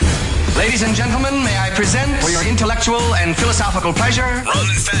Ladies and gentlemen, may I present for your intellectual and philosophical pleasure, Ron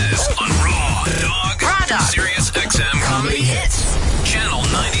and Fez on Raw Dog. Sirius XM Comedy Hits. Channel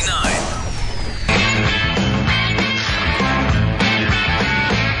 99.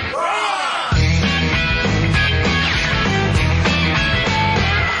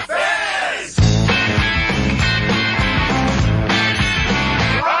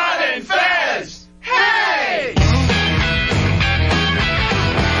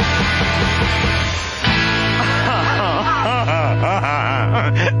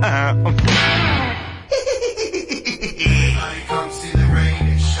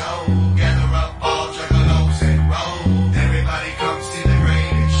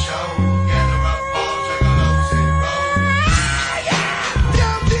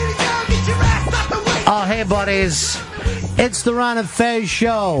 Hey, buddies, it's the Ron and Fez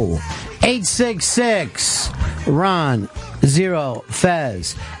Show.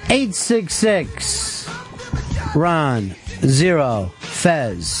 866-RON-0-FEZ.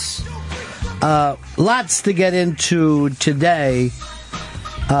 866-RON-0-FEZ. Lots to get into today.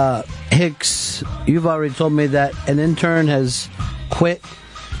 Hicks, you've already told me that an intern has quit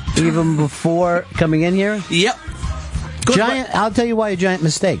even before coming in here? Yep. I'll tell you why a giant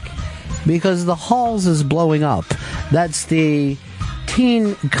mistake. Because the Halls is blowing up. That's the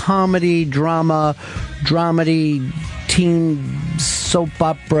teen comedy, dramedy, teen soap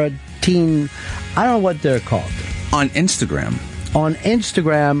opera, teen... I don't know what they're called. On Instagram. On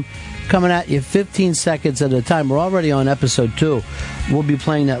Instagram, coming at you 15 seconds at a time. We're already on episode 2. We'll be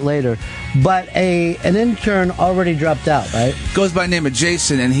playing that later. But an intern already dropped out, right? Goes by the name of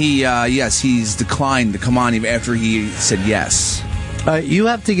Jason, and he's declined to come on even after he said yes. You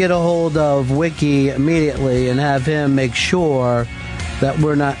have to get a hold of Wiki immediately and have him make sure that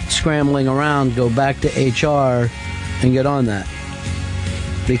we're not scrambling around, go back to HR and get on that.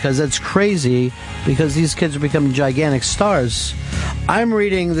 Because that's crazy, because these kids are becoming gigantic stars. I'm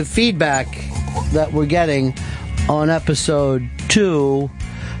reading the feedback that we're getting on episode 2,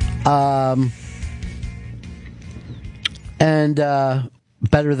 and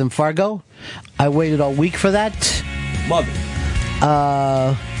better than Fargo. I waited all week for that. Love it.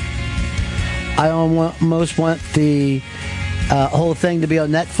 I almost want the whole thing to be on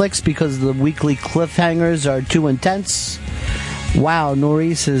Netflix because the weekly cliffhangers are too intense. Wow,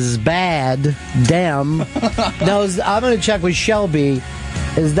 Norris is bad. Damn. Now, I'm going to check with Shelby.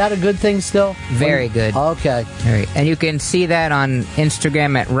 Is that a good thing still? Very good. Okay. And you can see that on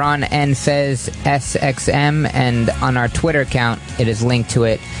Instagram at Ron and Fez SXM, and on our Twitter account, it is linked to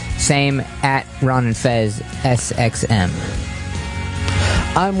it. Same at Ron and Fez SXM.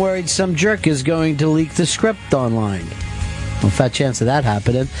 I'm worried some jerk is going to leak the script online. Well, fat chance of that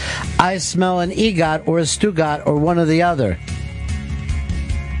happening. I smell an EGOT or a Stugot or one or the other.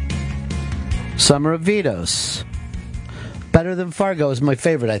 Summer of Vetoes. Better than Fargo is my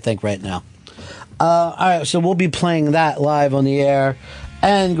favorite, I think, right now. All right, so we'll be playing that live on the air.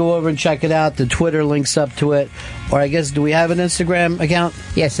 And go over and check it out. The Twitter links up to it. Or I guess, do we have an Instagram account?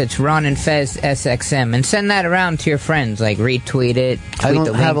 Yes, it's Ron and Fez SXM. And send that around to your friends. Like, retweet it. I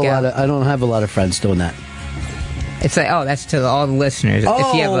don't have a lot of friends doing that. It's like, that's to all the listeners.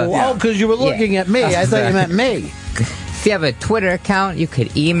 Because you were looking at me. I thought you meant me. If you have a Twitter account, you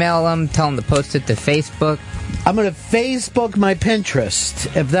could email them, tell them to post it to Facebook. I'm going to Facebook my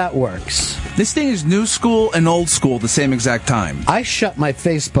Pinterest, if that works. This thing is new school and old school at the same exact time. I shut my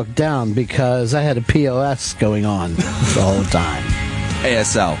Facebook down because I had a POS going on the whole time.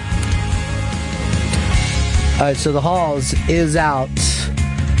 ASL. All right, so the Halls is out.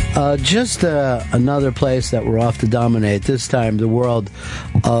 Just another place that we're off to dominate, this time the world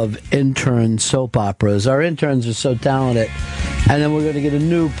of intern soap operas. Our interns are so talented. And then we're going to get a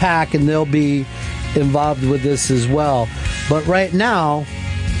new pack, and they'll be involved with this as well. But right now,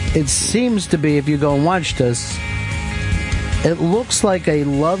 it seems to be, if you go and watch this, it looks like a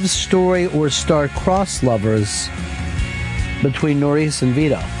love story or star-crossed lovers between Norris and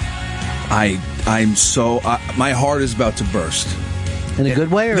Vito. I'm so... my heart is about to burst. In a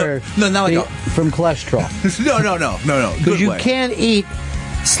good way, or no, from cholesterol? No. Because you can't eat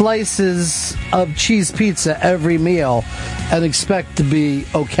slices of cheese pizza every meal and expect to be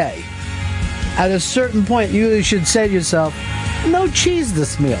okay. At a certain point, you should say to yourself, no cheese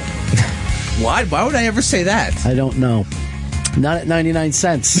this meal. Why? Why would I ever say that? I don't know. Not at 99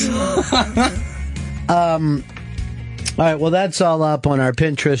 cents. All right, well, that's all up on our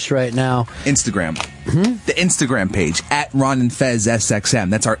Pinterest right now. Instagram. The Instagram page, at Ron and Fez SXM.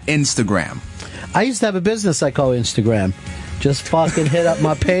 That's our Instagram. I used to have a business I call Instagram. Just fucking hit up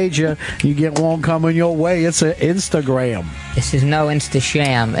my page. You get one coming your way. It's an Instagram. This is no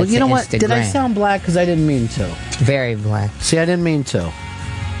Insta-sham. Well, It's you know an what? Did I Instagram. sound black? Because I didn't mean to. Very black? See, I didn't mean to.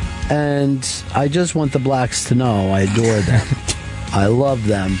 And I just want the blacks to know I adore them. I love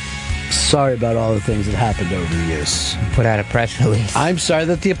them. Sorry about all the things that happened over the years. Put out a press release. I'm sorry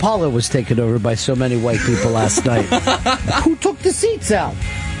that the Apollo was taken over by so many white people last night. Who took the seats out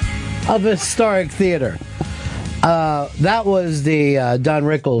of a historic theater? That was the Don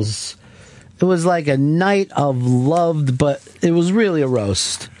Rickles. It was like a night of loved, but it was really a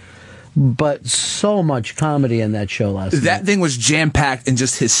roast. But so much comedy in that show last night. That thing was jam-packed and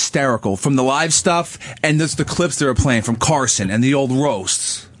just hysterical. From the live stuff and just the clips they were playing from Carson and the old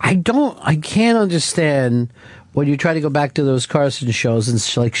roasts. I can't understand when you try to go back to those Carson shows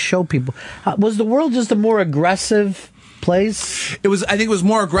and like show people. Was the world just a more aggressive place? I think it was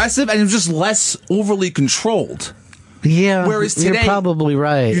more aggressive and it was just less overly controlled. Yeah. Whereas today, you're probably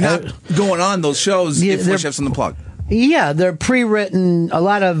right. You're not going on those shows if they're- Wish has something to plug. Yeah, they're pre-written. A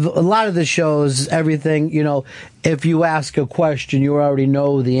lot of the shows, everything, if you ask a question, you already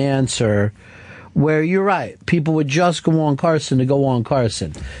know the answer. Where you're right, people would just go on Carson to go on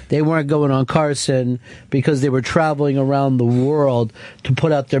Carson. They weren't going on Carson because they were traveling around the world to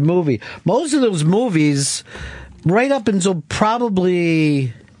put out their movie. Most of those movies, right up until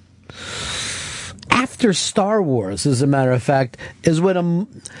probably after Star Wars, as a matter of fact, is when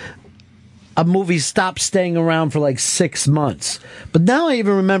a movie stopped staying around for like 6 months. But now I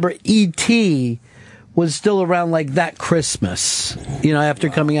even remember E.T. was still around like that Christmas, after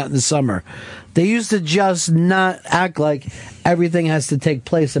coming out in the summer. They used to just not act like everything has to take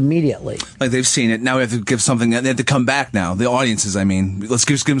place immediately. Like they've seen it. Now we have to give something. They have to come back now. The audiences, let's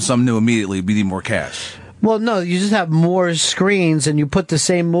just give them something new immediately. We need more cash. Well, no, you just have more screens and you put the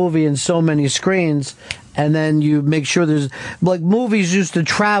same movie in so many screens and then you make sure there's... Like, movies used to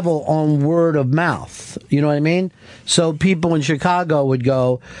travel on word of mouth. You know what I mean? So people in Chicago would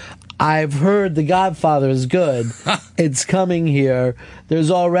go... I've heard The Godfather is good. It's coming here.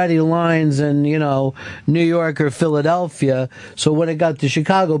 There's already lines in, New York or Philadelphia. So when it got to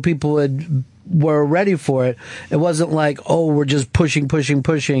Chicago, people were ready for it. It wasn't like, oh, we're just pushing,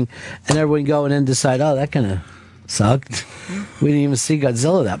 and everyone go and then decide, oh, that kind of sucked. We didn't even see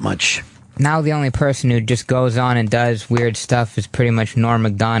Godzilla that much. Now the only person who just goes on and does weird stuff is pretty much Norm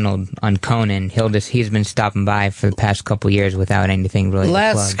Macdonald on Conan. He's been stopping by for the past couple years without anything really to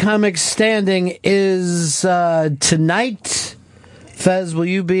Last plug. comic standing is tonight. Fez, will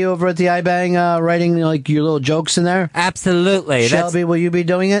you be over at the iBang writing like your little jokes in there? Absolutely. Shelby, will you be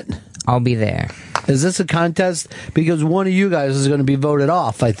doing it? I'll be there. Is this a contest? Because one of you guys is going to be voted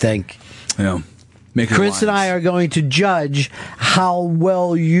off, I think. Yeah. Chris and I are going to judge how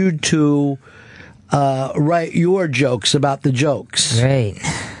well you two write your jokes about the jokes. Great.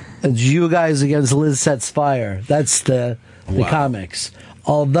 It's you guys against Liz Sets Fire. That's the comics.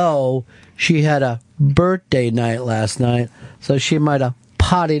 Although she had a birthday night last night, so she might have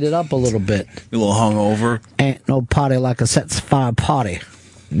pottied it up a little bit. A little hungover. Ain't no party like a Sets Fire party.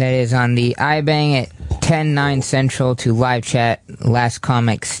 That is on the iBang at 10/9 Central to live chat. Last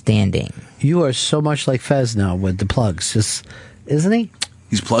comic standing. You are so much like Fez now with the plugs, isn't he?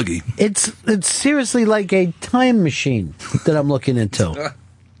 He's pluggy. It's seriously like a time machine that I'm looking into.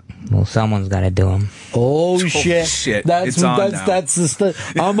 Well, someone's got to do them. Oh shit! It's on now. That's the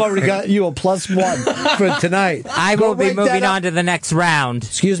I'm already got you a +1 for tonight. I will be moving on to the next round.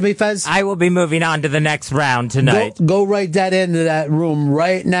 Excuse me, Fez. I will be moving on to the next round tonight. Go write that into that room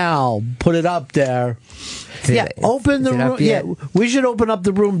right now. Put it up there. Yeah, open the room. Yeah, we should open up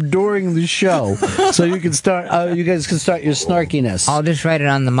the room during the show so you can start. You guys can start your snarkiness. I'll just write it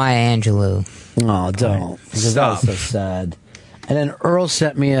on the Maya Angelou. Oh, don't. Because that was so sad. And then Earl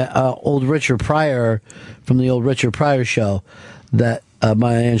sent me a old Richard Pryor from the old Richard Pryor show, that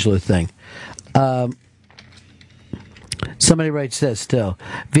Maya Angelou thing. Somebody writes this too.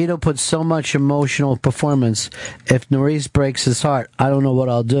 Vito puts so much emotional performance. If Norris breaks his heart, I don't know what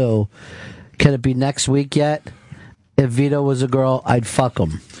I'll do. Can it be next week yet? If Vito was a girl, I'd fuck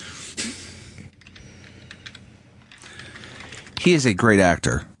him. He is a great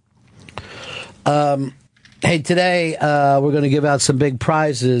actor. Hey, today we're going to give out some big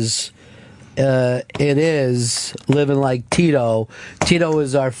prizes. It is Living Like Tito. Tito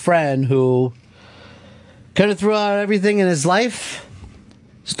is our friend who kind of threw out everything in his life.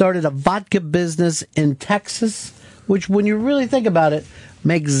 Started a vodka business in Texas, which when you really think about it,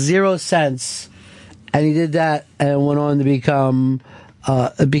 makes 0 sense. And he did that and went on to become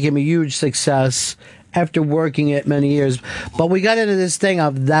a huge success. after working it many years. But we got into this thing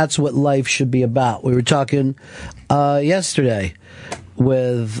of that's what life should be about. We were talking yesterday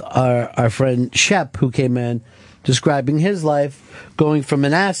with our friend Shep, who came in, describing his life, going from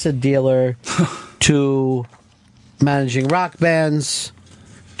an acid dealer to managing rock bands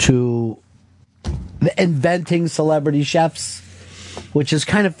to inventing celebrity chefs, which is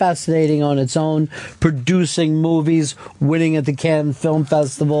kind of fascinating on its own, producing movies, winning at the Cannes Film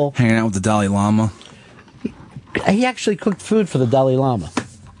Festival. Hanging out with the Dalai Lama. He actually cooked food for the Dalai Lama.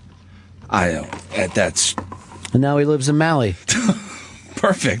 I know. That's And now he lives in Maui.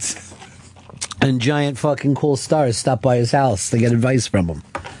 perfect. And giant fucking cool stars stop by his house to get advice from him.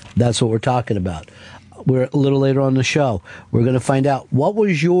 That's what we're talking about. We're a little later on the show. We're going to find out, what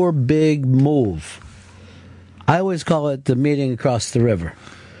was your big move? I always call it the meeting across the river.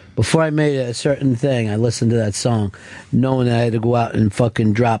 Before I made a certain thing, I listened to that song, knowing that I had to go out and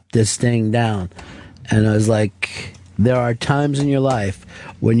fucking drop this thing down. And I was like, there are times in your life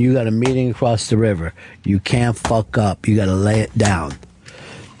when you got a meeting across the river. You can't fuck up. You got to lay it down.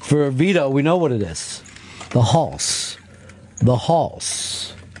 For Vito, we know what it is. The Halls. The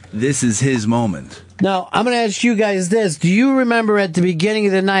Halls. This is his moment. Now, I'm going to ask you guys this. Do you remember at the beginning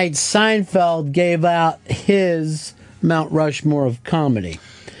of the night, Seinfeld gave out his Mount Rushmore of comedy,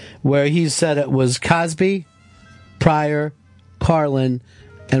 where he said it was Cosby, Pryor, Carlin,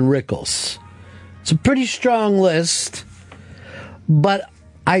 and Rickles. It's a pretty strong list, but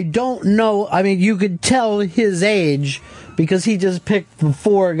I don't know. I mean, you could tell his age because he just picked the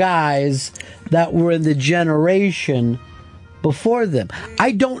four guys that were in the generation before them.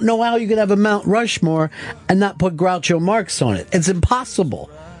 I don't know how you could have a Mount Rushmore and not put Groucho Marx on it. It's impossible.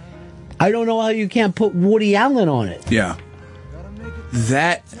 I don't know how you can't put Woody Allen on it. Yeah.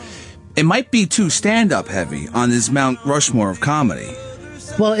 It might be too stand-up heavy on this Mount Rushmore of comedy.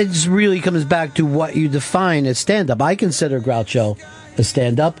 Well, it just really comes back to what you define as stand-up. I consider Groucho a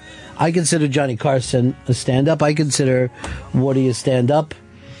stand-up. I consider Johnny Carson a stand-up. I consider Woody a stand-up.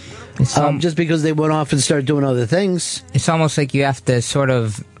 Just because they went off and started doing other things. It's almost like you have to sort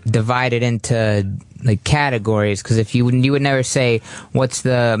of divide it into like categories, because if you would never say what's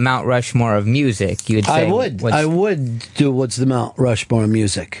the Mount Rushmore of music. You would say I would do what's the Mount Rushmore of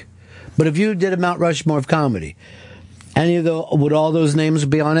music. But if you did a Mount Rushmore of comedy, would all those names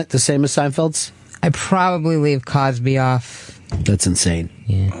be on it, the same as Seinfeld's? I'd probably leave Cosby off. That's insane.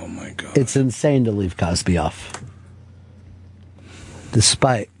 Yeah. Oh my God. It's insane to leave Cosby off.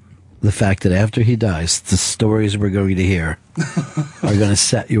 Despite the fact that after he dies, the stories we're going to hear are going to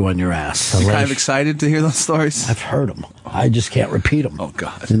set you on your ass. You're kind of excited to hear those stories? I've heard them. I just can't repeat them. Oh,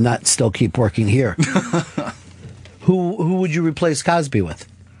 God. And not still keep working here. Who would you replace Cosby with?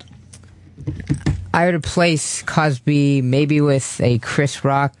 I would replace Cosby maybe with a Chris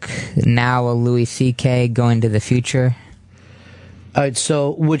Rock, now a Louis C.K. going to the future. All right,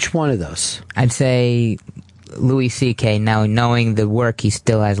 so which one of those? I'd say Louis C.K. now, knowing the work he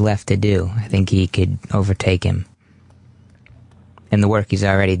still has left to do. I think he could overtake him in the work he's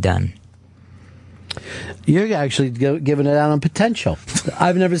already done. You're actually giving it out on potential.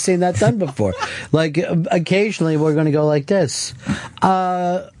 I've never seen that done before. Like, occasionally we're going to go like this.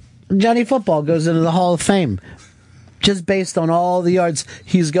 Johnny Football goes into the Hall of Fame just based on all the yards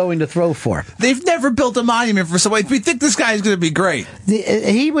he's going to throw for. They've never built a monument for somebody. We think this guy is going to be great.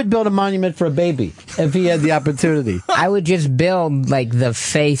 He would build a monument for a baby if he had the opportunity. I would just build, like, the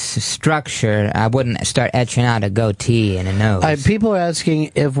face structure. I wouldn't start etching out a goatee and a nose. People are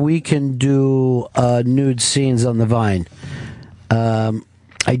asking if we can do nude scenes on the Vine.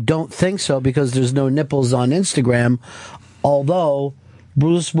 I don't think so, because there's no nipples on Instagram, although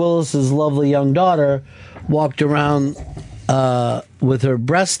Bruce Willis's lovely young daughter walked around with her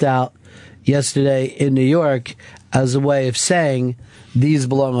breast out yesterday in New York as a way of saying these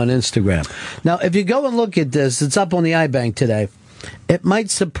belong on Instagram. Now, if you go and look at this, it's up on the iBank today. It might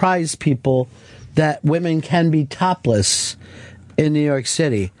surprise people that women can be topless in New York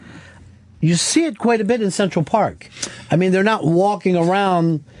City. You see it quite a bit in Central Park. I mean, they're not walking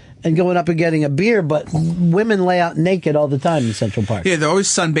around and going up and getting a beer, but women lay out naked all the time in Central Park. Yeah, they're always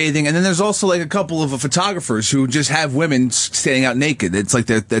sunbathing, and then there's also like a couple of photographers who just have women standing out naked. It's like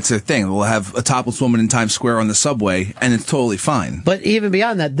that's their thing. We'll have a topless woman in Times Square on the subway, and it's totally fine. But even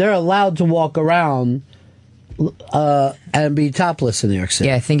beyond that, they're allowed to walk around and be topless in New York City.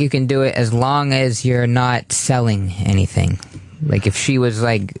 Yeah, I think you can do it as long as you're not selling anything. Like, if she was,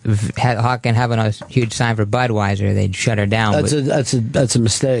 like, having a huge sign for Budweiser, they'd shut her down. That's a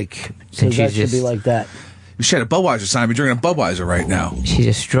mistake. So that should be like that. You should have a Budweiser sign. We're drinking a Budweiser right now. She's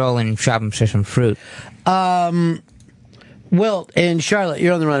just strolling, shopping for some fruit. Wilt in Charlotte,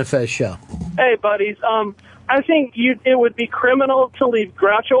 you're on the Ron and Fez show. Hey, buddies. I think it would be criminal to leave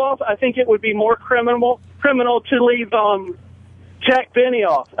Groucho off. I think it would be more criminal to leave Jack Benny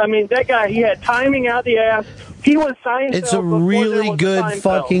off. I mean, that guy, he had timing out the ass. He was Seinfeld. It's a before there really was good Seinfeld.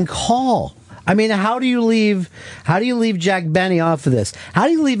 fucking call. I mean, how do you leave Jack Benny off of this? How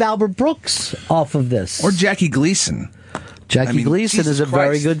do you leave Albert Brooks off of this? Or Jackie Gleason. Jackie Gleason Jesus is a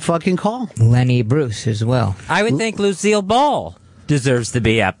very Christ. good fucking call. Lenny Bruce as well. I would think Lucille Ball deserves to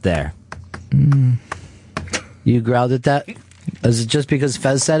be up there. You growled at that? Is it just because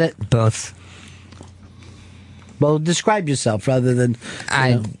Fez said it? Both. Well, describe yourself rather than...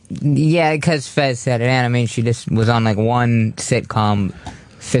 Yeah, because Fez said it, and I mean, she just was on like one sitcom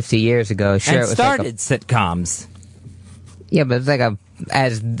 50 years ago. Sure, And it was started sitcoms. Yeah, but it's like I'm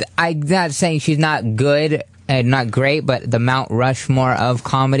not saying she's not good and not great, but the Mount Rushmore of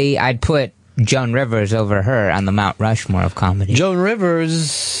comedy, I'd put Joan Rivers over her on the Mount Rushmore of comedy. Joan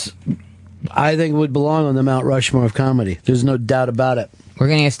Rivers, I think, would belong on the Mount Rushmore of comedy. There's no doubt about it. We're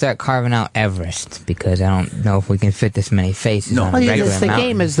going to start carving out Everest because I don't know if we can fit this many faces on a Well, regular the mountain.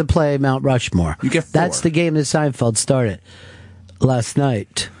 game is to play Mount Rushmore. You get 4. That's the game that Seinfeld started last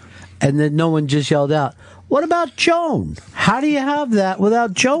night. And then no one just yelled out, what about Joan? How do you have that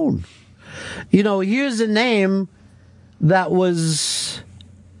without Joan? You know, here's a name that was,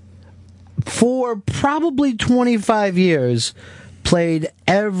 for probably 25 years, played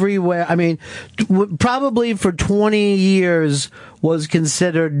everywhere. I mean, probably for 20 years was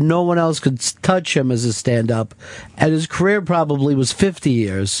considered no one else could touch him as a stand-up. And his career probably was 50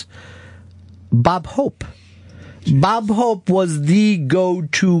 years. Bob Hope. Bob Hope was the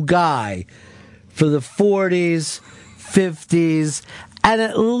go-to guy for the 40s, 50s, and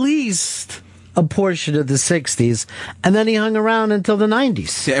at least a portion of the 60s. And then he hung around until the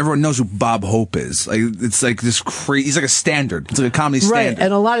 90s. Yeah, everyone knows who Bob Hope is. Like, it's like this crazy. He's like a standard. It's like a comedy Right, standard.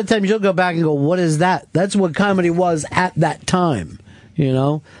 and a lot of times you'll go back and go, what is that? That's what comedy was at that time. You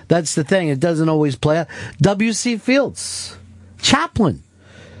know? That's the thing. It doesn't always play out. W.C. Fields. Chaplin.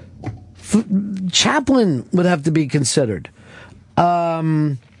 Chaplin would have to be considered.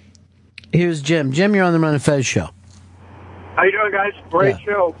 Here's Jim. Jim, you're on the Run and Fez show. How you doing, guys? Great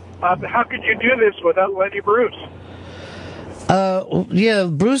show. How could you do this without Lenny Bruce? Yeah,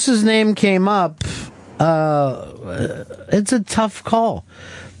 Bruce's name came up. It's a tough call.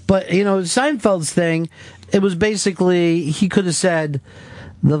 But, you know, Seinfeld's thing, it was basically, he could have said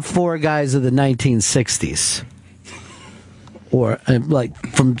the 4 guys of the 1960s. Or, like,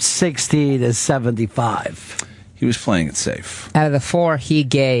 from 60 to 75. He was playing it safe. Out of the 4 he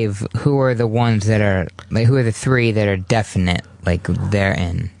gave, who are the ones that are, like, who are the 3 that are definite, like, they're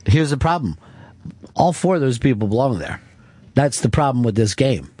in? Here's the problem. All 4 of those people belong there. That's the problem with this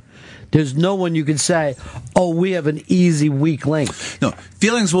game. There's no one you can say, oh, we have an easy weak link. No,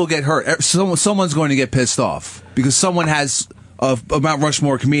 feelings will get hurt. Someone's going to get pissed off because someone has a Mount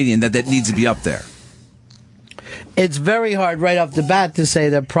Rushmore comedian that needs to be up there. It's very hard right off the bat to say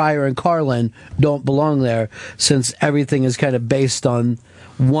that Pryor and Carlin don't belong there, since everything is kind of based on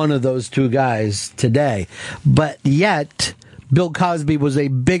one of those 2 guys today. But yet, Bill Cosby was a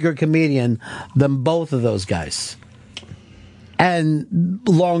bigger comedian than both of those guys. And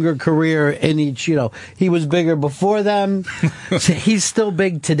longer career in each, you know, he was bigger before them. So he's still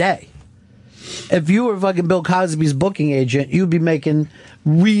big today. If you were fucking Bill Cosby's booking agent, you'd be making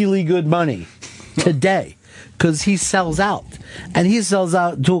really good money today. Because he sells out. And he sells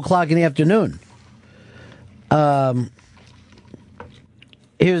out at 2 o'clock in the afternoon.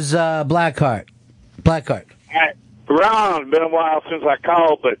 Here's Blackheart. Blackheart. Hey, Ron, it's been a while since I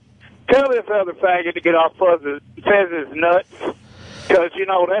called, but tell this other faggot to get off Fez's nuts. Because, you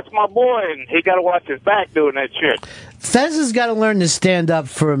know, that's my boy, and he got to watch his back doing that shit. Fez has got to learn to stand up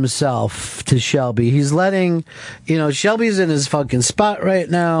for himself to Shelby. He's letting, you know, Shelby's in his fucking spot right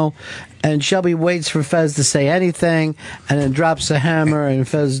now, and Shelby waits for Fez to say anything, and then drops a hammer, and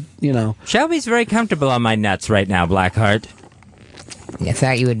Fez, you know. Shelby's very comfortable on my nuts right now, Blackheart. I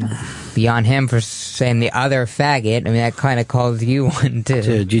thought you would be on him for saying the other faggot. I mean, that kind of calls you one, too.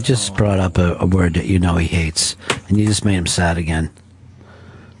 Dude, you just brought up a word that you know he hates, and you just made him sad again.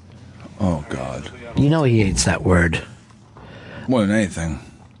 Oh, God. You know he hates that word. More than anything.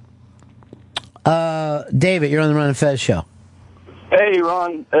 David, you're on the Run and Fez show. Hey,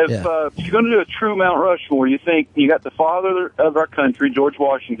 Ron, if you're going to do a true Mount Rushmore, you think you got the father of our country, George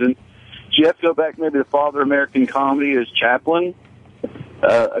Washington. Do you have to go back maybe the father of American comedy is Chaplin?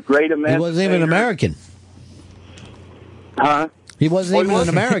 A great emancipator. He wasn't even American. Huh? He wasn't even an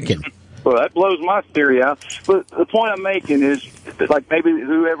American. Well, that blows my theory out. But the point I'm making is, like, maybe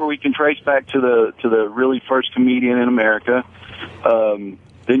whoever we can trace back to the really first comedian in America,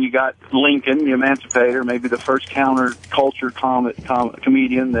 Then you got Lincoln, the Emancipator, maybe the first counterculture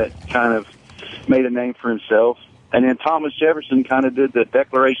comedian that kind of made a name for himself. And then Thomas Jefferson kind of did the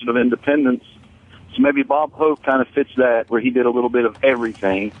Declaration of Independence. So maybe Bob Hope kind of fits that, where he did a little bit of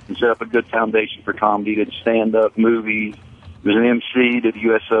everything and set up a good foundation for comedy. He did stand-up, movies, he was an MC, did the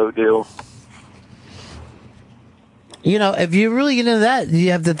USO deal. You know, if you really get into that,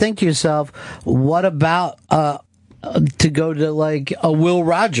 you have to think to yourself, what about to go to like a Will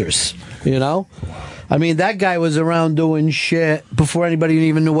Rogers, you know? I mean, that guy was around doing shit before anybody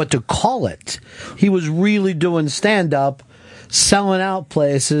even knew what to call it. He was really doing stand-up, selling out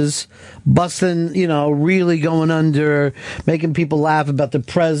places, busting, you know, really going under, making people laugh about the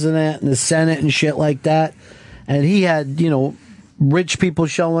president and the Senate and shit like that. And he had, you know, rich people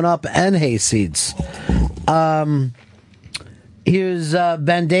showing up and hayseeds. Here's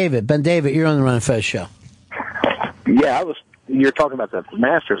Ben David. Ben David, you're on the Ron and Fez show. Yeah, you're talking about the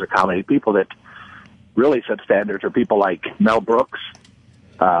masters of comedy, people that really set standards are people like Mel Brooks,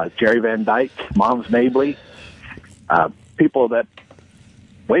 Jerry Van Dyke, Mons Mabley, people that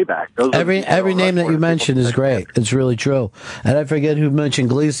way back. Those every name that you mentioned is great. It's really true. And I forget who mentioned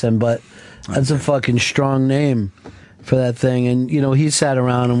Gleason, but that's a fucking strong name for that thing. And, you know, he sat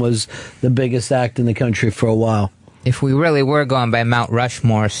around and was the biggest act in the country for a while. If we really were going by Mount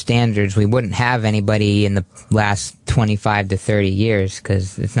Rushmore standards, we wouldn't have anybody in the last 25 to 30 years,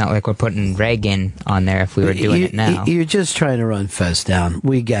 because it's not like we're putting Reagan on there if we were doing it now. You're just trying to run Fez down.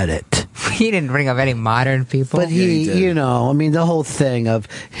 We get it. He didn't bring up any modern people. But you know, I mean, the whole thing of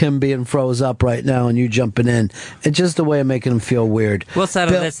him being froze up right now and you jumping in, it's just a way of making him feel weird. We'll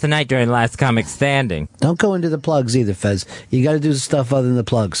settle this tonight during Last Comic Standing. Don't go into the plugs either, Fez. You got to do stuff other than the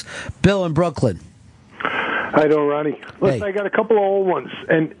plugs. Bill in Brooklyn. How you doing, Ronnie? Listen, I got a couple of old ones,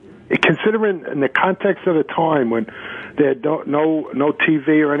 and considering in the context of the time when they had no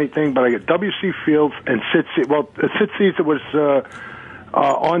TV or anything, but I got W.C. Fields and Sid Caesar. Well, Sid Caesar was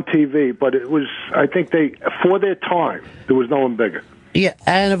on TV, but it was, I think for their time, there was no one bigger. Yeah,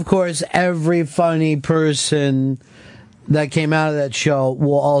 and of course, every funny person that came out of that show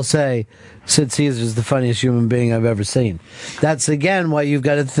will all say Sid Caesar is the funniest human being I've ever seen. That's, again, why you've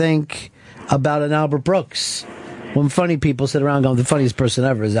got to think about an Albert Brooks. When funny people sit around going, the funniest person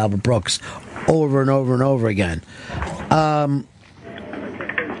ever is Albert Brooks, over and over and over again.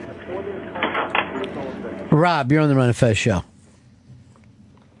 Rob, you're on the Ron and Fez show.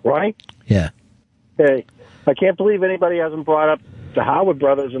 Right? Yeah. Hey, I can't believe anybody hasn't brought up the Howard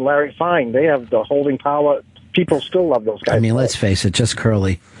brothers and Larry Fine. They have the holding power. People still love those guys. I mean, let's face it, just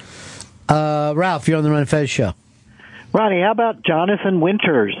Curly. Ralph, you're on the Ron and Fez show. Ronnie, how about Jonathan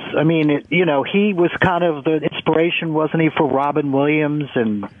Winters? I mean, he was kind of the inspiration, wasn't he, for Robin Williams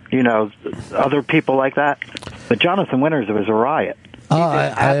and, other people like that? But Jonathan Winters was a riot.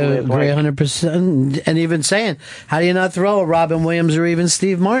 I agree 100%. And even saying, how do you not throw a Robin Williams or even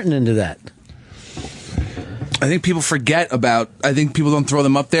Steve Martin into that? I think people people don't throw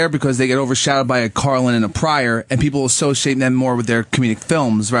them up there because they get overshadowed by a Carlin and a Pryor, and people associate them more with their comedic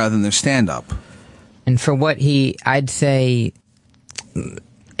films rather than their stand-up. And for what I'd say,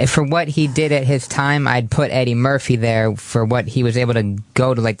 for what he did at his time, I'd put Eddie Murphy there for what he was able to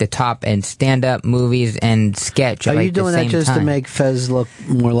go to like the top and stand-up movies and sketch. Are you doing that just to make Fez look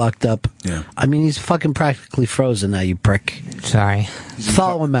more locked up? Yeah. I mean, he's fucking practically frozen now, you prick. Sorry.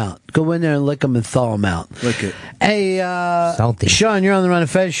 Thaw him out. Go in there and lick him and thaw him out. Lick it. Hey, Salty. Sean, you're on the Ron and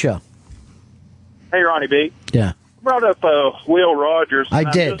Fez show. Hey, Ronnie B. Yeah. Brought up Will Rogers.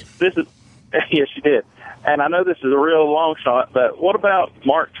 I did. Yes, you did. And I know this is a real long shot, but what about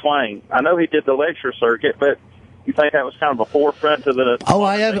Mark Twain? I know he did the lecture circuit, but you think that was kind of a forefront to the... Oh,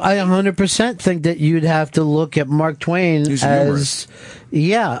 I 100% think that you'd have to look at Mark Twain as...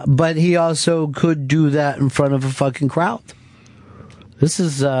 Yeah, but he also could do that in front of a fucking crowd. This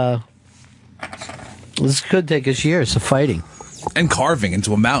could take us years of fighting. And carving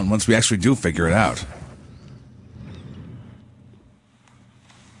into a mountain once we actually do figure it out.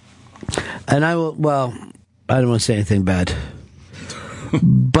 And I don't want to say anything bad.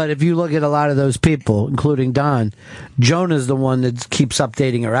 But if you look at a lot of those people, including Dawn, Joan is the one that keeps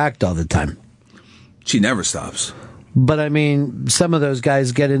updating her act all the time. She never stops. But I mean, some of those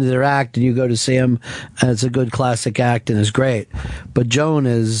guys get into their act and you go to see them and it's a good classic act and it's great. But Joan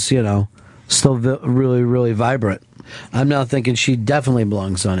is, still really, really vibrant. I'm now thinking she definitely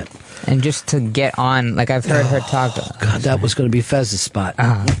belongs on it. And just to get on, like I've heard her talk. God, that was going to be Fez's spot.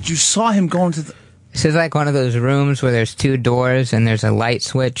 You saw him going to the... This is like one of those rooms where there's two doors and there's a light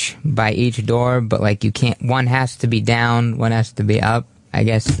switch by each door, but like you can't, one has to be down, one has to be up. I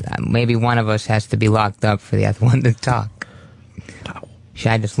guess maybe one of us has to be locked up for the other one to talk.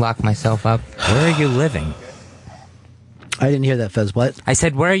 Should I just lock myself up? Where are you living? I didn't hear that, Fez. What? I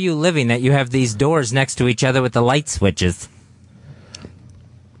said, where are you living that you have these doors next to each other with the light switches?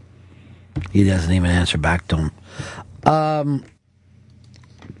 He doesn't even answer back to him.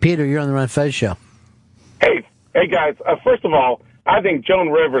 Peter, you're on the Ron Fez show. Hey guys. First of all, I think Joan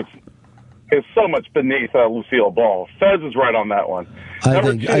Rivers is so much beneath Lucille Ball. Fez is right on that one. I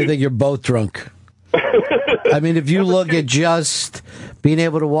think you're both drunk. I mean, if you look at just being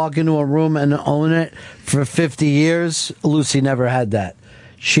able to walk into a room and own it for 50 years, Lucy never had that.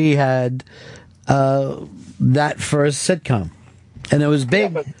 She had that first sitcom. And it was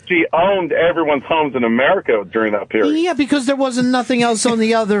big. Yeah, but she owned everyone's homes in America during that period. Yeah, because there wasn't nothing else on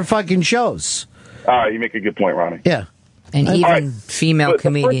the other fucking shows. You make a good point, Ronnie. Yeah. And even female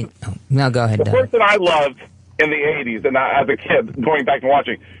comedian. No, go ahead, The Doug. person I loved in the 80s, and as a kid, going back and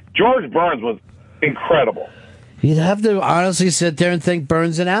watching, George Burns was incredible. You'd have to honestly sit there and think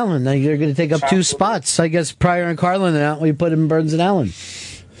Burns and Allen. Now you're going to take up two spots. I guess Pryor and Carlin and out. We put him Burns and Allen.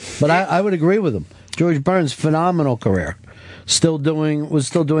 But I would agree with him. George Burns, phenomenal career. Was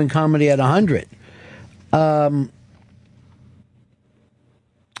still doing comedy at 100.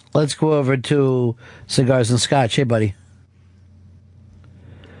 Let's go over to Cigars and Scotch. Hey, buddy.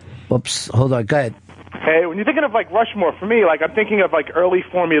 Whoops. Hold on. Go ahead. Hey, when you're thinking of, like, Rushmore, for me, like, I'm thinking of, like, early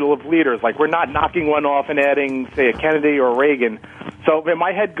formula of leaders. Like, we're not knocking one off and adding, say, a Kennedy or a Reagan. So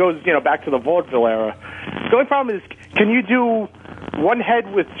my head goes, back to the vaudeville era. The only problem is, can you do one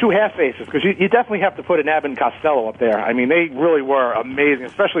head with two half faces? Because you definitely have to put an Abbott and Costello up there. I mean, they really were amazing,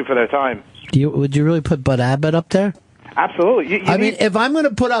 especially for their time. Would you really put Bud Abbott up there? Absolutely. I mean, if I'm going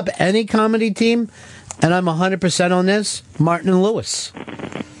to put up any comedy team, and I'm 100% on this, Martin and Lewis.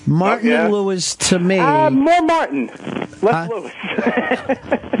 Martin and Lewis, to me... more Martin, less Lewis.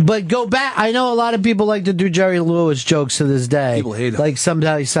 But go back. I know a lot of people like to do Jerry Lewis jokes to this day. People hate him. Like,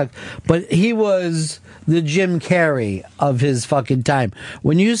 somehow he sucked. But he was the Jim Carrey of his fucking time.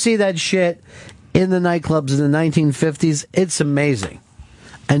 When you see that shit in the nightclubs in the 1950s, it's amazing.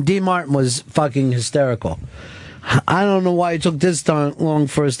 And D. Martin was fucking hysterical. I don't know why it took this long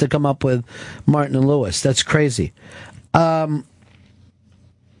for us to come up with Martin and Lewis. That's crazy.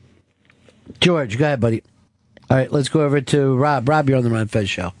 George, go ahead, buddy. All right, let's go over to Rob. Rob, you're on the Ron Fez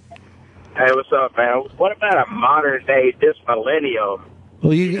show. Hey, what's up, man? What about a modern-day dismillennial?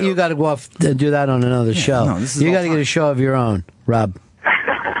 Well, you got to go off and do that on another show. No, this is You all got to get a show of your own, Rob. I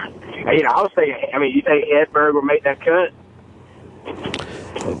was thinking, you think Hedberg would make that cut?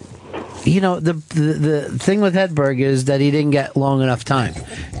 The thing with Hedberg is that he didn't get long enough time.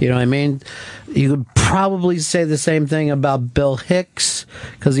 You know what I mean? You could probably say the same thing about Bill Hicks,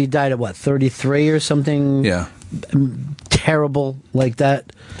 because he died at, 33 or something? Yeah. Terrible like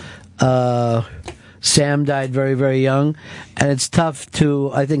that. Sam died very, very young. And it's tough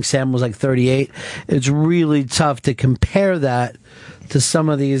I think Sam was 38. It's really tough to compare that to some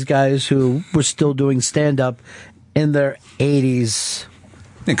of these guys who were still doing stand-up in their 80s.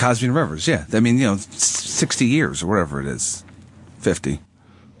 And Cosby and Rivers, yeah. 60 years or whatever it is. 50.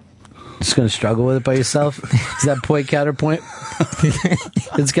 Just going to struggle with it by yourself? Is that point counterpoint?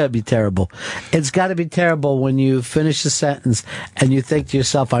 It's got to be terrible. It's got to be terrible when you finish a sentence and you think to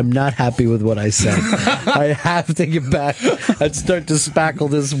yourself, I'm not happy with what I said. I have to get back and start to spackle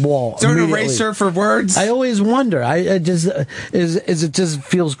this wall. Is there an eraser for words? I always wonder. It just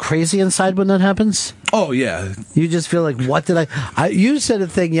feels crazy inside when that happens? Oh, yeah. You just feel like, what did you said a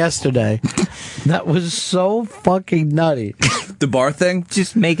thing yesterday that was so fucking nutty. The bar thing?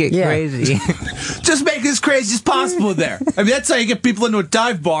 Just make it crazy. Just make it as crazy as possible there. I mean, that's how you get people into a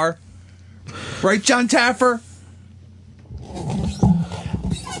dive bar. Right, John Taffer?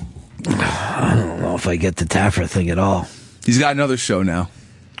 I don't know if I get the Taffer thing at all. He's got another show now.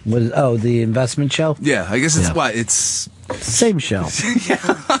 The investment show? Yeah, I guess it's same show.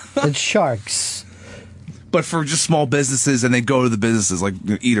 It's Sharks. But for just small businesses, and they go to the businesses, like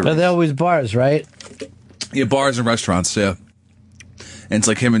eateries. But they're always bars, right? Yeah, bars and restaurants, yeah. And it's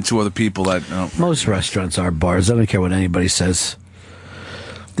like him and two other people that... Most restaurants are bars. I don't care what anybody says.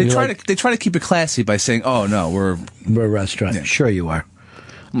 They try to keep it classy by saying, "Oh no, we're a restaurant." Yeah. Sure, you are.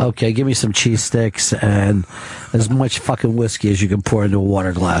 Okay, give me some cheese sticks and as much fucking whiskey as you can pour into a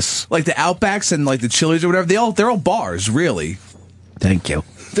water glass. Like the Outbacks and like the Chili's or whatever. They're all bars, really. Thank you.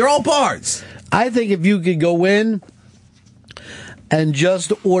 They're all bars. I think if you could go in and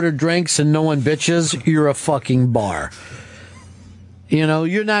just order drinks and no one bitches, you're a fucking bar.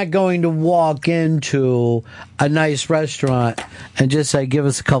 You're not going to walk into a nice restaurant and just say, give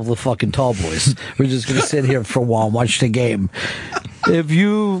us a couple of fucking tall boys. We're just going to sit here for a while and watch the game. If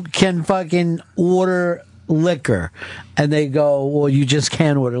you can fucking order liquor, and they go, well, you just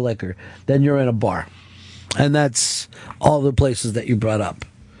can't order liquor, then you're in a bar. And that's all the places that you brought up.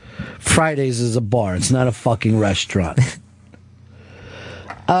 Fridays is a bar. It's not a fucking restaurant.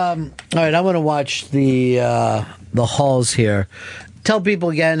 All right, I want to watch the halls here. Tell people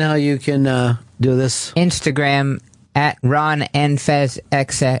again how you can do this. Instagram at Ron and Fez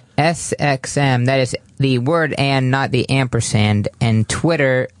SXM. That is the word and, not the ampersand. And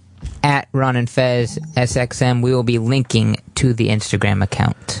Twitter at Ron and Fez SXM. We will be linking to the Instagram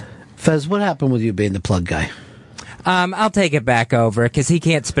account. Fez, what happened with you being the plug guy? I'll take it back over because he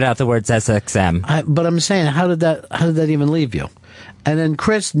can't spit out the words SXM. But I'm saying, how did that even leave you? And then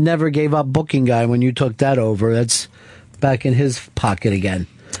Chris never gave up booking guy when you took that over. That's back in his pocket again.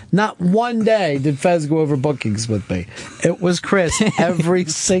 Not one day did Fez go over bookings with me. It was Chris every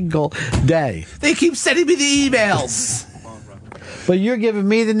single day. They keep sending me the emails. But you're giving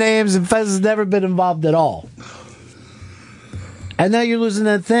me the names, and Fez has never been involved at all. And now you're losing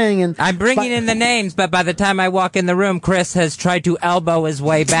that thing. And I'm bringing in the names, but by the time I walk in the room, Chris has tried to elbow his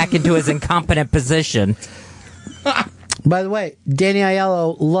way back into his incompetent position. By the way, Danny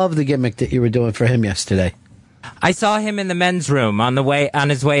Aiello loved the gimmick that you were doing for him yesterday. I saw him in the men's room on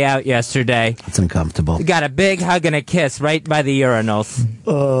his way out yesterday. It's uncomfortable. He got a big hug and a kiss right by the urinals.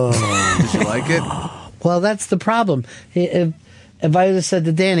 Oh, did you like it? Well, that's the problem. If I had said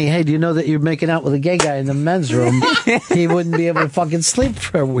to Danny, hey, do you know that you're making out with a gay guy in the men's room, he wouldn't be able to fucking sleep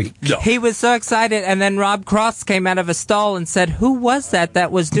for a week. No. He was so excited, and then Rob Cross came out of a stall and said, who was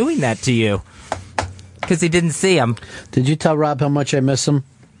that was doing that to you? Because he didn't see him. Did you tell Rob how much I miss him?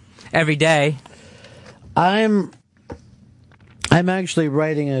 Every day. I'm actually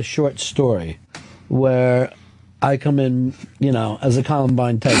writing a short story where I come in, as a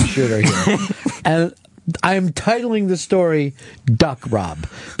Columbine-type shooter here. And I'm titling the story Duck Rob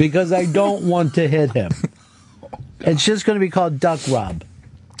because I don't want to hit him. It's just going to be called Duck Rob.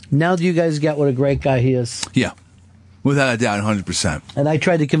 Now do you guys get what a great guy he is? Yeah. Without a doubt, 100%. And I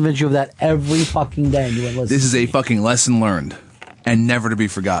tried to convince you of that every fucking day. And you went, listen. This is a fucking lesson learned and never to be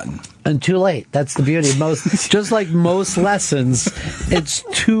forgotten. And too late. That's the beauty. Just like most lessons, it's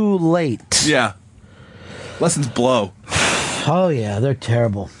too late. Yeah. Lessons blow. Oh, yeah. They're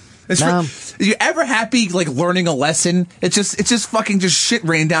terrible. Are you ever happy, learning a lesson? It's just fucking just shit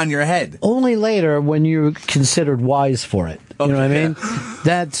rain down your head. Only later when you're considered wise for it. You know what I mean?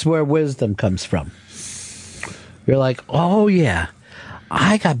 That's where wisdom comes from. You're like, oh, yeah,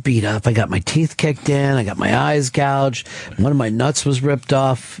 I got beat up. I got my teeth kicked in. I got my eyes gouged. One of my nuts was ripped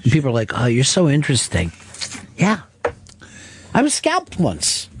off. And people are like, oh, you're so interesting. Yeah. I was scalped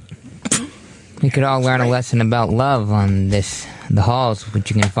once. We could all learn a lesson about love on the halls,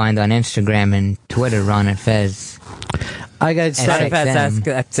 which you can find on Instagram and Twitter, Ron and Fez. I got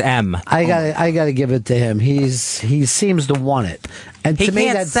SXM. I got to give it to him. He seems to want it, and he to me,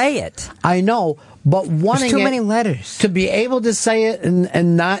 can't say it. I know, but wanting There's too many letters to be able to say it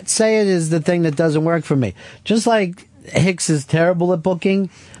and not say it is the thing that doesn't work for me. Just like Hicks is terrible at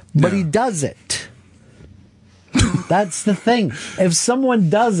booking, but he does it. That's the thing. If someone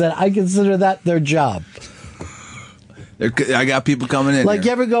does it, I consider that their job. I got people coming in.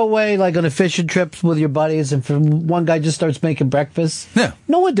 You ever go away on a fishing trip with your buddies, and one guy just starts making breakfast? Yeah.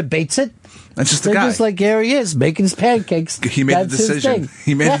 No one debates it. That's just They're the guy. just like, here he is making his pancakes. He made the decision.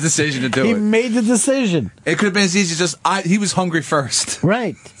 He made the decision to do it. He made the decision. It could have been as easy as he was hungry first.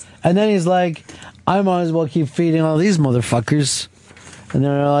 Right. And then he's like, I might as well keep feeding all these motherfuckers. And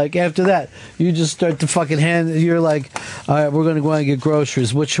then like, after that, you just start to fucking you're like, all right, we're going to go out and get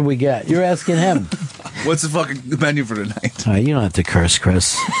groceries. What should we get? You're asking him. What's the fucking menu for tonight? All right, you don't have to curse,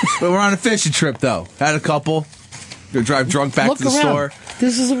 Chris. But we're on a fishing trip, though. Had a couple. Go drive drunk back to the store.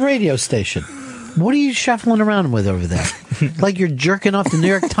 This is a radio station. What are you shuffling around with over there? Like you're jerking off the New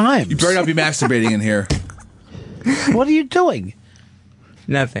York Times. You better not be masturbating in here. What are you doing?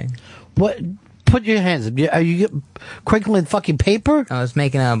 Nothing. What? Put your hands up. Are you crinkling fucking paper? I was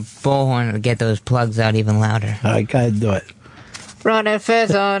making a bullhorn to get those plugs out even louder. All right, go ahead and do it. Ron and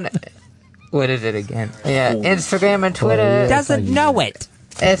Fez on... What is it again? Yeah, Instagram and Twitter. Doesn't know it.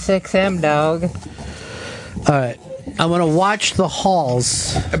 SXM, dog. All right. I'm going to watch The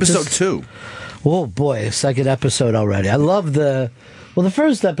Halls. Episode 2. Oh, boy. Second episode already. I love the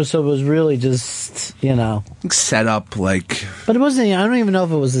first episode was really just, set up, But it wasn't, I don't even know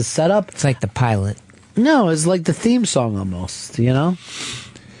if it was a setup. It's like the pilot. No, it's like the theme song almost,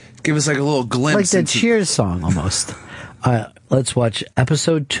 Give us a little glimpse. Like the Cheers song almost. All right, let's watch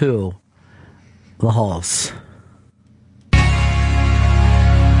episode 2, The Halls.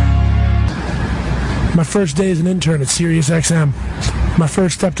 My first day as an intern at Sirius XM. My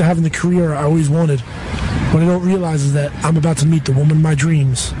first step to having the career I always wanted. What I don't realize is that I'm about to meet the woman of my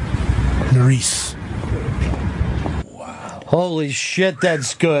dreams, Nerys. Holy shit,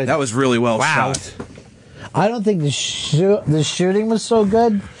 that's good. That was really well shot. I don't think the shooting was so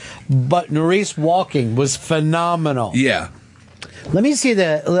good, but Nerys walking was phenomenal. Yeah. Let me see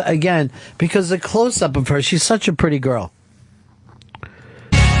that again, because the close-up of her, she's such a pretty girl.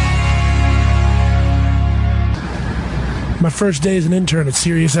 My first day as an intern at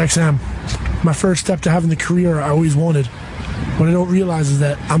SiriusXM. My first step to having the career I always wanted. What I don't realize is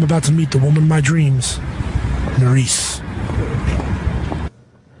that I'm about to meet the woman of my dreams, Nerys.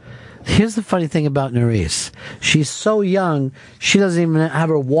 Here's the funny thing about Nerys. She's so young, she doesn't even have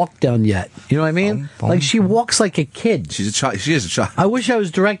her walk done yet. You know what I mean? Like, she walks like a kid. She's a child. She is a child. I wish I was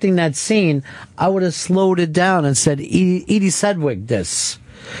directing that scene. I would have slowed it down and said, Edie Sedgwick this.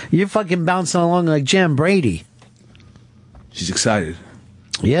 You're fucking bouncing along like Jan Brady. She's excited.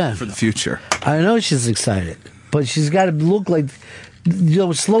 Yeah. For the future. I know she's excited. But she's got to look like,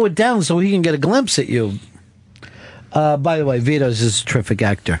 slow it down so he can get a glimpse at you. By the way, Vito's is a terrific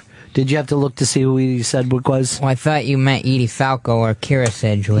actor. Did you have to look to see who Edie Sedgwick was? Well, I thought you meant Edie Falco or Kira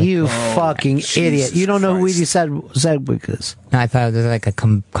Sedgwick. You fucking idiot. You don't know who Edie Sedgwick is? No, I thought it was like a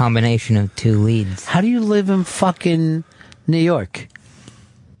combination of two leads. How do you live in fucking New York?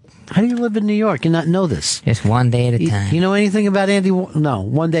 How do you live in New York and not know this? Just one day at a time. You know anything about Andy? No,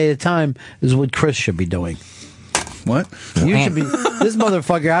 one day at a time is what Chris should be doing. What? You should be this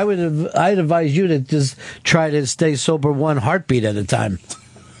motherfucker. I'd advise you to just try to stay sober one heartbeat at a time.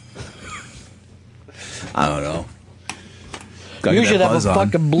 I don't know. You should have a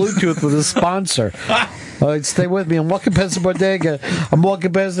fucking Bluetooth with a sponsor. All right, stay with me. I'm walking past the bodega.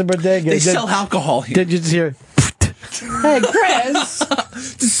 They sell alcohol here. Did you just hear? Hey, Chris!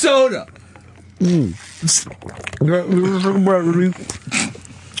 Soda.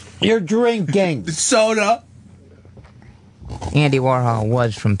 You're drinking. Soda. Andy Warhol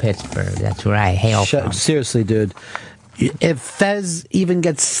was from Pittsburgh. That's where I hail from. Seriously, dude. If Fez even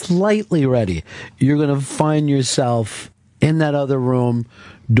gets slightly ready, you're going to find yourself in that other room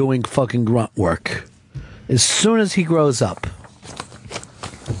doing fucking grunt work. As soon as he grows up.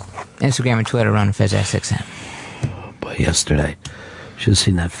 Instagram and Twitter on FezSXM. Boy, yesterday. Should have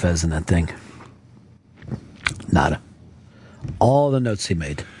seen that Fez in that thing. Nada. All the notes he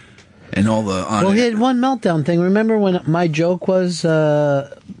made. And all the... Well, he had one meltdown thing. Remember when my joke was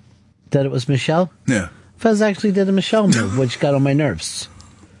that it was Michelle? Yeah. Fez actually did a Michelle move, which got on my nerves.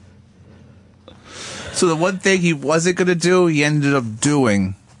 So the one thing he wasn't going to do, he ended up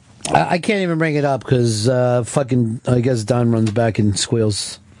doing. I can't even bring it up because fucking, I guess Don runs back and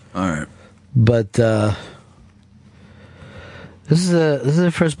squeals. All right. But this is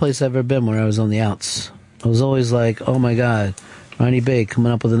the first place I've ever been where I was on the outs. I was always like, oh my God, Ronnie Bay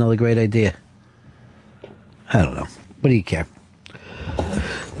coming up with another great idea. I don't know. What do you care?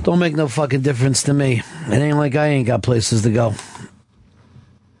 Don't make no fucking difference to me. It ain't like I ain't got places to go.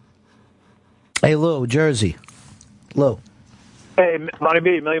 Hey, Lou, Jersey. Lou. Hey, Ronnie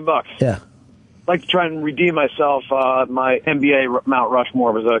B, $1 million. Yeah. I'd like to try and redeem myself. My NBA Mount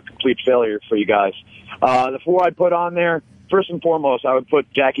Rushmore was a complete failure for you guys. The four I'd put on there, first and foremost, I would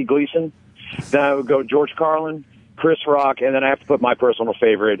put Jackie Gleason. Then I would go George Carlin, Chris Rock, and then I have to put my personal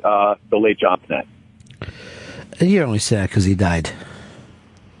favorite, the late John Pinette. You only say that because he died.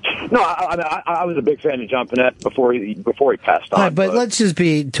 No, I was a big fan of John Pinette before he passed on. All right, but let's just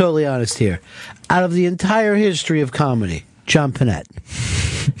be totally honest here. Out of the entire history of comedy, John Pinette.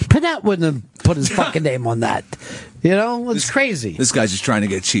 Pinette wouldn't have put his fucking name on that. You know, it's crazy. This guy's just trying to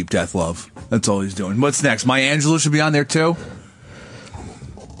get cheap death love. That's all he's doing. What's next? Maya Angelou should be on there too?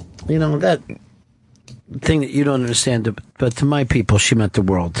 You know, that thing that you don't understand, but to my people, she meant the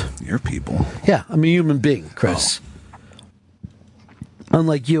world. Your people? Yeah, I'm a human being, Chris. Oh.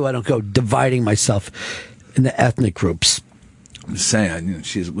 Unlike you, I don't go dividing myself into ethnic groups. I'm just saying,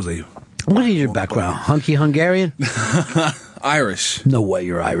 she was a... What is your background? Hunky Hungarian? Irish. No way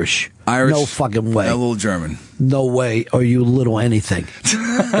you're Irish. Irish. No fucking way. A little German. No way are you little anything.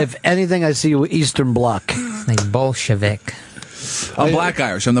 If anything, I see you Eastern Bloc. Like Bolshevik. I'm black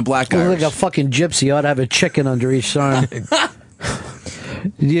Irish. I'm the black Irish. Like a fucking gypsy. You ought to have a chicken under each arm.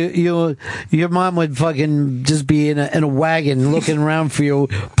 Your mom would fucking just be in a wagon looking around for you,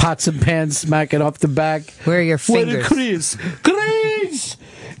 pots and pans smacking off the back. Where are your fingers?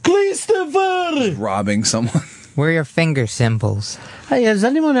 Christopher! Robbing someone. Where are your finger symbols? Hey, has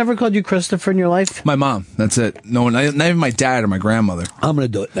anyone ever called you Christopher in your life? My mom. That's it. No one, not even my dad or my grandmother. I'm going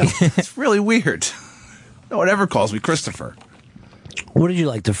to do it now. It's really weird. No one ever calls me Christopher. What did you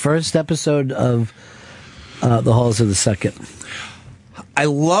like? The first episode of The Halls of the Second? I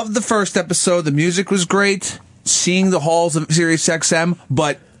loved the first episode. The music was great. Seeing the halls of Sirius XM,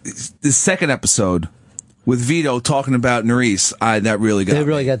 but the second episode with Vito talking about Nerys, that really got It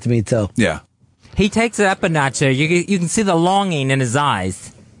really got to me, too. Yeah. He takes it up a notch there. You can see the longing in his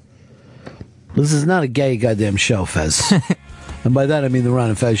eyes. This is not a gay goddamn show, Fez. And by that, I mean the Ron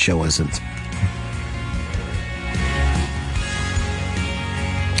and Fez show isn't.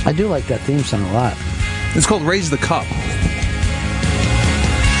 I do like that theme song a lot. It's called Raise the Cup.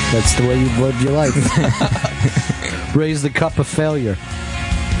 That's the way you live your life. Raise the cup of failure.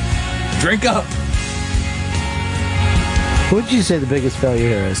 Drink up. What would you say the biggest failure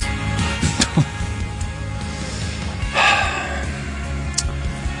here is?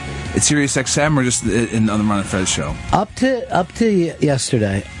 It's Sirius XM or just on the Ron and Fez show? Up to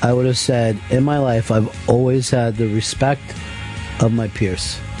yesterday, I would have said, in my life, I've always had the respect of my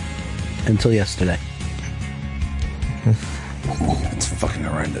peers. Until yesterday. It's fucking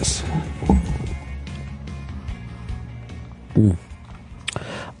horrendous.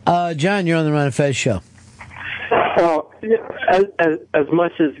 John, you're on the Ron and Fez show. Well, as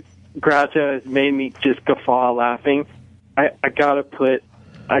much as Groucho has made me just guffaw laughing, I gotta put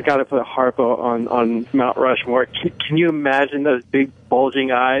Harpo on Mount Rushmore. Can you imagine those big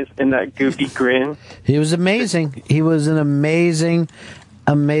bulging eyes and that goofy grin? He was amazing. He was an amazing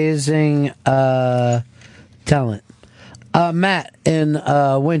talent. Matt in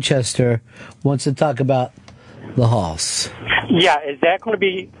Winchester wants to talk about the halls. Yeah, is that going to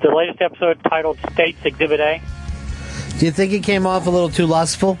be the latest episode titled States Exhibit A? Do you think he came off a little too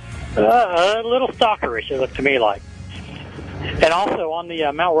lustful? A little stalkerish, it looked to me like. And also on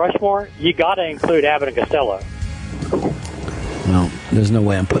the Mount Rushmore, you got to include Abbott and Costello. No, there's no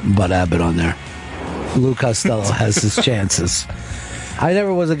way I'm putting Bud Abbott on there. Lou Costello has his chances. I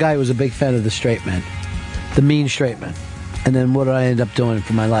never was a guy who was a big fan of the straight man, the mean straight man. And then what did I end up doing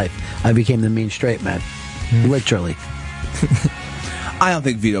for my life? I became the mean straight man. Literally. I don't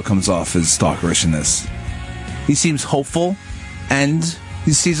think Vito comes off as stalkerish in this. He seems hopeful, and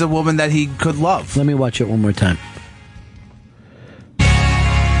he sees a woman that he could love. Let me watch it one more time.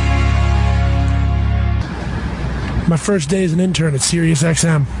 My first day as an intern at Sirius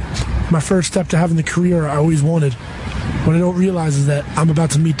XM. My first step to having the career I always wanted. What I don't realize is that I'm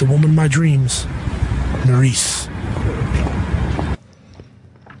about to meet the woman of my dreams, Nerys.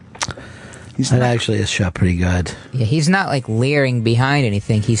 That actually is shot pretty good. Yeah, he's not like leering behind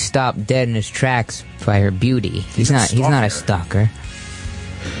anything. He's stopped dead in his tracks by her beauty. He's not a stalker.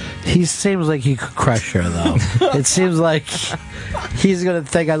 He seems like he could crush her, though. It seems like he's going to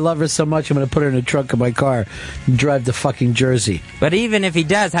think I love her so much I'm going to put her in the trunk of my car and drive to fucking Jersey. But even if he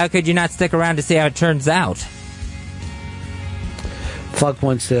does, how could you not stick around to see how it turns out? Fuck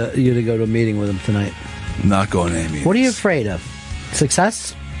wants you to go to a meeting with him tonight. Not going to any meetings. What are you afraid of?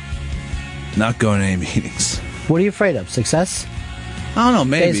 Success? Not going to any meetings. What are you afraid of? Success? I don't know,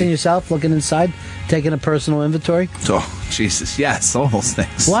 maybe. Facing yourself, looking inside, taking a personal inventory? Oh, Jesus, yes, all those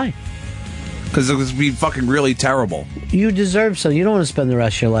things. Why? Because it would be fucking really terrible. You deserve something. You don't want to spend the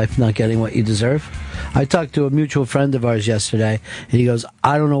rest of your life not getting what you deserve. I talked to a mutual friend of ours yesterday, and he goes,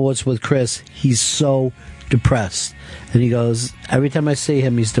 I don't know what's with Chris. He's so depressed. And he goes, every time I see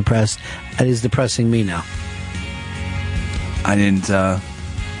him, he's depressed, and he's depressing me now. I didn't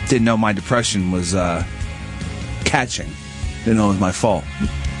know my depression was catching. Didn't know it was my fault.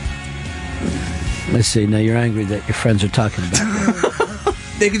 Let's see. Now you're angry that your friends are talking about it.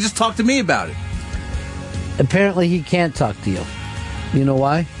 They could just talk to me about it. Apparently he can't talk to you. You know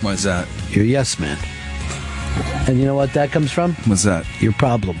why? Why's that? You're a yes man. And you know what that comes from? What's that? Your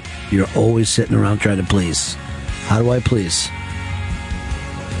problem. You're always sitting around trying to please. How do I please?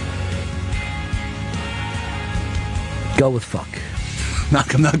 Go with fuck.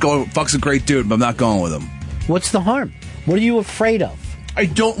 I'm not going. Fuck's a great dude, but I'm not going with him. What's the harm? What are you afraid of? I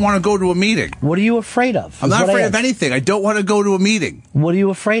don't want to go to a meeting. What are you afraid of? I'm not afraid of anything. I don't want to go to a meeting. What are you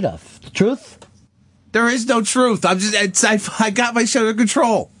afraid of? The truth? There is no truth. I got my shit under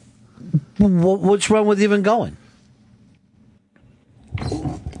control. What's wrong with even going?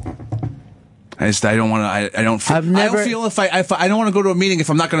 I don't want to. I don't feel. I don't feel if I don't want to go to a meeting if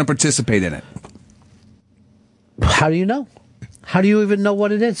I'm not going to participate in it. How do you know? How do you even know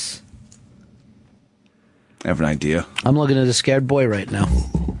what it is? I have an idea. I'm looking at a scared boy right now.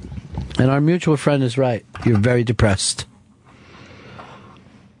 And our mutual friend is right. You're very depressed.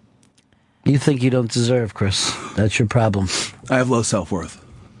 You think you don't deserve, Chris. That's your problem. I have low self-worth.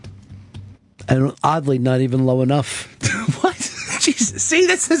 And oddly, not even low enough. What? Jesus. See,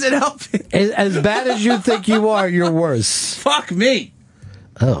 this isn't helping. As bad as you think you are, you're worse. Fuck me.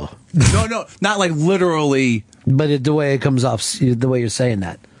 Oh. No, not like literally. But the way it comes off, the way you're saying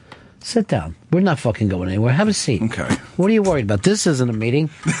that. Sit down. We're not fucking going anywhere. Have a seat. Okay. What are you worried about? This isn't a meeting.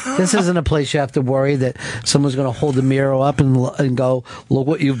 This isn't a place you have to worry that someone's going to hold the mirror up and go, look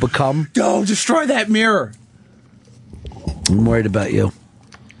what you've become. Yo, destroy that mirror. I'm worried about you.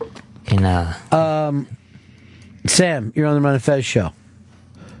 And, Sam, you're on the Ron and Fez show.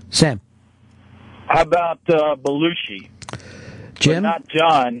 Sam. How about Belushi? Jim? But not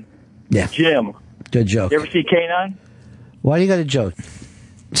John. Yeah. Jim. Good joke. You ever see K-9? Why do you got a joke,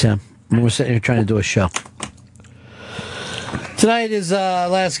 Sam? We're sitting here trying to do a show. Tonight is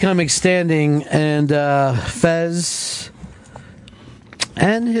Last Comic Standing, and Fez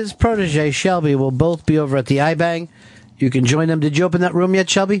and his protege, Shelby, will both be over at the iBang. You can join them. Did you open that room yet,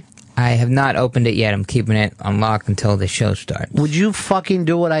 Shelby? I have not opened it yet. I'm keeping it unlocked until the show starts. Would you fucking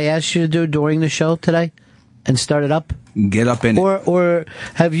do what I asked you to do during the show today and start it up? Get up in it. Or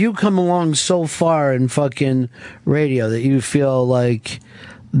have you come along so far in fucking radio that you feel like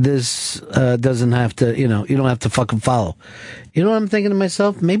this doesn't have to, you don't have to fucking follow? You know what I'm thinking to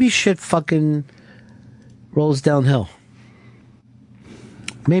myself? Maybe shit fucking rolls downhill.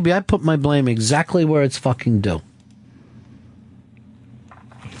 Maybe I put my blame exactly where it's fucking due.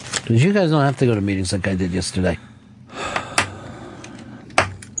 Because you guys don't have to go to meetings like I did yesterday.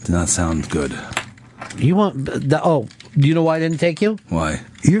 Did not sound good. You want... you know why I didn't take you? Why?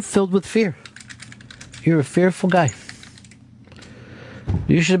 You're filled with fear. You're a fearful guy.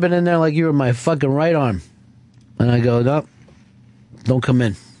 You should have been in there like you were my fucking right arm. And I go, no, don't come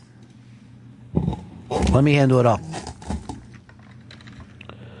in. Let me handle it all.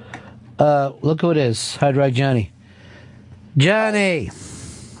 Look who it is. Hard Rock Johnny. Johnny!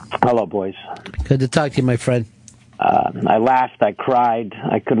 Hello, boys. Good to talk to you, my friend. I laughed, I cried,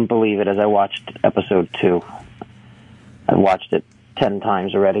 I couldn't believe it as I watched episode 2. I've watched it 10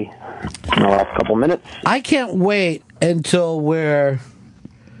 times already in the last couple minutes. I can't wait until we're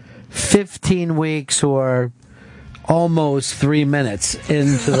 15 weeks or almost 3 minutes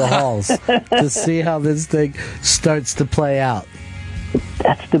into the halls to see how this thing starts to play out.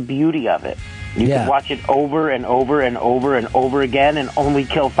 That's the beauty of it. You can watch it over and over and over and over again and only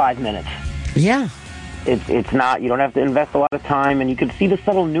kill 5 minutes. Yeah. It's not, you don't have to invest a lot of time, and you can see the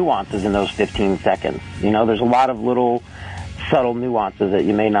subtle nuances in those 15 seconds. There's a lot of little subtle nuances that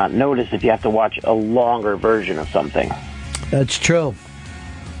you may not notice if you have to watch a longer version of something. That's true.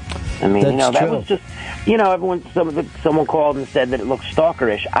 I mean, That's that true. was just, someone called and said that it looked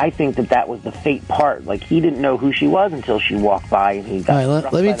stalkerish. I think that was the fate part. Like, he didn't know who she was until she walked by and he got All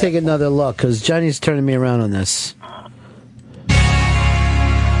right, let me take another look, because Johnny's turning me around on this.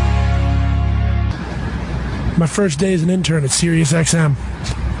 My first day as an intern at Sirius XM.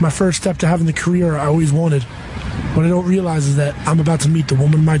 My first step to having the career I always wanted. What I don't realize is that I'm about to meet the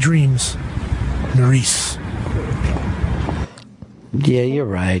woman of my dreams, Nerys. Yeah, you're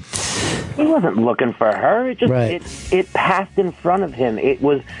right. He wasn't looking for her. It just it passed in front of him.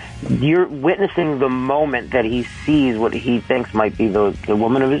 You're witnessing the moment that he sees what he thinks might be the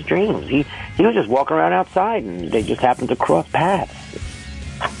woman of his dreams. He was just walking around outside, and they just happened to cross paths.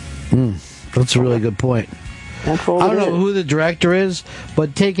 That's a really good point. That's all I don't know who the director is,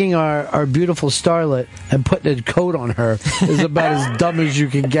 but taking our beautiful starlet and putting a coat on her is about as dumb as you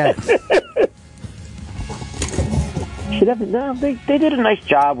can get. They did a nice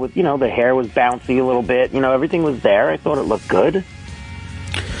job with, the hair was bouncy a little bit. Everything was there. I thought it looked good.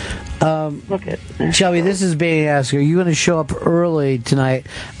 Shelby, this is being asked. Are you going to show up early tonight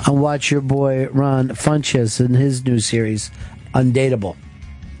and watch your boy Ron Funches in his new series, Undateable?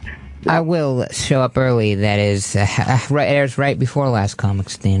 I will show up early. That is, airs right before Last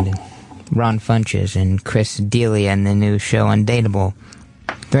Comic Standing. Ron Funches and Chris D'Elia in the new show Undateable.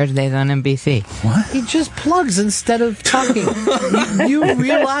 Thursdays on NBC. What? He just plugs instead of talking. you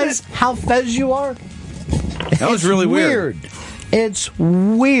realize how Fez you are? That was really weird. It's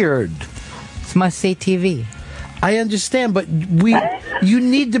weird. It's must-see TV. I understand, but you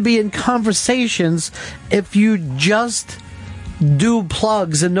need to be in conversations if you just do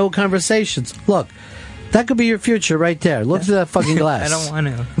plugs and no conversations. Look, that could be your future right there. Look through that fucking glass. I don't want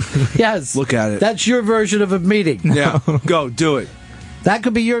to. Yes. Look at it. That's your version of a meeting. Yeah, go, do it. That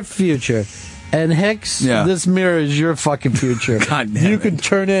could be your future. And Hicks, this mirror is your fucking future. God damn you it. can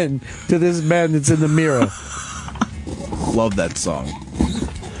turn in to this man that's in the mirror. Love that song.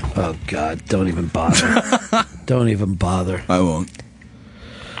 Oh, God, don't even bother. Don't even bother. I won't.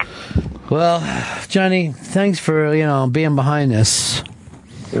 Well, Johnny, thanks for, being behind this.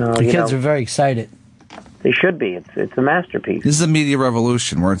 The kids are very excited. They should be. It's a masterpiece. This is a media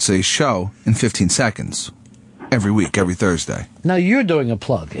revolution where it's a show in 15 seconds. every week, every Thursday. Now you're doing a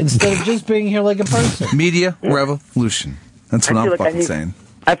plug instead of just being here like a person. Media Revolution. That's what I'm fucking saying.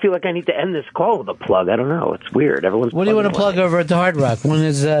 I feel like I need to end this call with a plug. I don't know. It's weird. Everyone's. What do you want to plug over at the Hard Rock? When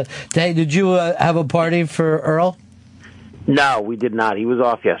is hey, did you have a party for Earl? No, we did not. He was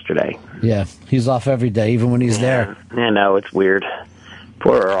off yesterday. Yeah, he's off every day, even when he's there. I know, it's weird.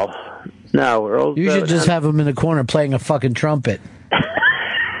 Poor Earl. No, Earl. You should just have him in the corner playing a fucking trumpet.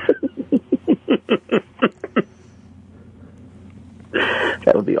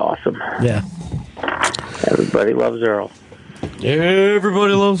 That would be awesome. Yeah. Everybody loves Earl.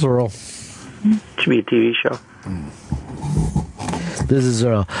 Everybody loves Earl. Should be a TV show. This is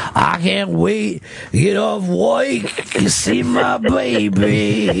Earl. I can't wait to get off work to see my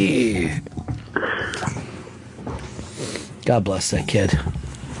baby. God bless that kid.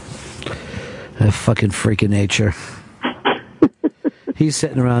 That fucking freak of nature. He's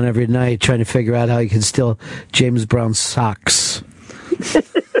sitting around every night trying to figure out how he can steal James Brown's socks.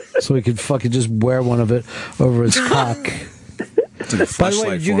 So he could fucking just wear one of it over his cock. By the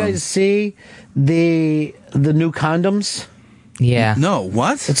way, did you guys see the new condoms? Yeah. No,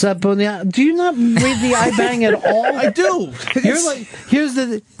 what? It's up on the. Do you not read the iBang at all? I do. You're like, here's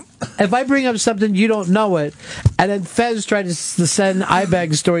the. If I bring up something you don't know it, and then Fez tried to send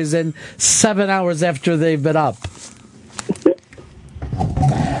iBang stories in 7 hours after they've been up.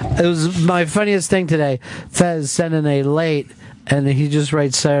 It was my funniest thing today. Fez sending a late, and he just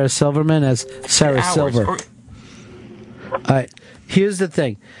writes Sarah Silverman as Sarah Silver. All right. Here's the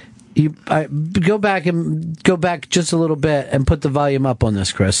thing. Go back just a little bit and put the volume up on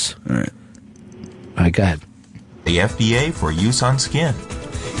this, Chris. All right. All right, go ahead. The FDA for use on skin.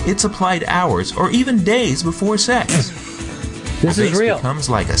 It's applied hours or even days before sex. This is real. It becomes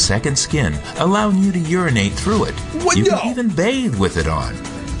like a second skin, allowing you to urinate through it. You can even bathe with it on.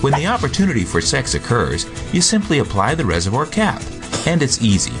 When the opportunity for sex occurs, you simply apply the reservoir cap. And it's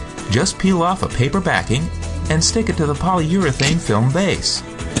easy. Just peel off a paper backing and stick it to the polyurethane film base.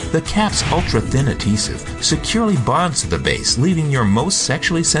 The cap's ultra-thin adhesive securely bonds to the base, leaving your most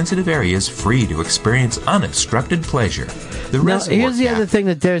sexually sensitive areas free to experience unobstructed pleasure. Here's the other thing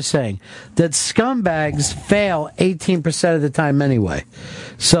that they're saying, that scumbags fail 18% of the time anyway.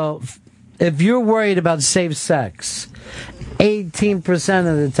 So if you're worried about safe sex,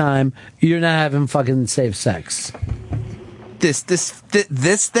 18% of the time, you're not having fucking safe sex.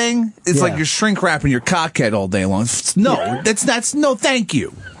 This thing is like you're shrink wrapping your cockhead all day long. No, that's no thank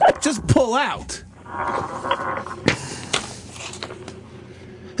you. Just pull out.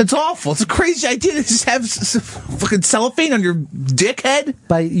 It's awful. It's a crazy idea to just have fucking cellophane on your dickhead.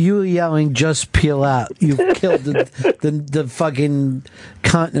 By you yelling, just peel out, you've killed the fucking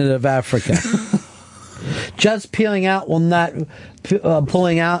continent of Africa. Just peeling out will not,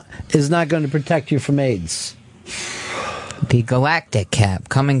 pulling out is not going to protect you from AIDS. The Galactic Cap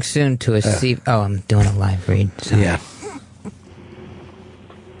coming soon to a Oh, I'm doing a live read. Sorry. Yeah.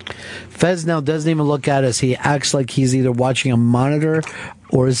 Fez now doesn't even look at us. He acts like he's either watching a monitor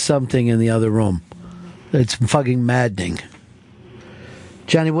or something in the other room. It's fucking maddening.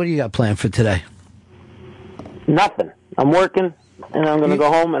 Johnny, what do you got planned for today? Nothing. I'm working, and I'm going to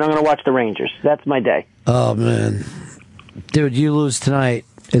go home, and I'm going to watch the Rangers. That's my day. Oh, man. Dude, you lose tonight,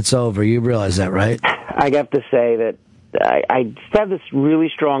 it's over. You realize that, right? I have to say that I have this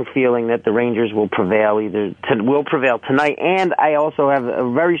really strong feeling that the Rangers will prevail will prevail tonight, and I also have a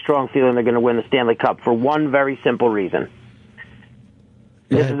very strong feeling they're going to win the Stanley Cup for one very simple reason.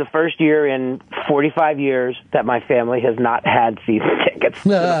 This is the first year in 45 years that my family has not had season tickets to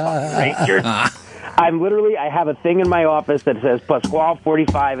the Rangers. I have a thing in my office that says Pasquale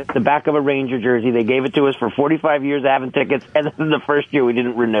 45. It's the back of a Ranger jersey. They gave it to us for 45 years having tickets, and this is the first year we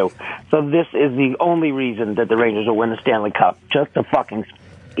didn't renew. So this is the only reason that the Rangers will win the Stanley Cup. Just a fucking...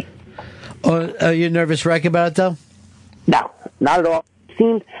 Are you nervous wreck about it, though? No, not at all. It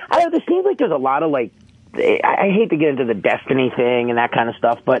seems like there's a lot of, like, I hate to get into the destiny thing and that kind of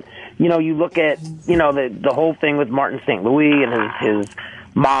stuff, but, you look at, the whole thing with Martin St. Louis and his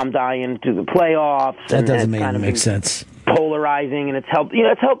mom dying to the playoffs. That doesn't make sense. Polarizing, and it's helped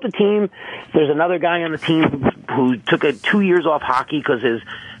the team. There's another guy on the team who took 2 years off hockey because his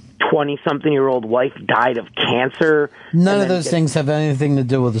 20-something-year-old wife died of cancer. None of those things have anything to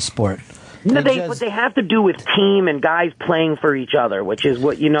do with the sport. But they have to do with team and guys playing for each other, which is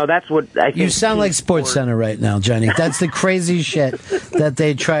what, that's what I think. You sound like SportsCenter right now, Johnny. That's the crazy shit that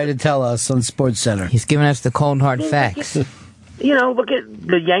they try to tell us on SportsCenter. He's giving us the cold, hard facts. Look at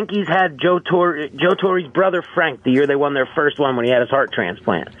the Yankees had Joe Torre's brother Frank the year they won their first one when he had his heart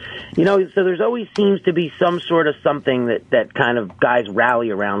transplant. So there's always seems to be some sort of something that kind of guys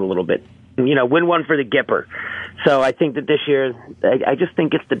rally around a little bit. win one for the Gipper. So I think that this year, I just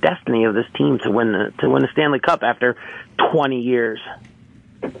think it's the destiny of this team to win the Stanley Cup after 20 years.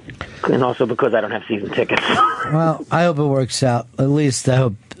 And also because I don't have season tickets. Well, I hope it works out. At least I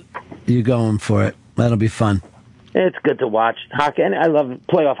hope you're going for it. That'll be fun. It's good to watch hockey, and I love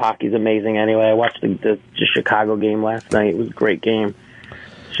playoff hockey. Is amazing. Anyway, I watched the Chicago game last night. It was a great game.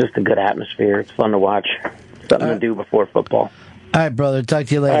 It's just a good atmosphere. It's fun to watch. Something to do before football. All right, brother. Talk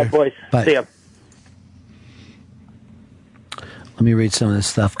to you later. All right, boys. Bye. See ya. Let me read some of this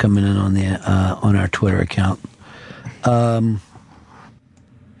stuff coming in on the on our Twitter account.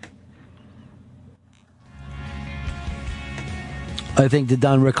 I think the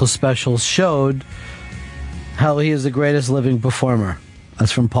Don Rickles special showed how he is the greatest living performer.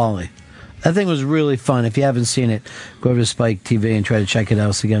 That's from Paulie. That thing was really fun. If you haven't seen it, go over to Spike TV and try to check it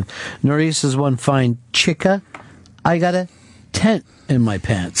out again. Norris is one fine chica. I got a tent in my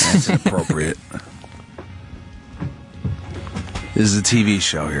pants. That's inappropriate. This is a TV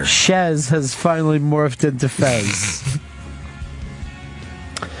show here. Shez has finally morphed into Fez.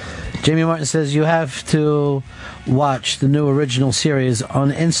 Jamie Martin says you have to watch the new original series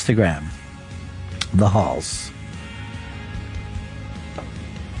on Instagram, The Halls.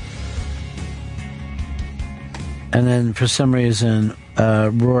 And then for some reason,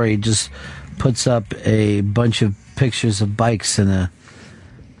 Rory just puts up a bunch of pictures of bikes in the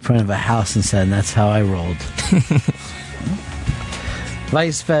front of a house and said, that's how I rolled.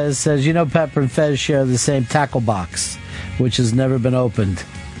 Vice Fez says, Pepper and Fez share the same tackle box, which has never been opened.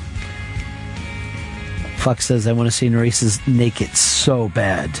 Fuck says, I want to see Norris naked so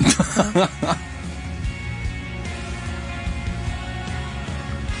bad.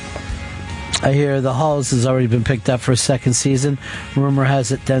 I hear The Halls has already been picked up for a second season. Rumor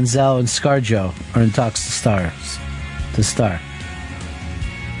has it Denzel and ScarJo are in talks to star.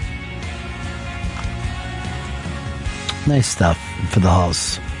 Nice stuff for The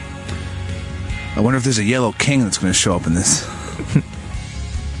Halls. I wonder if there's a yellow king that's going to show up in this.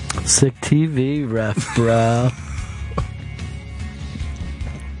 Sick TV ref, bro.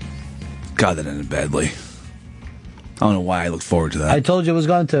 God, that ended badly. I don't know why I looked forward to that. I told you it was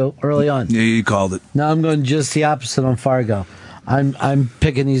going to early on. Yeah, you called it. Now I'm going just the opposite on Fargo. I'm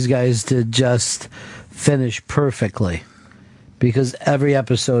picking these guys to just finish perfectly because every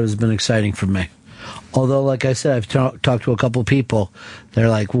episode has been exciting for me. Although, like I said, I've talked to a couple people. They're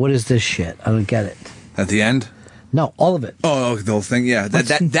like, "What is this shit? I don't get it." At the end? No, all of it. Oh, the whole thing. Yeah,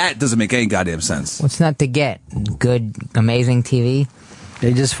 that doesn't make any goddamn sense. What's not to get? Good, amazing TV.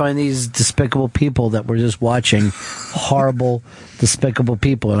 They just find these despicable people that we're just watching. Horrible, despicable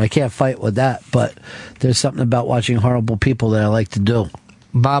people. And I can't fight with that, but there's something about watching horrible people that I like to do.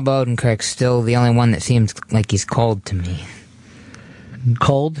 Bob Odenkirk's still the only one that seems like he's cold to me.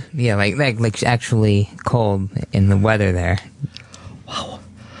 Cold? Yeah, like actually cold in the weather there. Wow.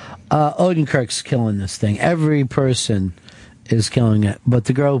 Odenkirk's killing this thing. Every person is killing it. But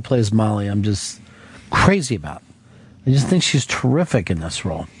the girl who plays Molly, I'm just crazy about. I just think she's terrific in this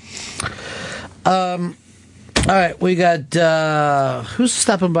role. All right, we got... who's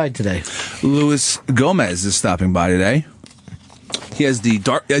stopping by today? Luis Gomez is stopping by today. He has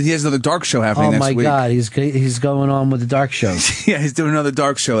another dark show happening next week. Oh, my God. He's going on with the dark show. Yeah, he's doing another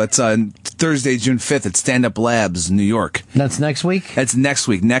dark show. That's on Thursday, June 5th at Stand Up Labs, New York. That's next week? That's next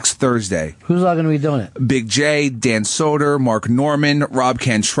week, next Thursday. Who's all going to be doing it? Big J, Dan Soder, Mark Norman, Rob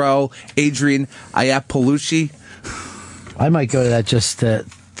Cantrell, Adrian Iapolucci. I might go to that just to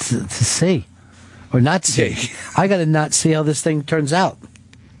see. Or not see. I got to not see how this thing turns out.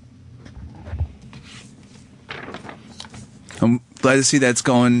 I'm glad to see that it's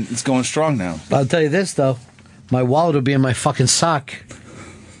going strong now. I'll tell you this, though. My wallet will be in my fucking sock.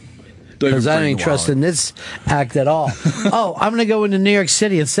 Because I ain't trusting this act at all. Oh, I'm going to go into New York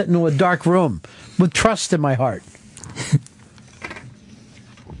City and sit into a dark room with trust in my heart.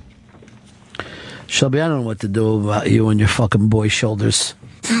 Shelby, I don't know what to do about you and your fucking boy shoulders.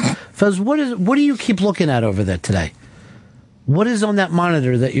 Fez, what do you keep looking at over there today? What is on that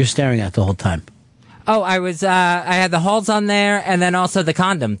monitor that you're staring at the whole time? Oh, I had the Halls on there and then also the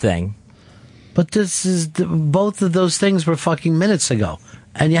condom thing. But both of those things were fucking minutes ago.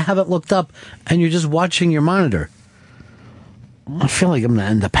 And you haven't looked up and you're just watching your monitor. I feel like I'm going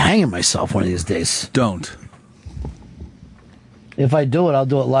to end up hanging myself one of these days. Don't. If I do it, I'll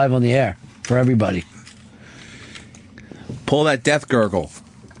do it live on the air for everybody. Pull that death gurgle.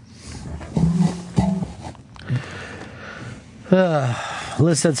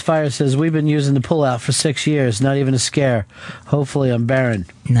 Liz Sets Fire says, we've been using the pull-out for 6 years. Not even a scare. Hopefully I'm barren.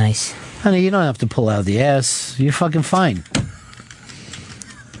 Nice. Honey, you don't have to pull out the ass. You're fucking fine.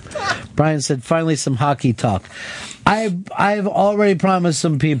 Brian said, finally some hockey talk. I've already promised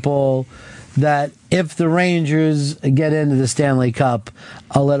some people that if the Rangers get into the Stanley Cup,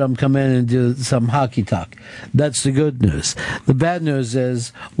 I'll let them come in and do some hockey talk. That's the good news. The bad news is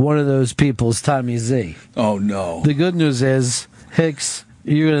one of those people is Tommy Z. Oh, no. The good news is, Hicks,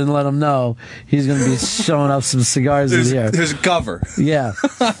 you're going to let him know he's going to be showing up some cigars in here. There's a cover. Yeah.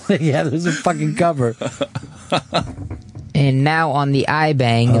 Yeah, there's a fucking cover. And now on the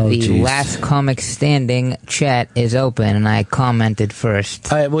iBang, the last comic standing chat is open, and I commented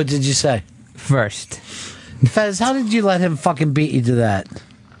first. All right, what did you say? First. Fez, how did you let him fucking beat you to that?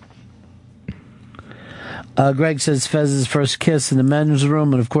 Greg says Fez's first kiss in the men's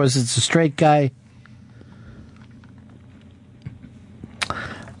room, and of course it's a straight guy.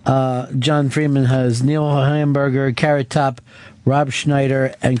 John Freeman has Neil Hamburger, Carrot Top, Rob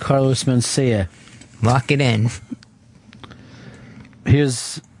Schneider, and Carlos Mencia. Lock it in.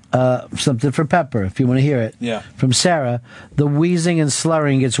 Here's something for Pepper, if you want to hear it. Yeah. From Sarah, the wheezing and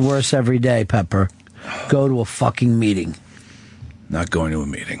slurring gets worse every day, Pepper. Go to a fucking meeting. Not going to a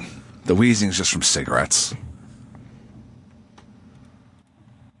meeting. The wheezing's just from cigarettes.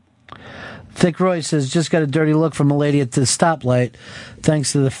 Thick Roy says, just got a dirty look from a lady at the stoplight,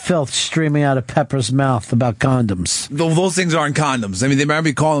 thanks to the filth streaming out of Pepper's mouth about condoms. Those things aren't condoms. I mean, they might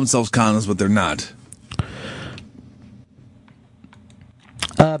be calling themselves condoms, but they're not.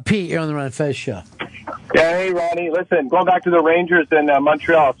 Pete, you're on the Ron and Fez show. Yeah, hey, Ronnie. Listen, going back to the Rangers in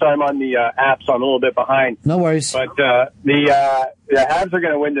Montreal. Sorry, I'm on the app, so I'm a little bit behind. No worries. But the Habs are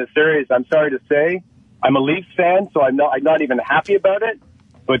going to win this series. I'm sorry to say. I'm a Leafs fan, so I'm not even happy about it.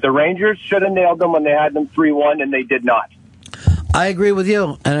 But the Rangers should have nailed them when they had them 3-1, and they did not. I agree with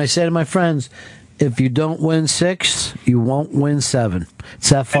you, and I say to my friends, if you don't win 6, you won't win 7. It's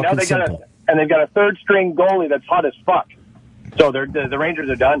that fucking simple. And they've got a third-string goalie that's hot as fuck. So the Rangers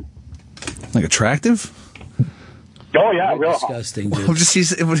are done. Like attractive? Oh, yeah, real disgusting, hot. dude. I'm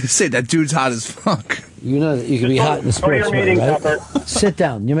just say that dude's hot as fuck. You know that you can be hot in the sports world, right? Sit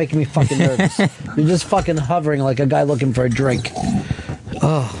down. You're making me fucking nervous. You're just fucking hovering like a guy looking for a drink.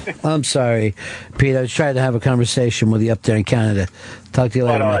 Oh, I'm sorry, Pete. I was trying to have a conversation with you up there in Canada. Talk to you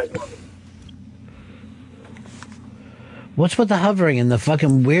later, man. What's with the hovering and the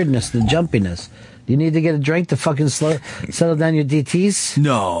fucking weirdness, the jumpiness? Do you need to get a drink to fucking settle down your DTs?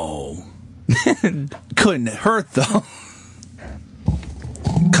 No. Couldn't hurt, though.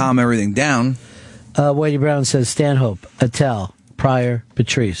 Calm everything down. Whitey Brown says Stanhope, Attell, Pryor,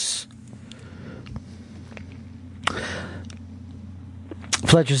 Patrice.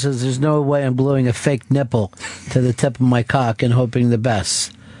 Fletcher says there's no way I'm gluing a fake nipple to the tip of my cock and hoping the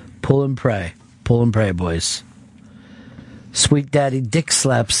best. Pull and pray. Pull and pray, boys. Sweet Daddy Dick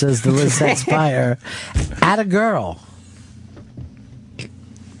Slap says the Lizette Spire. Atta girl.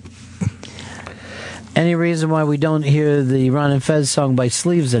 Any reason why we don't hear the Ron and Fez song by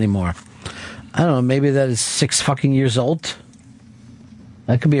Sleeves anymore? I don't know, maybe that is 6 fucking years old?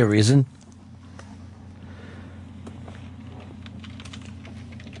 That could be a reason.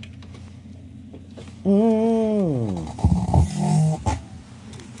 I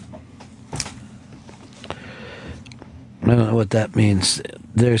don't know what that means.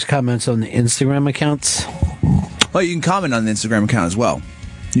 There's comments on the Instagram accounts. Well, you can comment on the Instagram account as well.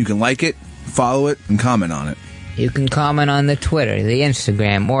 You can like it, follow it, and comment on it. You can comment on the Twitter, the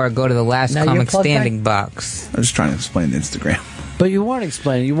Instagram, or go to the last comic standing box. I was just trying to explain the Instagram. But you weren't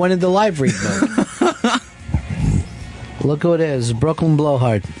explaining. You went into live read mode. Look who it is, Brooklyn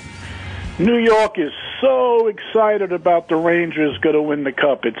Blowhard. New York is so excited about the Rangers going to win the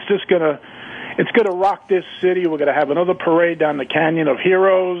Cup. It's just going to rock this city. We're going to have another parade down the Canyon of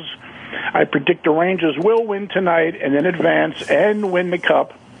Heroes. I predict the Rangers will win tonight and then advance and win the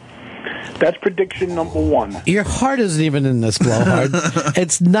Cup. That's prediction number 1. Your heart isn't even in this, Blowhard.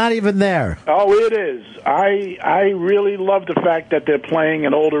 It's not even there. Oh, it is. I really love the fact that they're playing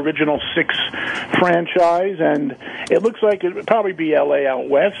an old Original 6 franchise, and it looks like it would probably be L.A. out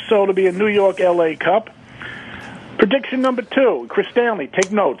west, so it'll be a New York-L.A. Cup. Prediction number 2, Chris Stanley,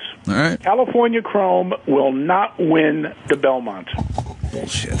 take notes. All right. California Chrome will not win the Belmont.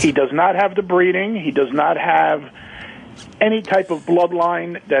 Bullshit. He does not have the breeding. He does not have any type of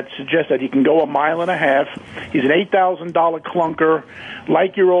bloodline that suggests that he can go a mile and a half. He's an $8,000 clunker,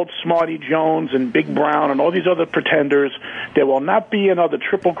 like your old Smarty Jones and Big Brown and all these other pretenders. There will not be another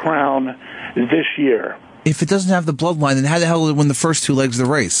Triple Crown this year. If it doesn't have the bloodline, then how the hell did it win the first 2 legs of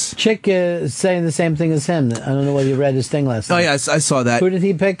the race? Chick is saying the same thing as him. I don't know whether you read his thing last night. Oh, yeah, I saw that. Who did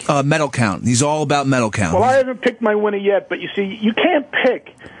he pick? Medal Count. He's all about Medal Count. Well, I haven't picked my winner yet, but you see, you can't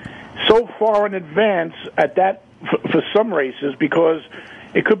pick so far in advance at that for some races because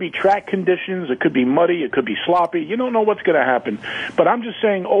It could be track conditions. It could be muddy. It could be sloppy. You don't know what's going to happen. But I'm just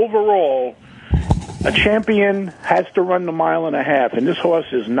saying, overall, a champion has to run the mile and a half, and this horse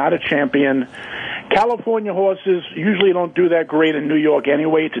is not a champion. California horses usually don't do that great in New York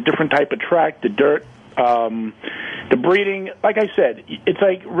anyway. It's a different type of track, the dirt. The breeding, like I said, it's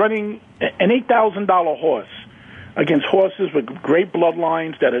like running an $8,000 horse against horses with great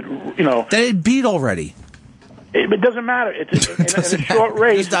bloodlines that that it beat already. It doesn't matter. It's in a short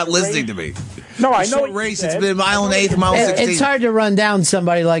race. He's not listening to me. No, I know. Short race. It's been mile and eighth, mile 16. It's hard to run down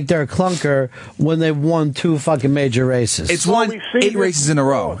somebody like Derek Clunker when they've won 2 fucking major races. It's won 8 races in a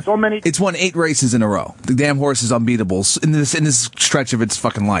row. So many. It's won 8 races in a row. The damn horse is unbeatable in this stretch of its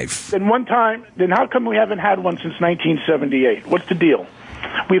fucking life. Then how come we haven't had one since 1978? What's the deal?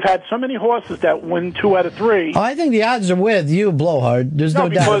 We've had so many horses that win 2 out of 3. Oh, I think the odds are with you, Blowhard. There's no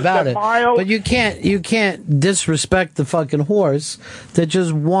doubt about it. Mile, but you can't disrespect the fucking horse that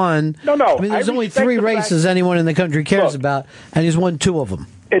just won. No. I mean, there's only 3 races anyone in the country cares about, and he's won 2 of them.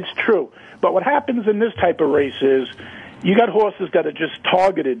 It's true. But what happens in this type of race is you got horses that are just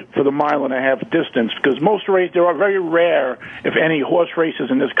targeted for the mile and a half distance, because most races, there are very rare, if any, horse races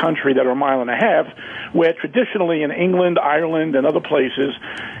in this country that are a mile and a half, where traditionally in England, Ireland, and other places,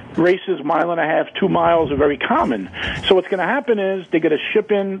 races mile and a half, 2 miles are very common. So what's going to happen is they're going to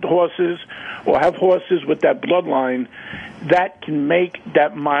ship in horses or have horses with that bloodline that can make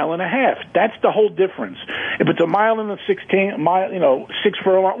that mile and a half. That's the whole difference. If it's a mile and a 16, mile, 6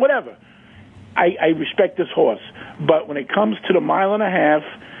 furlong, whatever, I respect this horse. But when it comes to the mile and a half,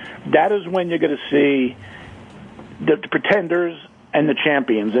 that is when you're going to see the pretenders and the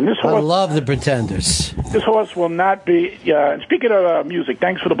champions. And this horse, I love the pretenders. This horse will not be. And speaking of music,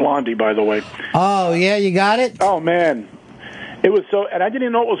 thanks for the Blondie, by the way. Oh yeah, you got it. Oh man, it was so, and I didn't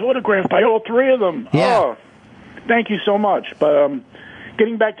even know it was autographed by all 3 of them. Yeah. Oh, thank you so much. But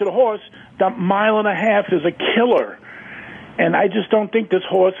getting back to the horse, that mile and a half is a killer, and I just don't think this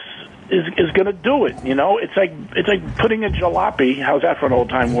horse is going to do it. You know, it's like putting a jalopy. How's that for an old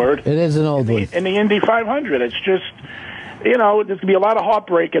time word? It is an old one. In the Indy 500, it's just, there's going to be a lot of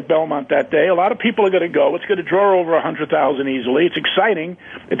heartbreak at Belmont that day. A lot of people are going to go. It's going to draw over 100,000 easily. It's exciting.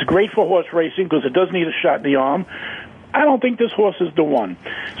 It's great for horse racing because it does need a shot in the arm. I don't think this horse is the one.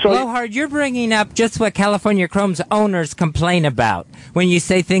 So, Blowhard, you're bringing up just what California Chrome's owners complain about when you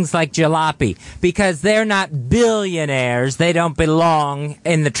say things like jalopy, because they're not billionaires. They don't belong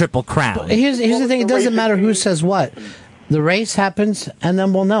in the Triple Crown. But here's the thing. It doesn't matter who says what. The race happens, and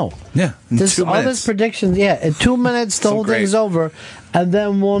then we'll know. Yeah, in 2 all minutes. this predictions, in 2 minutes, the whole thing's over, and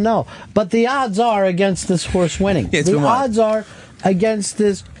then we'll know. But the odds are against this horse winning. Yeah, the odds are against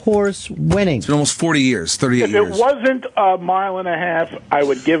this horse winning. It's been almost 40 years, 38 if years. it wasn't a mile and a half, I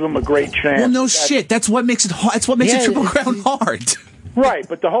would give him a great chance. Well, no shit. That's what makes it hard. That's what makes a Triple Crown hard. Right,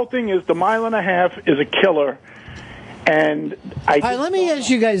 but the whole thing is the mile and a half is a killer. And all right, let me ask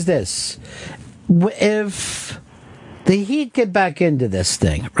you guys this. If the Heat get back into this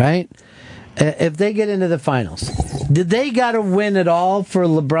thing, right? If they get into the finals, did they got to win it all for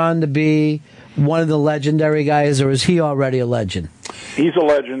LeBron to be one of the legendary guys, or is he already a legend? He's a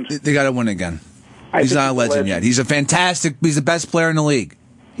legend. They got to win again. He's not a legend yet. He's he's the best player in the league.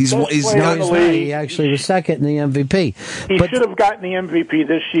 He's not. He actually was second in the MVP. He should have gotten the MVP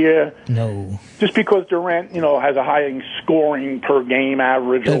this year. No. Just because Durant, has a high scoring per game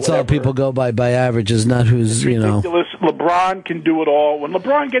average. That's all people go by averages, not who's, ridiculous. LeBron can do it all. When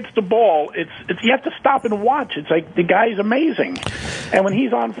LeBron gets the ball, it's you have to stop and watch. It's like the guy's amazing. And when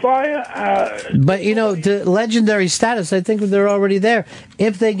he's on fire... but, the legendary status, I think they're already there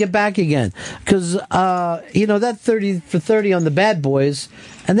if they get back again. Because, that 30 for 30 on the Bad Boys,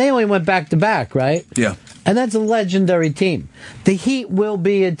 and they only went back-to-back, right? Yeah. And that's a legendary team. The Heat will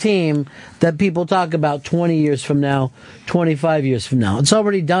be a team that people talk about 20 years from now, 25 years from now. It's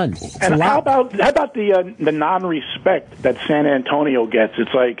already done. And how about the non-respect that San Antonio gets?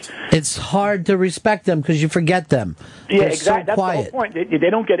 It's like... It's hard to respect them because you forget them. Yeah, they're exactly. So That's quiet. the whole point. They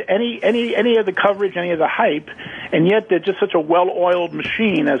don't get any of the coverage, any of the hype, and yet they're just such a well-oiled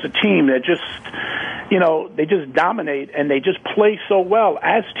machine as a team. They're just... they just dominate, and they just play so well.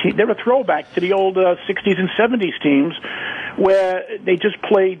 They're a throwback to the old 60s and 70s teams where they just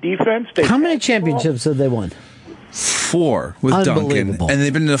play defense. How many championships have they won? 4 with Duncan, and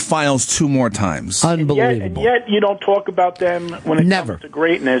they've been in the finals 2 more times. Unbelievable. Yet you don't talk about them when it comes to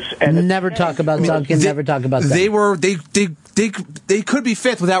greatness. And never talk about Duncan. Never talk about them. They could be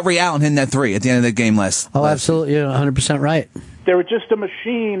 5th without Ray Allen hitting that 3 at the end of the game last. Oh, absolutely. You're 100% right. They were just a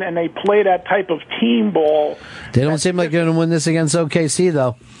machine, and they play that type of team ball. They don't seem like they're going to win this against OKC,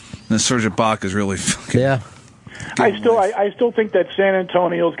 though. And Serge Ibaka is really fucking... Yeah. I still think that San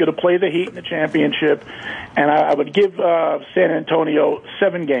Antonio's going to play the Heat in the championship, and I would give San Antonio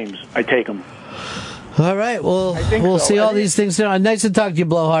 7 games. I take them. All right, well, we'll see all these things. Nice to talk to you,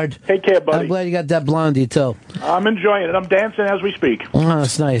 Blowhard. Take care, buddy. I'm glad you got that blondie, too. I'm enjoying it. I'm dancing as we speak. Oh,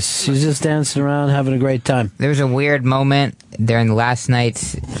 that's nice. She's just dancing around, having a great time. There was a weird moment during last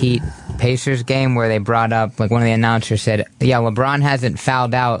night's Heat Pacers game where they brought up, like, one of the announcers said, yeah, LeBron hasn't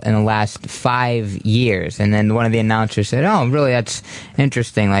fouled out in the last 5 years. And then one of the announcers said, oh, really, that's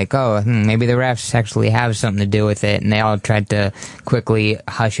interesting. Like, maybe the refs actually have something to do with it. And they all tried to quickly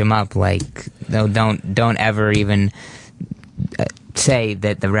hush him up, like, no, don't ever even say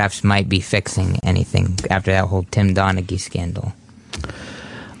that the refs might be fixing anything after that whole Tim Donaghy scandal.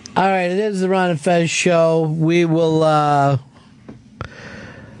 All right, it is the Ron and Fez show. We will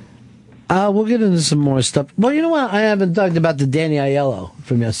we'll get into some more stuff. Well, you know what? I haven't talked about the Danny Aiello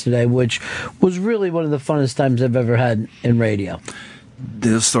from yesterday, which was really one of the funnest times I've ever had in radio.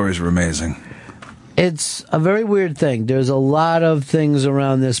 Those stories were amazing. It's a very weird thing. There's a lot of things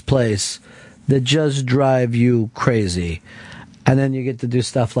around this place that just drive you crazy. And then you get to do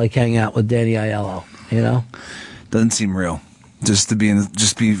stuff like hang out with Danny Aiello, you know? Doesn't seem real. Just to be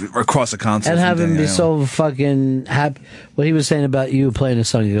across the console. And have him be so fucking happy. What he was saying about you playing a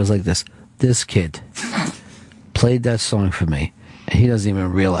song, he goes like this. This kid played that song for me, and he doesn't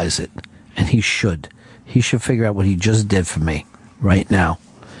even realize it. And he should. He should figure out what he just did for me right now.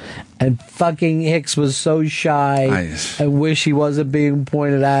 And fucking Hicks was so shy. I wish he wasn't being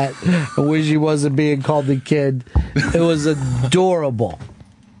pointed at. I wish he wasn't being called the kid. It was adorable.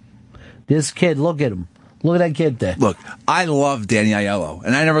 This kid, look at him. Look at that kid there. Look, I love Danny Aiello,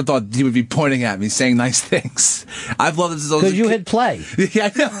 and I never thought he would be pointing at me, saying nice things. I've loved this. Because you hit play. Yeah,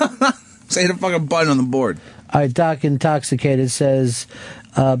 I know. Say the fucking button on the board. All right, Doc Intoxicated says,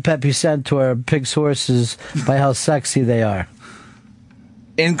 Pepe Centaur picks horses by how sexy they are.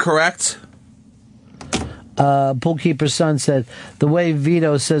 Incorrect. Poolkeeper's son said, the way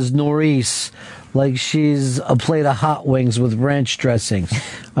Vito says Norris, like she's a plate of hot wings with ranch dressing.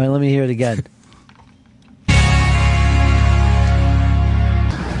 All right, let me hear it again.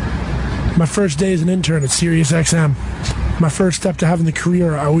 My first day as an intern at Sirius XM. My first step to having the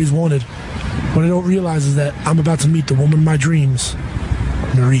career I always wanted. What I don't realize is that I'm about to meet the woman of my dreams,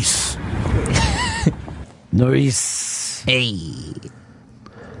 Norris. Norris. Hey.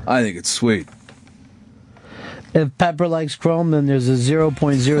 I think it's sweet. If Pepper likes Chrome, then there's a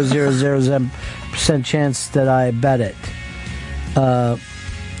 0.0000% chance that I bet it. Well,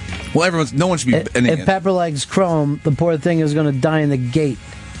 no one should be betting it. If Pepper likes Chrome, the poor thing is going to die in the gate.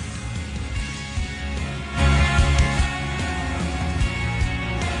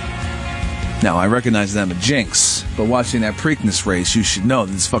 Now, I recognize that I'm a jinx, but watching that Preakness race, you should know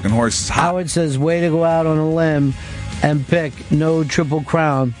that this fucking horse is hot. Howard says, way to go out on a limb and pick no Triple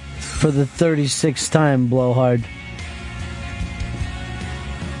Crown for the 36th time, Blowhard.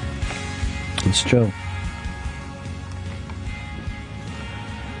 It's true.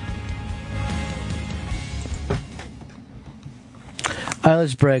 All right,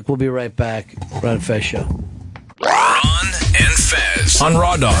 let's break. We'll be right back. Ron and Fez Show. Ron and Fez on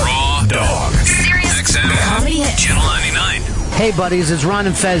Raw Dog. Raw Dog. Sirius XM. Comedy Hit. Channel 99. Hey, buddies, it's Ron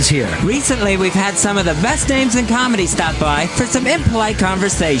and Fez here. Recently, we've had some of the best names in comedy stop by for some impolite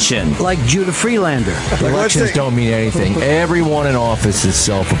conversation. Like Judah Freelander. Elections don't mean anything. Everyone in office is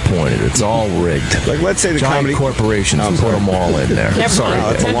self-appointed. It's all rigged. Like, let's say the giant comedy corporations put them all in there. Sorry,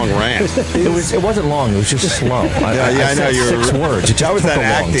 that's a long rant. It wasn't long. It was just slow. I know. You were 6 words. It just took a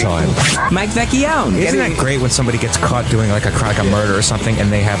long time. Mike Vecchione. Isn't that great when somebody gets caught doing like a murder or something,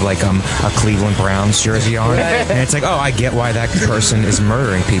 and they have like a Cleveland Browns jersey on, and it's like, oh, I get why that person is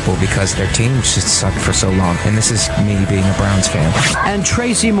murdering people because their team just sucked for so long. And this is me being a Browns fan. And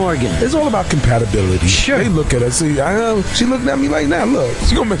Tracy Morgan. It's all about compatibility. Sure. They look at us. See, I know she looked at me like, now look,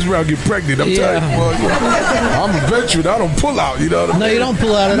 she gonna mess around and get pregnant. I'm telling you, boy. I'm a veteran. I don't pull out. You know what I mean? No, you don't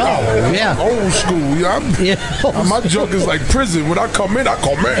pull out at all. Yeah. I'm old school. You know, my junk is like prison. When I come in, I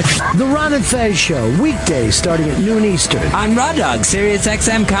come in. The Ron and Fez Show, weekdays starting at noon Eastern. On Raw Dog, Sirius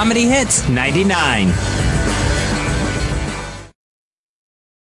XM Comedy Hits 99.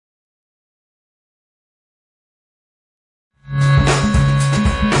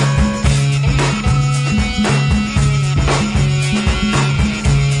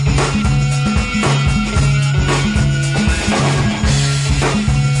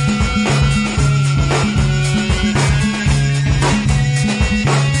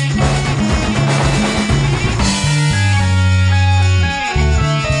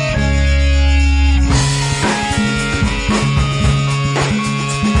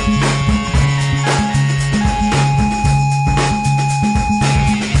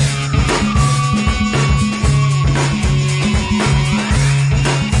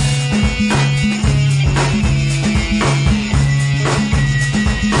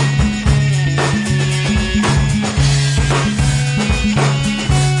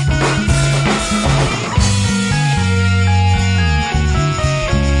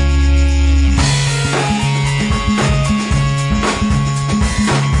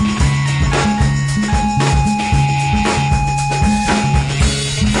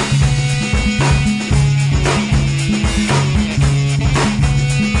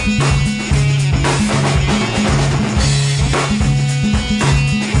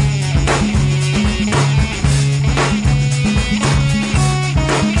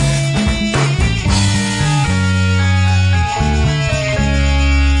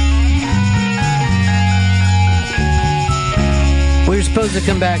 supposed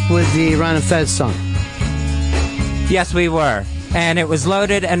to come back with the Ron and Fez song. Yes, we were. And it was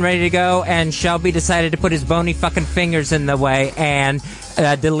loaded and ready to go, and Shelby decided to put his bony fucking fingers in the way and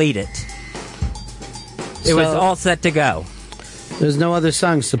delete it. It was all set to go. There's no other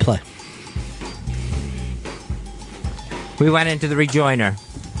songs to play. We went into the rejoiner.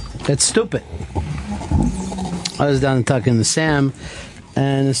 That's stupid. I was down talking to Sam,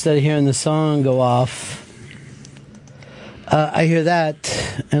 and instead of hearing the song go off, I hear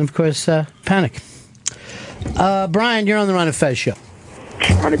that, and of course, panic. Brian, you're on the Ron and Fez show.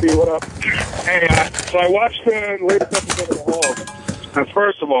 Ronnie B, what up? Hey, so I watched the latest episode of The Hall. And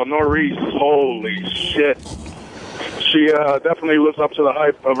first of all, Norris, holy shit. She definitely lives up to the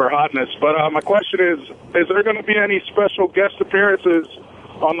hype of her hotness. But my question is there going to be any special guest appearances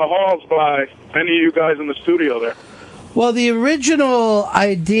on The Halls by any of you guys in the studio there? Well, the original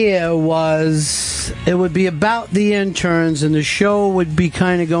idea was it would be about the interns, and the show would be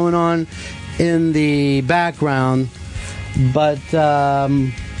kind of going on in the background. But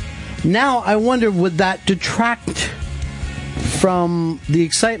now I wonder, would that detract from the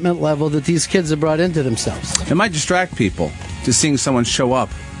excitement level that these kids have brought into themselves? It might distract people just seeing someone show up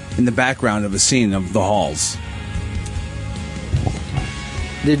in the background of a scene of The Halls.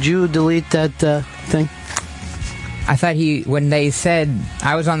 Did you delete that thing? I thought when they said,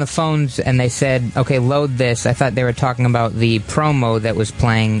 I was on the phones and they said, okay, load this, I thought they were talking about the promo that was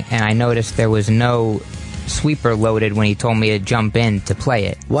playing, and I noticed there was no sweeper loaded when he told me to jump in to play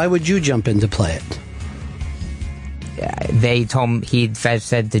it. Why would you jump in to play it? They told me, Fez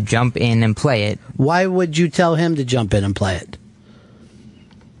said to jump in and play it. Why would you tell him to jump in and play it?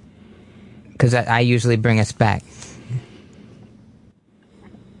 Because I usually bring us back.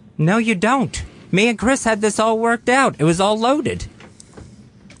 No, you don't. Me and Chris had this all worked out. It was all loaded.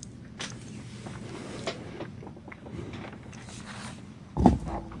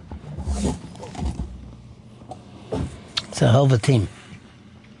 It's a hell of a team.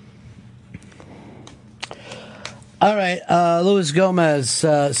 All right, Luis Gomez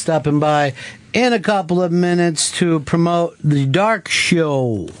stopping by in a couple of minutes to promote the Dark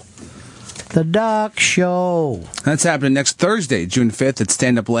Show. The Dark Show. That's happening next Thursday, June 5th at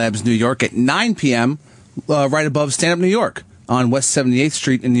Stand Up Labs, New York at 9 p.m., right above Stand Up New York on West 78th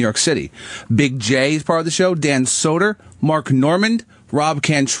Street in New York City. Big J is part of the show, Dan Soder, Mark Normand, Rob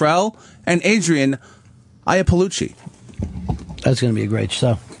Cantrell, and Adrian Iapolucci. That's going to be a great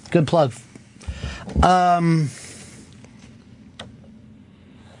show. Good plug.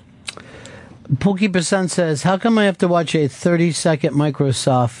 Pookie% says, how come I have to watch a 30-second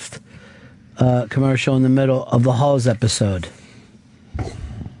Microsoft commercial in the middle of the Halls episode?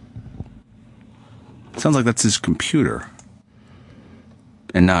 Sounds like that's his computer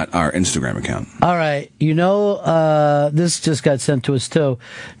and not our Instagram account. All right. You know, this just got sent to us, too.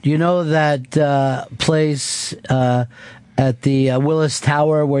 Do you know that place at the Willis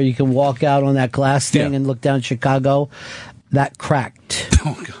Tower where you can walk out on that glass thing and look down Chicago? That cracked.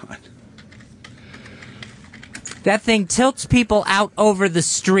 Oh, God. That thing tilts people out over the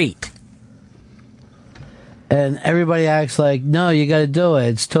street. And everybody acts like, no, you got to do it.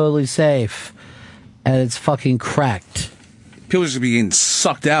 It's totally safe. And it's fucking cracked. People are just being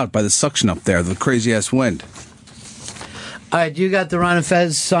sucked out by the suction up there, the crazy-ass wind. All right, you got the Ron and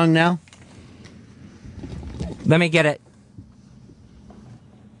Fez song now? Let me get it.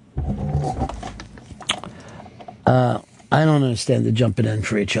 I don't understand the jumping in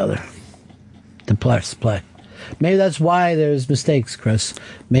for each other. The players play. Maybe that's why there's mistakes, Chris.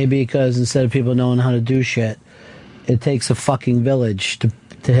 Maybe because instead of people knowing how to do shit, it takes a fucking village to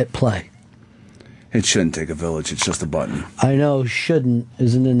hit play. It shouldn't take a village. It's just a button. I know shouldn't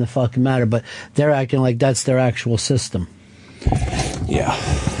isn't in the fucking matter, but they're acting like that's their actual system. Yeah.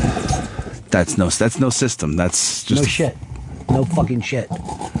 That's no system. That's just... No shit. No fucking shit.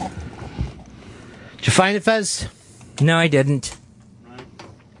 Did you find it, Fez? No, I didn't.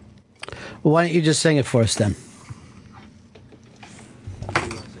 Well, why don't you just sing it for us then?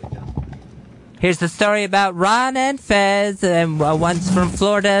 Here's the story about Ron and Fez, and one's from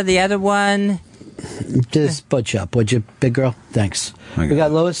Florida, the other one... Just butch up, would you, big girl? Thanks. We got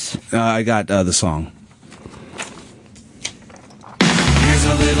Lois? I got the song. Here's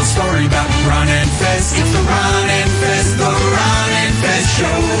a little story about Ron and Fez. It's the Ron and Fez, the Ron and Fez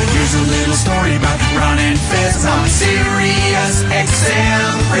show. Here's a little story about Ron and Fez on Sirius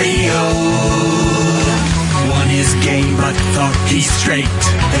XM Radio. One is gay but thought he's straight.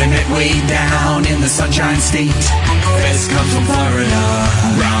 They met way down in the Sunshine State. Fez comes from Florida,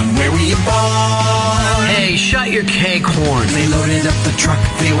 around where we are born. Hey, shut your cake horn. They loaded up the truck,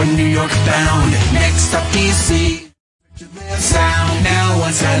 they were New York bound. Next up, DC. sound now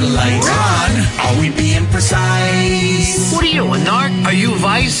on satellite. Ron, are we being precise? What are you, a narc? Are you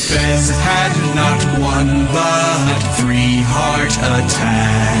Vice? Fez had not one but 3 heart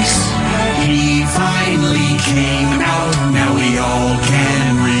attacks. He finally came out, now we all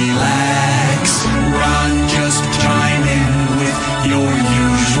can relax. Ron, just chime in with your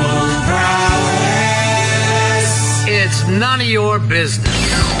usual prowess. It's none of your business.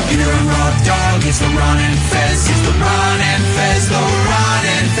 Here on Raw Dog, it's the Ron and Fez. It's the Ron and Fez, the Ron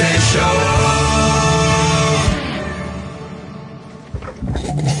and Fez Show.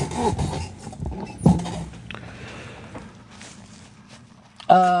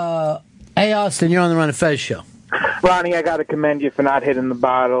 Hey, Austin, you're on the Ron and Fez Show. Ronnie, I got to commend you for not hitting the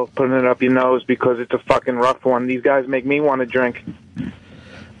bottle, putting it up your nose, because it's a fucking rough one. These guys make me want to drink.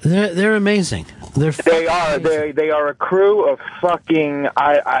 They're amazing. They are a crew of fucking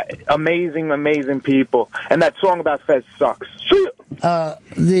amazing people. And that song about Fez sucks.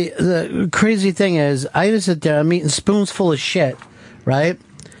 The crazy thing is, I just sit there, I'm eating spoons full of shit, right?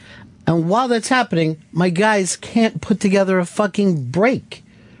 And while that's happening, my guys can't put together a fucking break.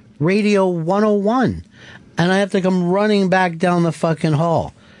 Radio 101. And I have to come running back down the fucking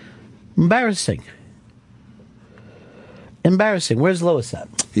hall. Embarrassing. Where's Louis at?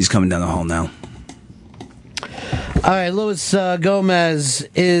 He's coming down the hall now. All right, Louis Gomez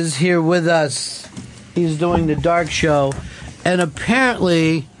is here with us. He's doing the Dark Show. And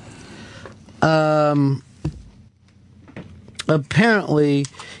apparently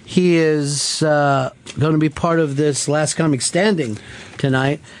he is going to be part of this Last Comic Standing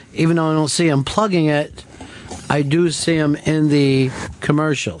tonight. Even though I don't see him plugging it, I do see him in the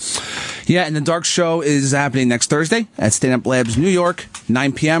commercials. Yeah, and the Dark Show is happening next Thursday at Stand Up Labs, New York,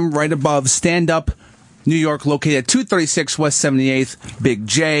 9 p.m., right above Stand Up New York, located at 236 West 78th. Big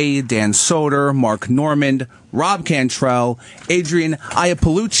J, Dan Soder, Mark Normand, Rob Cantrell, Adrian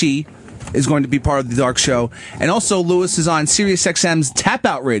Iapolucci is going to be part of the Dark Show. And also, Lewis is on SiriusXM's Tap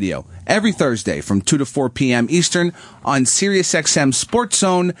Out Radio every Thursday from 2 to 4 p.m. Eastern on SiriusXM Sports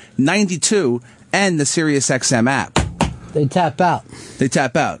Zone 92 and the SiriusXM app. They tap out. The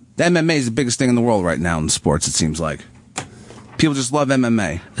MMA is the biggest thing in the world right now in sports, it seems like. People just love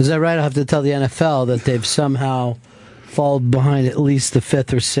MMA. Is that right? I have to tell the NFL that they've somehow fallen behind at least the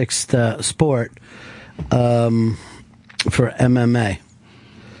 5th or 6th sport for MMA.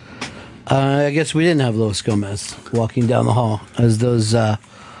 I guess we didn't have Louis Gomez walking down the hall as those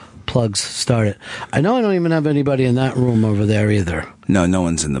plugs started. I know I don't even have anybody in that room over there either. No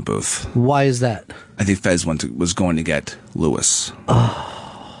one's in the booth. Why is that? I think Fez was going to get Louis.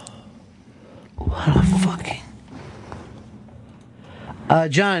 Oh. What a fucking...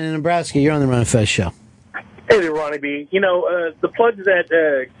 John in Nebraska, you're on the Ron and Fez Show. Hey there, Ronnie B. You know, the plugs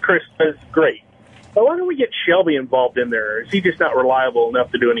that Chris does, great. But why don't we get Shelby involved in there? Is he just not reliable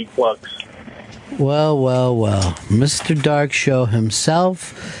enough to do any plugs? Well. Mr. Dark Show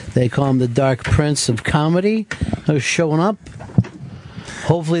himself, they call him the Dark Prince of Comedy, who's showing up.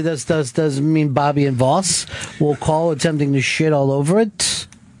 Hopefully this doesn't mean Bobby and Voss will call attempting to shit all over it.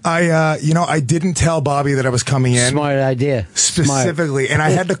 I didn't tell Bobby that I was coming in. Smart idea. Specifically. And I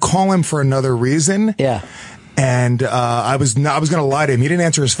had to call him for another reason. Yeah. And I was going to lie to him. He didn't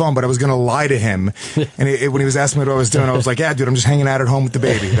answer his phone, but I was going to lie to him. And when he was asking me what I was doing, I was like, yeah, dude, I'm just hanging out at home with the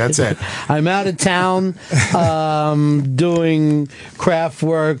baby. That's it. I'm out of town doing craft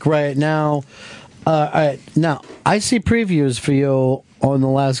work right now. All right. Now, I see previews for you on the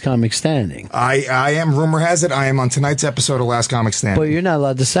Last Comic Standing. I am. Rumor has it I am on tonight's episode of Last Comic Standing. But you're not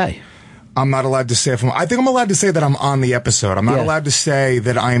allowed to say. I'm not allowed to say. I think I'm allowed to say that I'm on the episode. I'm not allowed to say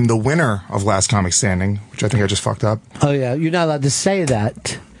that I'm the winner of Last Comic Standing, which I think I just fucked up. Oh, yeah. You're not allowed to say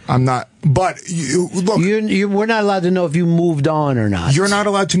that. I'm not. But, look. We're not allowed to know if you moved on or not. You're not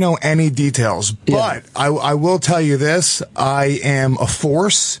allowed to know any details. But I will tell you this. I am a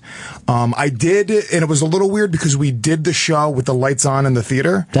force. I did, and it was a little weird because we did the show with the lights on in the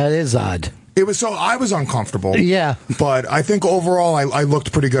theater. That is odd. I was uncomfortable. Yeah. But I think overall I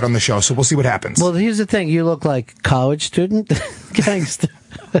looked pretty good on the show, so we'll see what happens. Well, here's the thing. You look like a college student. Gangster.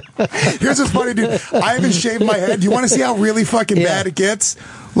 Here's what's funny, dude. I haven't shaved my head. Do you want to see how really fucking bad it gets?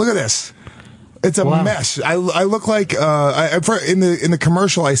 Look at this. It's a mess. I look like in the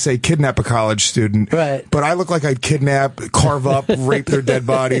commercial I say kidnap a college student, right? But I look like I'd kidnap, carve up, rape their dead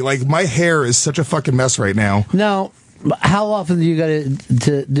body. Like my hair is such a fucking mess right now. Now, how often do you got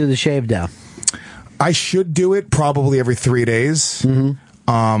to do the shave down? I should do it probably every 3 days.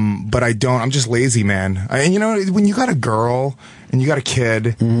 Mm-hmm. But I don't. I'm just lazy, man. And you know, when you got a girl and you got a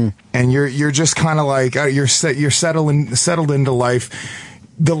kid, and you're just kind of like you're settled into life.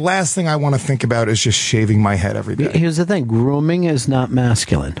 the last thing I want to think about is just shaving my head every day. Here's the thing. Grooming is not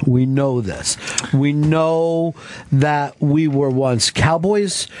masculine. We know this. We know that we were once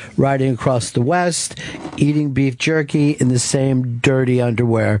cowboys riding across the West, eating beef jerky in the same dirty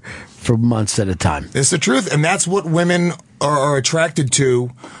underwear for months at a time. It's the truth, and that's what women are attracted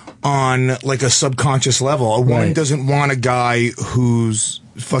to on like a subconscious level. A woman doesn't want a guy who's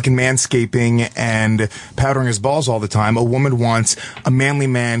fucking manscaping and powdering his balls all the time. A woman wants a manly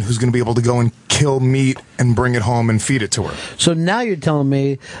man who's going to be able to go and kill meat and bring it home and feed it to her. So now you're telling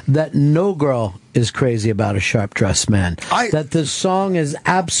me that no girl is crazy about a sharp-dressed man. That the song is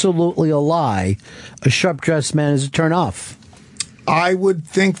absolutely a lie. A sharp-dressed man is a turn-off. I would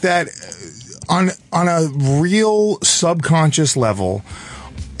think that on a real subconscious level,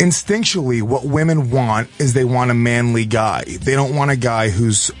 instinctually, what women want is they want a manly guy. They don't want a guy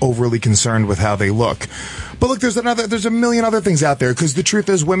who's overly concerned with how they look. But look, there's a million other things out there, because the truth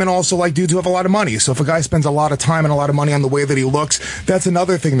is women also like dudes who have a lot of money. So if a guy spends a lot of time and a lot of money on the way that he looks, that's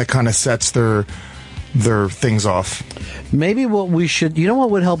another thing that kind of sets their things off. Maybe what we should, you know what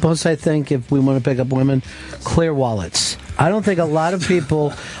would help us, I think, if we want to pick up women? Clear wallets. I don't think a lot of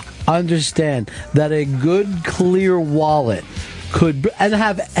people understand that a good clear wallet could and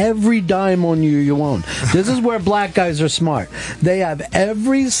have every dime on you own. This is where black guys are smart. They have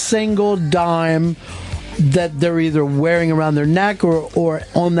every single dime that they're either wearing around their neck or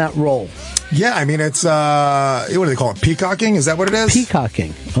on that roll. Yeah, I mean, it's, what do they call it? Peacocking? Is that what it is?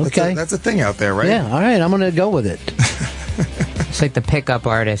 Peacocking. Okay. That's a thing out there, right? Yeah, all right, I'm going to go with it. It's like the pickup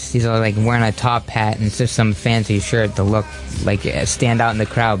artist. He's all like wearing a top hat and it's just some fancy shirt to look like stand out in the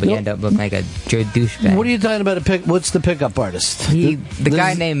crowd, but you end up looking like a douchebag. What are you talking about? What's the pickup artist? The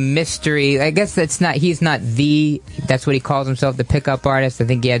guy named Mystery. I guess he's not that's what he calls himself, the pickup artist. I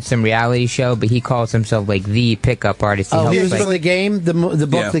think he had some reality show, but he calls himself like the pickup artist. He was for The Game, the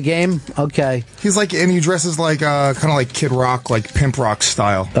book, The Game. Okay. He's like, and he dresses like kind of like Kid Rock, like pimp rock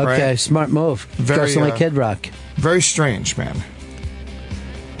style. Okay, right? Smart move. Dressing like Kid Rock. Very strange, man.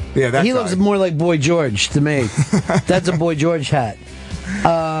 Yeah, that he looks more like Boy George to me. That's a Boy George hat.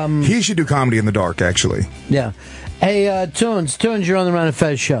 He should do comedy in the dark, actually. Yeah. Hey, Tunes, you're on the Ron and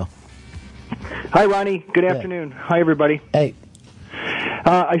Fez show. Hi, Ronnie. Good afternoon. Hi, everybody. Hey.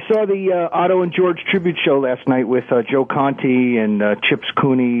 I saw the Otto and George tribute show last night with Joe Conti and Chips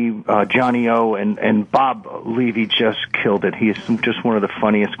Cooney, Johnny O, and Bob Levy just killed it. He is just one of the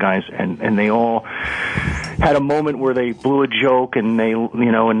funniest guys, and they all had a moment where they blew a joke and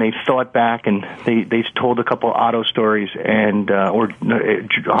they thought back and they told a couple of Otto stories or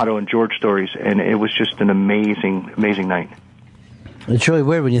Otto and George stories, and it was just an amazing night. It's really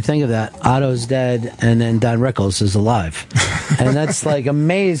weird when you think of that. Otto's dead, and then Don Rickles is alive. And that's like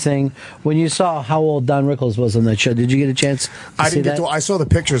amazing when you saw how old Don Rickles was on that show. Did you get a chance to see that? I saw the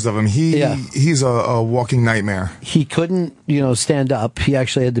pictures of him. He's a walking nightmare. He couldn't, stand up. He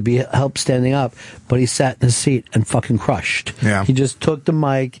actually had to be helped standing up, but he sat in his seat and fucking crushed. Yeah. He just took the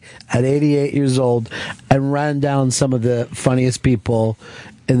mic at 88 years old and ran down some of the funniest people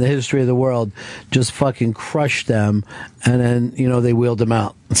in the history of the world, just fucking crushed them, and then they wheeled him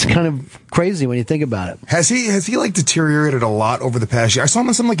out. It's kind of crazy when you think about it. Has he like deteriorated a lot over the past year? I saw him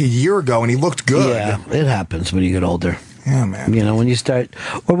on something like a year ago, and he looked good. Yeah, it happens when you get older. Yeah, man. When you start,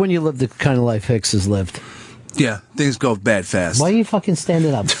 or when you live the kind of life Hicks has lived. Yeah, things go bad fast. Why are you fucking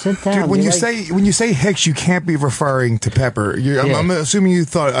standing up? Sit down. Dude, when you say Hicks, you can't be referring to Pepper. I'm assuming you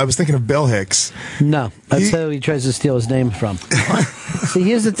thought I was thinking of Bill Hicks. No, that's who he tries to steal his name from. See,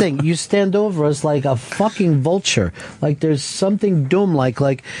 here's the thing: you stand over us like a fucking vulture. Like there's something doom. Like,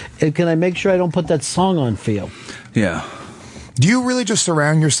 can I make sure I don't put that song on for you? Yeah. Do you really just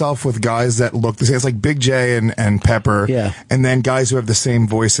surround yourself with guys that look the same? It's like Big J and Pepper, and then guys who have the same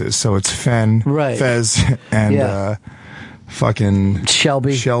voices. So it's Fez, and fucking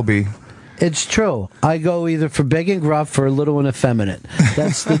Shelby. It's true. I go either for big and gruff or little and effeminate.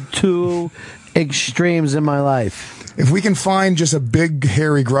 That's the two extremes in my life. If we can find just a big,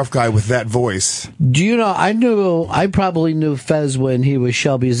 hairy, gruff guy with that voice. Do you know, I probably knew Fez when he was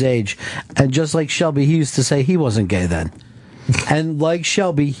Shelby's age. And just like Shelby, he used to say he wasn't gay then. And like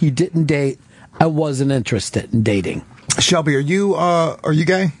Shelby, he didn't date. I wasn't interested in dating. Shelby, are you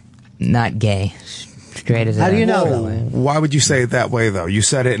gay? Not gay. Straight as How do you know that way? Why would you say it that way, though? You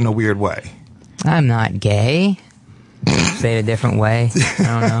said it in a weird way. I'm not gay. Say it a different way.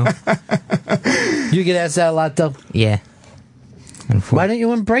 I don't know. You get asked that a lot, though? Yeah. Why don't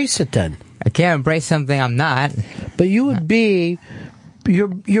you embrace it, then? I can't embrace something I'm not. But you would be...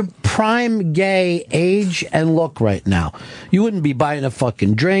 You're prime gay age and look right now. You wouldn't be buying a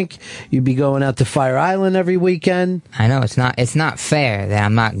fucking drink. You'd be going out to Fire Island every weekend. I know it's not fair that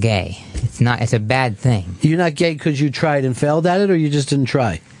I'm not gay. It's a bad thing. You're not gay because you tried and failed at it, or you just didn't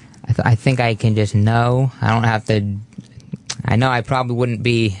try? I think I can just know. I don't have to. I know I probably wouldn't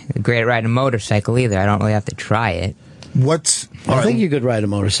be great at riding a motorcycle either. I don't really have to try it. I think you could ride a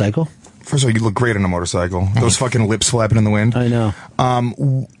motorcycle. First of all, you look great on a motorcycle. Those fucking lips flapping in the wind. I know.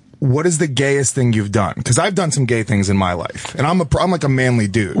 What is the gayest thing you've done? Because I've done some gay things in my life, and I'm like a manly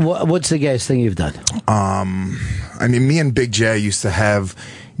dude. What's the gayest thing you've done? I mean, me and Big J used to have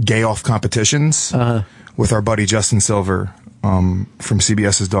gay off competitions with our buddy Justin Silver from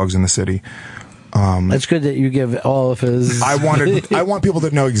CBS's Dogs in the City. That's good that you give all of his. I want people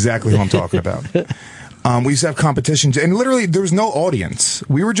to know exactly who I'm talking about. We used to have competitions, and literally there was no audience.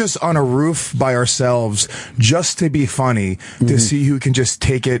 We were just on a roof by ourselves just to be funny, to see who can just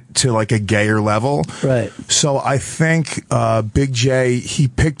take it to like a gayer level. Right. So I think Big J, he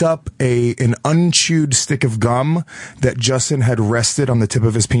picked up an unchewed stick of gum that Justin had rested on the tip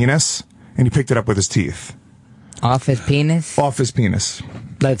of his penis, and he picked it up with his teeth. Off his penis? Off his penis.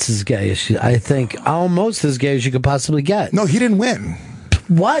 That's as gay as I think almost as gay as you could possibly get. No, he didn't win.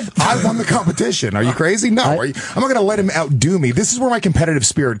 What? I won the competition. Are you crazy? No. I'm not going to let him outdo me. This is where my competitive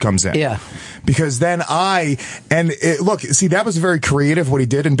spirit comes in. Yeah. Because then look, see, that was very creative what he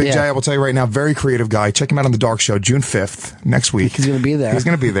did. And Big J, I will tell you right now, very creative guy. Check him out on The Dark Show, June 5th, next week. He's going to be there. He's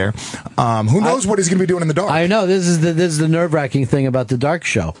going to be there. Who knows what he's going to be doing in the dark? I know. This is the nerve-wracking thing about The Dark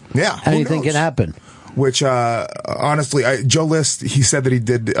Show. Yeah. Anything can happen. Which, honestly, Joe List, he said that he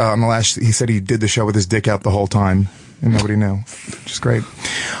did, he said he did the show with his dick out the whole time. And nobody knew, which is great.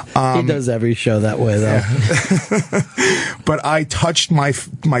 He does every show that way, though. Yeah. But I touched my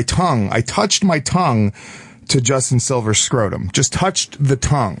tongue. I touched my tongue to Justin Silver's scrotum. Just touched the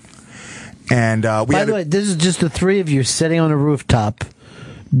tongue. And by the way, this is just the three of you sitting on a rooftop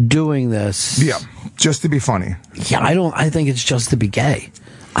doing this. Yeah, just to be funny. Yeah, I think it's just to be gay.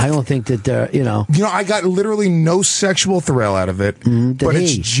 I don't think that they're, I got literally no sexual thrill out of it, but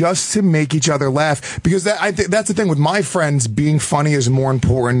it's just to make each other laugh. Because that's the thing with my friends. Being funny is more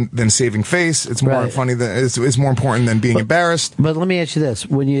important than saving face. It's more funny than it's more important than being embarrassed. But let me ask you this: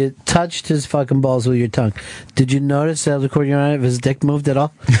 when you touched his fucking balls with your tongue, did you notice out of the corner of your eye if his dick moved at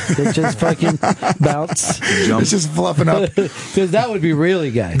all? Did it just fucking bounce? It's just fluffing up. Because that would be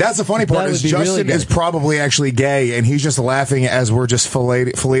really gay. That's the funny part is Justin is probably actually gay, and he's just laughing as we're just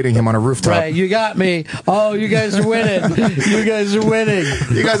filleting him on a rooftop. Right, you got me. Oh, you guys are winning. You guys are winning.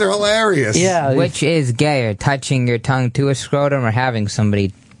 You guys are hilarious. Yeah. Which is gayer, touching your tongue to a scrotum or having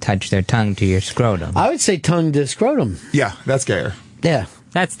somebody touch their tongue to your scrotum? I would say tongue to scrotum. Yeah, that's gayer. Yeah.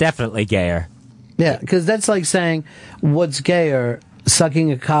 That's definitely gayer. Yeah, because that's like saying, what's gayer,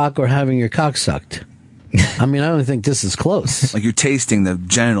 sucking a cock or having your cock sucked? I mean, I don't think this is close. Like you're tasting the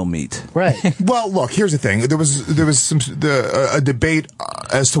genital meat. Right. Well, look, here's the thing. There was a debate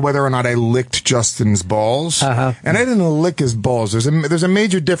as to whether or not I licked Justin's balls. And I didn't lick his balls. There's a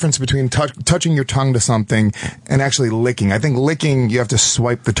major difference between touching your tongue to something and actually licking. I think licking, you have to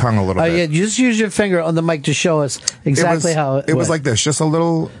swipe the tongue a little bit. Yeah, just use your finger on the mic to show us exactly how it was like this. Just a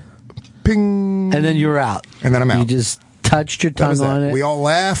little ping. And then you're out. And then I'm out. You just touched your tongue on it. We all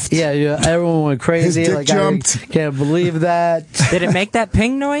laughed. Yeah, everyone went crazy. His dick jumped. I can't believe that. Did it make that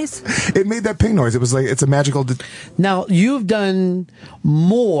ping noise? It made that ping noise. It was like, it's a magical... Now, you've done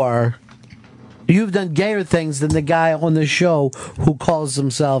gayer things than the guy on the show who calls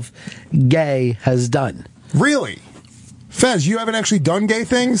himself gay has done. Really? Fez, you haven't actually done gay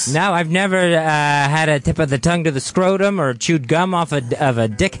things? No, I've never had a tip of the tongue to the scrotum or chewed gum off of a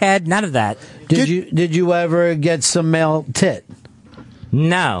dickhead. None of that. Did you ever get some male tit?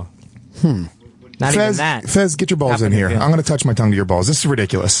 No. Not even that. Fez, get your balls in here. I'm going to touch my tongue to your balls. This is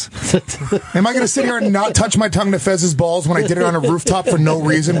ridiculous. Am I going to sit here and not touch my tongue to Fez's balls when I did it on a rooftop for no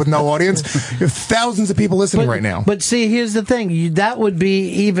reason with no audience? You have thousands of people listening right now. But see, here's the thing. That would be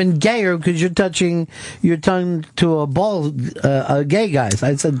even gayer because you're touching your tongue to a gay guys.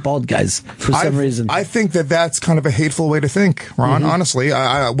 I said bald guys for some reason. I think that's kind of a hateful way to think, Ron. Honestly,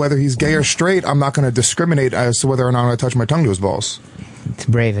 whether he's gay or straight, I'm not going to discriminate as to whether or not I'm going to touch my tongue to his balls. It's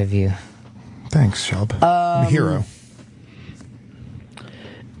brave of you. Thanks, Shub. I'm a hero.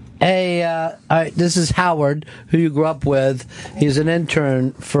 Hey, all right, this is Howard, who you grew up with. He's an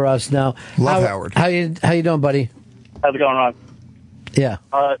intern for us now. Love Howard. How you doing, buddy? How's it going, Ron? Yeah.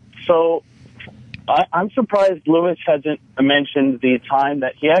 So I'm surprised Lewis hasn't mentioned the time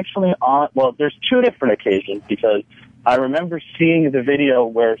that he actually well, there's two different occasions because I remember seeing the video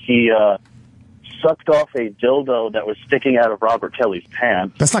where he sucked off a dildo that was sticking out of Robert Kelly's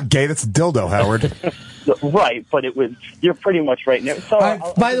pants. That's not gay. That's a dildo, Howard. Right, but you're pretty much right now. So,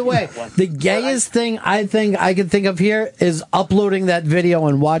 by the way, the gayest thing I think I can think of here is uploading that video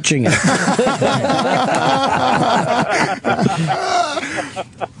and watching it.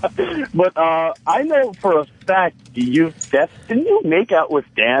 But I know for a fact didn't you make out with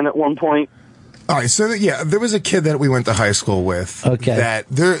Dan at one point? All right, so there was a kid that we went to high school with. Okay, that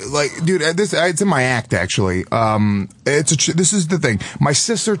they're like, dude, it's in my act actually. This is the thing. My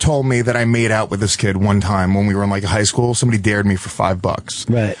sister told me that I made out with this kid one time when we were in like high school. Somebody dared me for $5.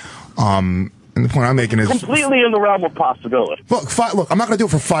 Right. And the point I'm making is completely in the realm of possibility. Look, I'm not going to do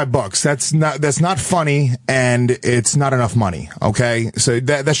it for $5. That's not funny, and it's not enough money. Okay, so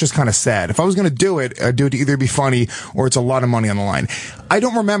that's just kind of sad. If I was going to do it, I'd do it to either be funny or it's a lot of money on the line. I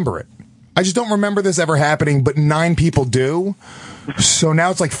don't remember it. I just don't remember this ever happening, but 9 people do. So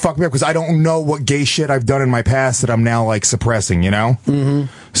now it's like, fuck me up, because I don't know what gay shit I've done in my past that I'm now like suppressing, you know? Mm-hmm.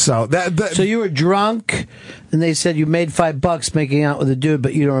 So so you were drunk, and they said you made $5 making out with a dude,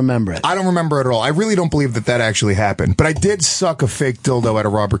 but you don't remember it. I don't remember it at all. I really don't believe that actually happened. But I did suck a fake dildo out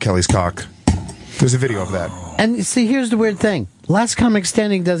of Robert Kelly's cock. There's a video of that. And see, here's the weird thing. Last Comic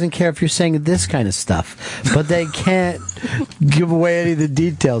Standing doesn't care if you're saying this kind of stuff, but they can't give away any of the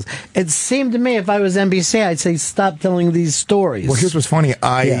details. It seemed to me, if I was NBC, I'd say stop telling these stories. Well, here's what's funny.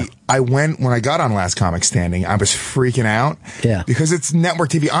 I went, when I got on Last Comic Standing, I was freaking out. Yeah. Because it's network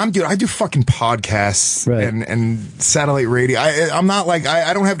TV. I do fucking podcasts and satellite radio. I'm not like,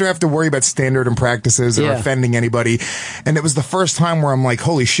 I don't have to worry about standard and practices or offending anybody. And it was the first time where I'm like,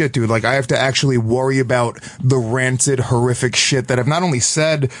 holy shit, dude. Like, I have to actually worry about the rancid, horrific shit that I've not only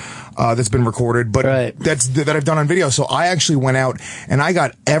said that's been recorded, but that I've done on video. So I actually went out and I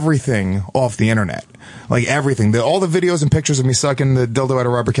got everything off the internet. Like everything. All the videos and pictures of me sucking the dildo out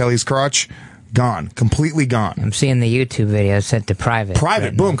of Robert Kelly's crotch, gone. Completely gone. I'm seeing the YouTube video sent to private.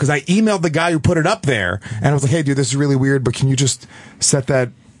 Private, boom. Because I emailed the guy who put it up there, and I was like, hey, dude, this is really weird, but can you just set that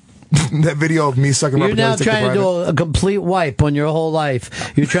video of me sucking Robert Kelly's dick to private? You're now trying to do a complete wipe on your whole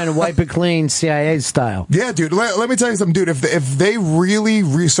life. You're trying to wipe it clean CIA style. Yeah, dude. Let me tell you something, dude. If they really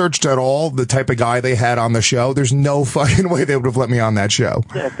researched at all the type of guy they had on the show, there's no fucking way they would have let me on that show.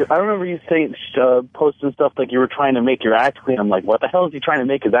 Yeah, I remember you saying, posting stuff like you were trying to make your act clean. I'm like, what the hell is he trying to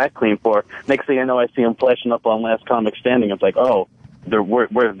make his act clean for? Next thing I know, I see him flashing up on Last Comic Standing. It's like, oh,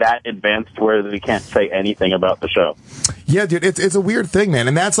 we're that advanced where we can't say anything about the show. Yeah, dude, it's a weird thing, man.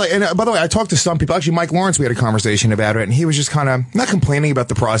 And that's like, and by the way, I talked to some people. Actually, Mike Lawrence, we had a conversation about it, and he was just kind of not complaining about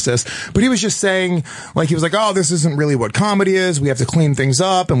the process, but he was just saying, like, he was like, oh, this isn't really what comedy is. We have to clean things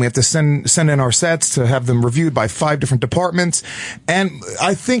up, and we have to send in our sets to have them reviewed by 5 different departments. And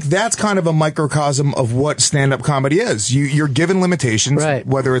I think that's kind of a microcosm of what stand-up comedy is. You're given limitations,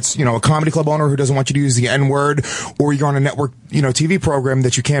 whether it's, a comedy club owner who doesn't want you to use the N-word, or you're on a network, TV program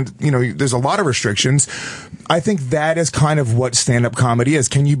that you can't, there's a lot of restrictions. I think that is kind of what stand-up comedy is.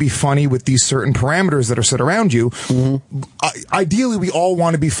 Can you be funny with these certain parameters that are set around you? Mm-hmm. Ideally, we all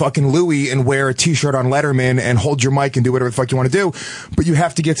want to be fucking Louis and wear a t-shirt on Letterman and hold your mic and do whatever the fuck you want to do. But you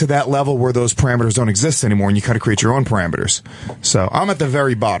have to get to that level where those parameters don't exist anymore, and you kind of create your own parameters. So I'm at the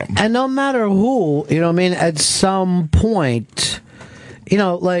very bottom. And no matter who, at some point, I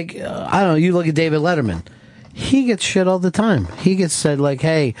don't know, you look at David Letterman. He gets shit all the time. He gets said, like,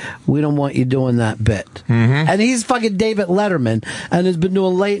 hey, we don't want you doing that bit. Mm-hmm. And he's fucking David Letterman and has been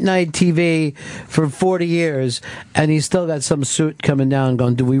doing late night TV for 40 years, and he's still got some suit coming down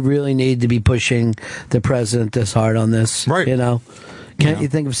going, do we really need to be pushing the president this hard on this? Right. Can't you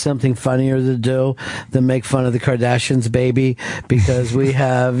think of something funnier to do than make fun of the Kardashians, baby? Because we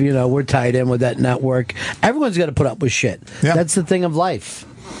have, we're tied in with that network. Everyone's got to put up with shit. Yeah. That's the thing of life.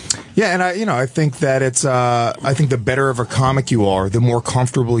 Yeah, and I think that it's, I think the better of a comic you are, the more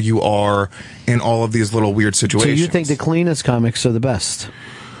comfortable you are in all of these little weird situations. So you think the cleanest comics are the best?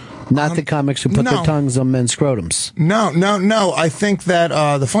 Not the comics who put their tongues on men's scrotums. No. I think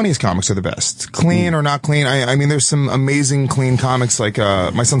that the funniest comics are the best. Clean or not clean. I mean, there's some amazing clean comics like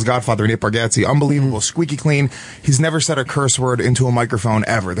my son's godfather, Nate Bargatze. Unbelievable, squeaky clean. He's never said a curse word into a microphone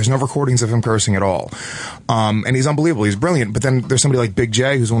ever. There's no recordings of him cursing at all. And he's unbelievable. He's brilliant. But then there's somebody like Big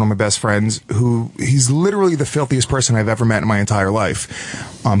J, who's one of my best friends, he's literally the filthiest person I've ever met in my entire life.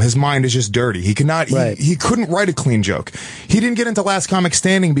 His mind is just dirty. He couldn't write a clean joke. He didn't get into Last Comic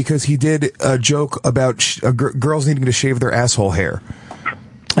Standing because he did a joke about girls needing to shave their asshole hair.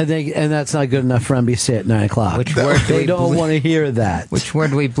 I think, and that's not good enough for NBC at 9 o'clock. Which word they don't want to hear that. Which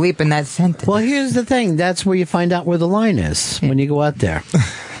word do we bleep in that sentence? Well, here's the thing. That's where you find out where the line is when you go out there.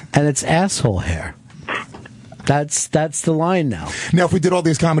 And it's asshole hair. That's the line now. Now, if we did all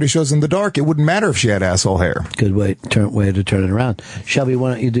these comedy shows in the dark, it wouldn't matter if she had asshole hair. Good way to turn it around. Shelby,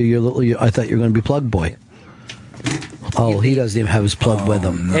 why don't you do your little? I thought you were going to be Plug Boy. Oh, he doesn't even have his plug with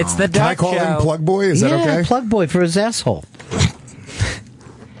him. No. It's the dark Can I call him Plug Boy? Is that okay? Plug Boy for his asshole.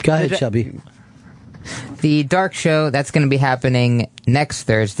 Go ahead, Shelby. The Dark Show, that's going to be happening next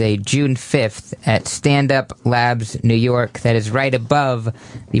Thursday, June 5th, at Stand Up Labs, New York. That is right above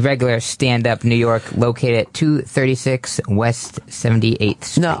the regular Stand Up New York, located at 236 West 78th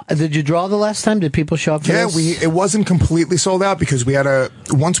Street. Now, did you draw the last time? Did people show up for this? It wasn't completely sold out because we had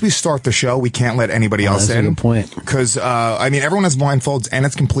once we start the show, we can't let anybody else in. That's a good point. Because, everyone has blindfolds and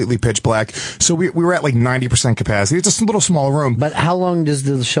it's completely pitch black. So we were at like 90% capacity. It's just a little small room. But how long does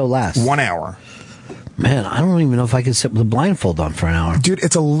the show last? 1 hour. Man, I don't even know if I can sit with a blindfold on for an hour. Dude,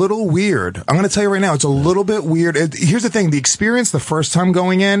 it's a little weird. I'm going to tell you right now, it's a little bit weird. Here's the thing. The experience the first time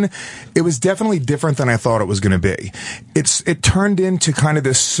going in, it was definitely different than I thought it was going to be. It turned into kind of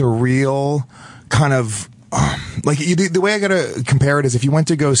this surreal kind of... the way I gotta compare it is if you went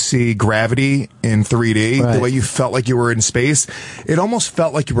to go see Gravity in 3D, Right. the way you felt like you were in space, it almost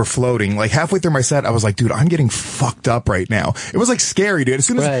felt like you were floating. Like halfway through my set, I was like, dude, I'm getting fucked up right now. It was like scary, dude. As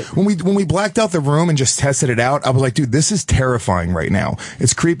soon as when we blacked out the room and just tested it out, I was like, dude, this is terrifying right now.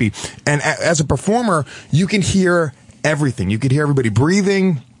 It's creepy. And as a performer, you can hear everything. You could hear everybody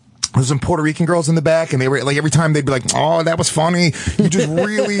breathing. There's some Puerto Rican girls in the back, and they were like, every time they'd be like, "Oh, that was funny." You just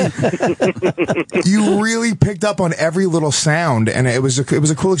really picked up on every little sound, and it was a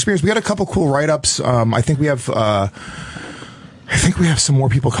cool experience. We had a couple cool write-ups. I think we have some more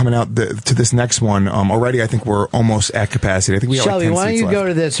people coming out to this next one already. I think we're almost at capacity. I think we have Shelby, like 10 why don't seats you left. go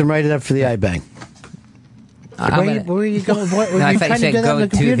to this and write it up for the iBang? Where are you going? No, I thought you said go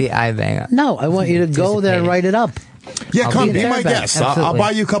to the iBang. No, I want you to go there and write it up. Yeah, I'll come, be be my there, guest. Absolutely. I'll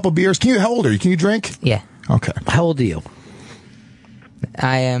buy you a couple beers. How old are you? Can you drink? Yeah. Okay. How old are you?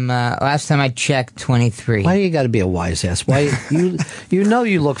 I am, last time I checked, 23. Why do you got to be a wise ass? Why you know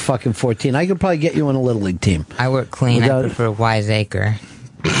you look fucking 14. I could probably get you on a Little League team. I work clean. I prefer wiseacre.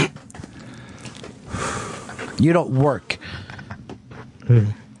 You don't work.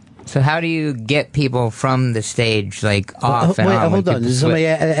 So how do you get people from the stage, off and on? Hold on. Did somebody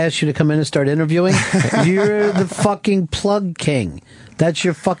ask you to come in and start interviewing? You're the fucking plug king. That's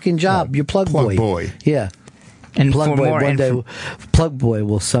your fucking job. You're plug boy. Yeah. And Plug for boy more one day, Plug Boy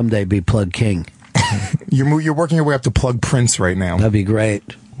will someday be Plug King. You're working your way up to Plug Prince right now. That'd be great.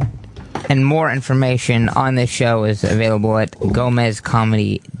 And more information on this show is available at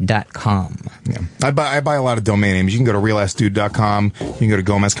GomezComedy.com. Yeah. I buy a lot of domain names. You can go to realassdude.com. You can go to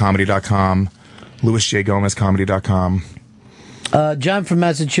GomezComedy.com. LouisJGomezComedy.com. John from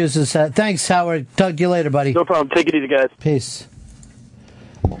Massachusetts. Thanks, Howard. Talk to you later, buddy. No problem. Take it easy, guys. Peace.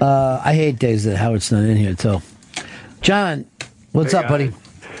 I hate days that Howard's not in here, too. John, what's up, buddy?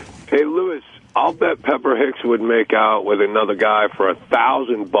 Hey, Louis, I'll bet Pepper Hicks would make out with another guy for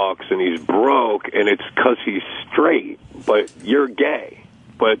 $1,000 and he's broke and it's because he's straight, but you're gay.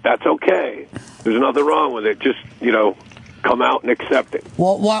 But that's okay. There's nothing wrong with it. Just, come out and accept it.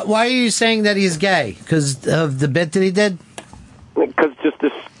 Well, why are you saying that he's gay? Because of the bit that he did? Because just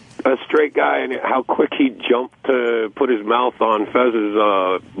a straight guy and how quick he jumped to put his mouth on Fez's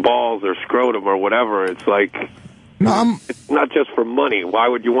balls or scrotum or whatever. It's like, it's not just for money. Why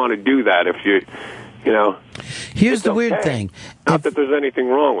would you want to do that if you Here's the weird thing. Not that there's anything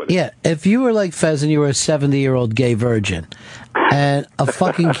wrong with it. Yeah, if you were like Fez and you were a 70-year-old gay virgin, and a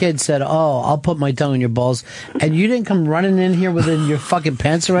fucking kid said, "Oh, I'll put my tongue in your balls," and you didn't come running in here with your fucking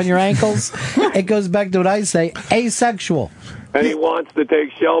pants around your ankles, it goes back to what I say, asexual. And he wants to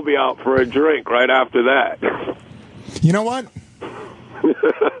take Shelby out for a drink right after that. You know what?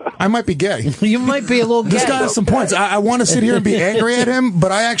 I might be gay. You might be a little gay. This guy has some points. I want to sit here and be angry at him,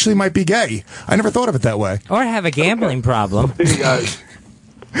 but I actually might be gay. I never thought of it that way. Or have a gambling problem.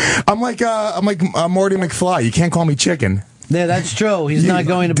 I'm like Marty McFly. You can't call me chicken. Yeah, that's true. He's not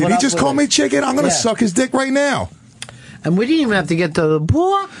going to put Did he up just with call it. me chicken? I'm going to suck his dick right now. And we didn't even have to get to the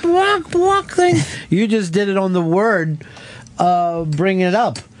block thing. You just did it on the word, bringing it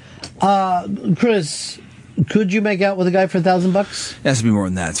up. Chris, could you make out with a guy for $1,000? It has to be more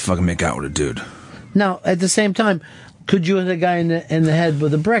than that. It's fucking make out with a dude. Now, at the same time, could you hit a guy in the head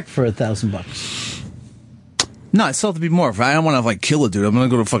with a brick for $1,000? No, I still have to be more. If I don't want to kill a dude, I'm going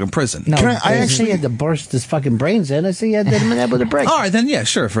to go to fucking prison. No, I actually had to burst his fucking brains in. I see you had to hit him in the head with a brick. All right, then yeah,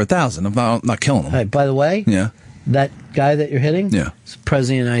 sure, for $1,000. I'm not killing him. All right, by the way, Yeah. that guy that you're hitting, Yeah. is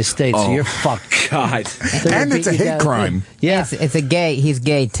President of the United States. So Oh, you're fucked. God. And it's a hate crime. Yeah, it's a gay. He's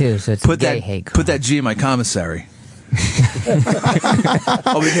gay too, so it's a gay hate crime. Put that G in my commissary.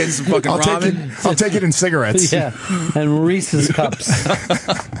 I'll be hitting some fucking ramen. I'll take it in cigarettes. Yeah, and Reese's cups.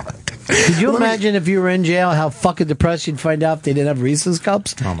 Could you imagine if you were in jail, how fucking depressed you'd find out if they didn't have Reese's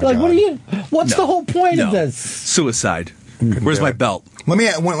cups? Oh my Like, God. what are you? What's the whole point of No. this? Suicide. Where's my belt? Let me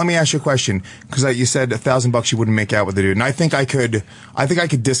ask you a question, because you said $1,000 you wouldn't make out with the dude, and I think I could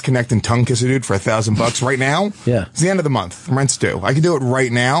disconnect and tongue kiss a dude for $1,000 right now. Yeah, it's the end of the month, rent's due. I could do it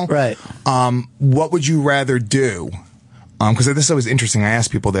right now. Right. What would you rather do? Because this is always interesting. I ask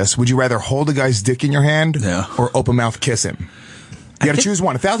people this: would you rather hold a guy's dick in your hand, or open mouth kiss him? You got to choose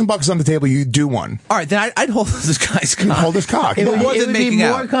one. $1,000 is on the table. You do one. All right, then I'd hold this guy's cock. Hold his cock. It would, More it than would be making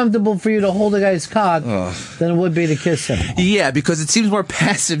more out. comfortable for you to hold a guy's cock than it would be to kiss him. Yeah, because it seems more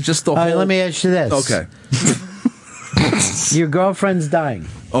passive. Just the All whole. right, let me ask you this. Okay. Your girlfriend's dying.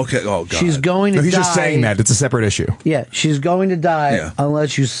 Okay. Oh God. She's going to No, he's die. just saying that. It's a separate issue. Yeah, she's going to die Yeah.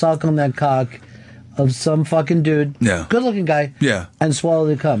 unless you suck on that cock of some fucking dude. Yeah. Good looking guy. Yeah. And swallow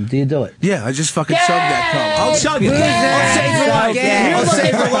the cum. Do you do it? Yeah, I just fucking chug that cum. I'll chug it. Loser. I'll save her life. Yeah. I'll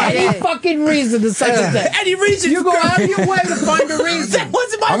save her life. Any fucking reason to suck his dick. Any reason. You go out of your way to find a reason. That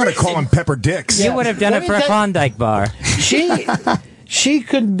wasn't my I'm going to reason. call him Pepper Dicks. You would have done Let it me for a tell- Klondike bar. She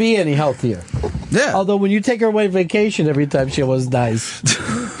couldn't be any healthier. Yeah. Although when you take her away on vacation every time she always dies.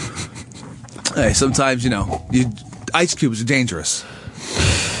 Hey, sometimes ice cubes are dangerous.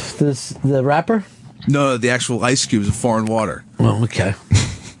 The rapper? No, the actual ice cubes of foreign water. Well, okay.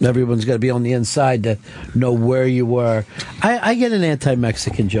 Everyone's got to be on the inside to know where you were. I get an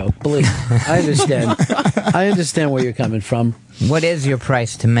anti-Mexican joke. Believe me. I understand. I understand where you're coming from. What is your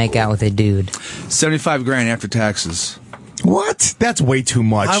price to make out with a dude? $75,000 after taxes. What? That's way too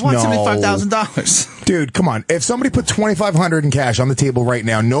much. I want No. $75,000. Dude, come on. If somebody put $2,500 in cash on the table right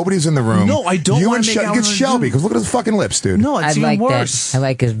now, nobody's in the room. No, I don't You wanna and make out Get with a Shelby, dude. because look at his fucking lips, dude. No, it's I even like worse. that. I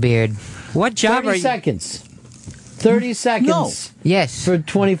like his beard. What job 30 are you? seconds. 30 seconds. Yes. For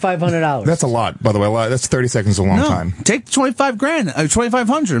 $2,500. That's a lot, by the way. That's 30 seconds is a long No, time. take $25,000,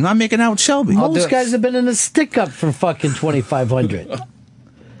 $2,500. I'm not making out with Shelby. Most guys have been in a stick-up for fucking $2,500.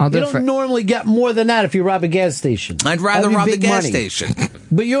 You don't normally get more than that if you rob a gas station. I'd rather That'd be rob the big gas money. station.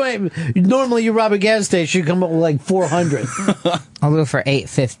 But you ain't. Normally, you rob a gas station, you come up with like $400. I'll do it for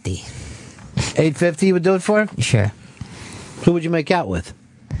 $850. $850 you would do it for? Sure. Who would you make out with?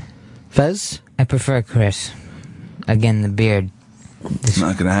 Fez? I prefer Chris. Again, the beard. It's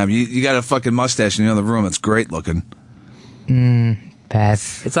not going to happen. You got a fucking mustache in the other room. It's great looking.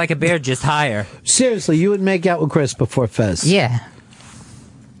 Pass. It's like a beard, just higher. Seriously, you would make out with Chris before Fez? Yeah.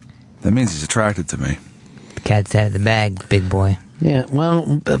 That means he's attracted to me. The cat's out of the bag, big boy. Yeah,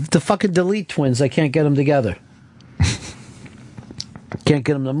 well, the fucking Delete twins, I can't get them together. Can't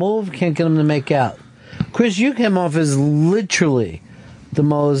get them to move, can't get them to make out. Chris, you came off as literally the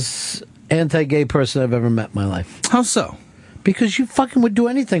most anti-gay person I've ever met in my life. How so? Because you fucking would do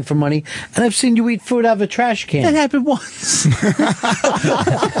anything for money, and I've seen you eat food out of a trash can. That happened once.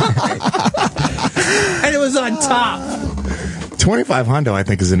 And it was on top. $2,500, I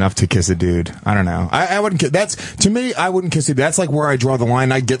think, is enough to kiss a dude. I don't know. I wouldn't. To me, I wouldn't kiss a dude. That's like where I draw the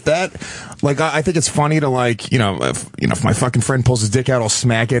line. I get that. Like, I think it's funny to if my fucking friend pulls his dick out, I'll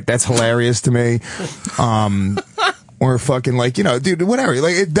smack it. That's hilarious to me. Or fucking dude, whatever.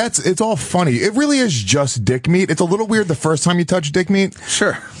 Like, it's all funny. It really is just dick meat. It's a little weird the first time you touch dick meat.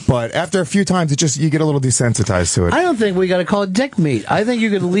 Sure. But after a few times, you get a little desensitized to it. I don't think we got to call it dick meat. I think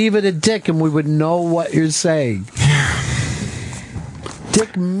you could leave it a dick and we would know what you're saying.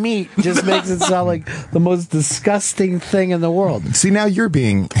 Dick meat just makes it sound like the most disgusting thing in the world. See, now you're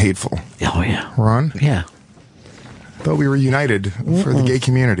being hateful. Oh, yeah. Ron? Yeah. Thought we were united for the gay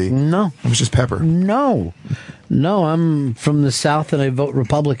community. No. It was just Pepper. No, I'm from the South and I vote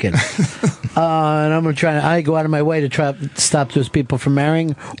Republican. And I'm going to I go out of my way to try to stop those people from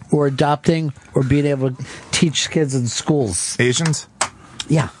marrying or adopting or being able to teach kids in schools. Asians?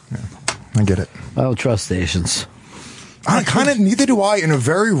 Yeah. I get it. I don't trust the Asians. Neither do I, in a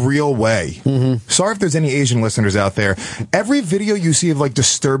very real way. Mm-hmm. Sorry if there's any Asian listeners out there. Every video you see of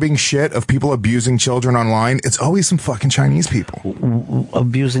disturbing shit of people abusing children online, it's always some fucking Chinese people.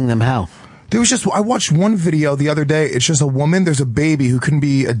 Abusing them how? I watched one video the other day. It's just a woman, there's a baby who couldn't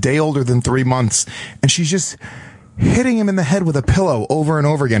be a day older than 3 months, and she's just hitting him in the head with a pillow over and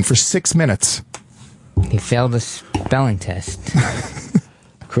over again for 6 minutes. He failed a spelling test.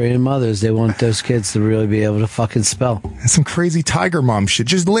 Korean mothers, they want those kids to really be able to fucking spell. Some crazy tiger mom shit.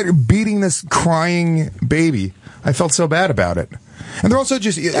 Just literally beating this crying baby. I felt so bad about it. And they're also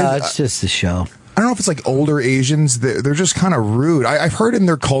just... it's just a show. I don't know if it's older Asians. They're just kind of rude. I've heard in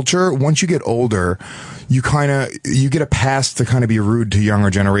their culture, once you get older, you get a pass to kind of be rude to younger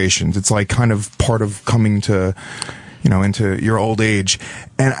generations. It's like kind of part of coming to, into your old age.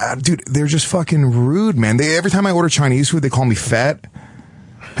 And dude, they're just fucking rude, man. Every time I order Chinese food, they call me fat.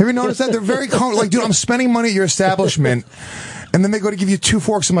 Have you noticed that? They're very like, dude, I'm spending money at your establishment. And then they go to give you 2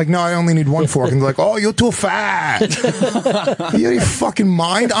 forks. I'm like, no, I only need 1 fork. And they're like, oh, you're too fat. You out of your fucking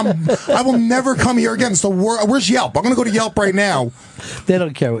mind? I will never come here again. It's the worst. Where's Yelp? I'm going to go to Yelp right now. They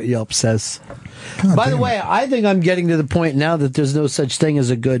don't care what Yelp says. By the way, I think I'm getting to the point now that there's no such thing as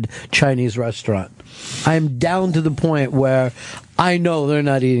a good Chinese restaurant. I'm down to the point where I know they're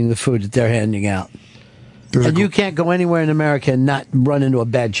not eating the food that they're handing out. And you can't go anywhere in America and not run into a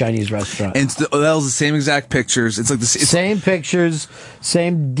bad Chinese restaurant. And that was the same exact pictures. It's like the same pictures,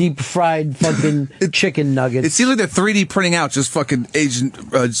 same deep fried fucking chicken nuggets. It seems like they're 3D printing out just fucking Asian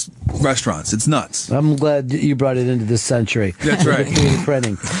restaurants. It's nuts. I'm glad you brought it into this century. That's right. 3D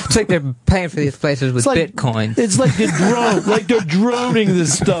printing. It's like they're paying for these places with Bitcoin. It's like they're droning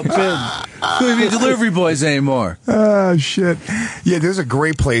this stuff in. Don't be delivery boys anymore. Oh shit! Yeah, there's a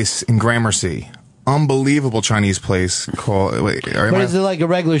great place in Gramercy. Unbelievable Chinese place called. Wait, is it like a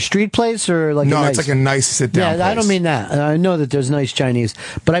regular street place or like? No, it's like a nice sit down. Yeah, I don't mean that. I know that there's nice Chinese,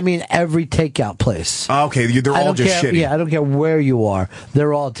 but I mean every takeout place. Okay, they're all just shitty. Yeah, I don't care where you are.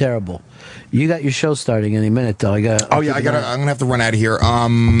 They're all terrible. You got your show starting any minute though. I'm gonna have to run out of here.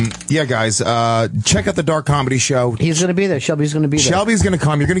 Yeah, guys, check out the Dark Comedy Show. He's gonna be there. Shelby's gonna be there. Shelby's gonna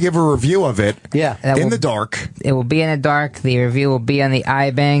come. You're gonna give a review of it. Yeah, in the dark. It will be in the dark. The review will be on the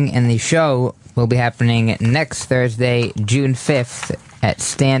iBang, and the show will be happening next Thursday, June 5th, at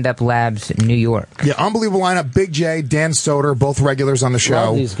Stand Up Labs, New York. Yeah, unbelievable lineup. Big J, Dan Soder, both regulars on the show.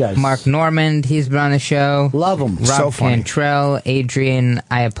 Love these guys. Mark Normand, he's been on the show. Love them. Rob So funny. Cantrell, Adrian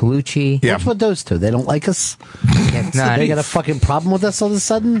Iapolucci. Yeah. What's with those two? They don't like us? No, They got a fucking problem with us all of a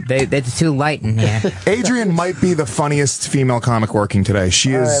sudden? They're too light in here. Adrian might be the funniest female comic working today.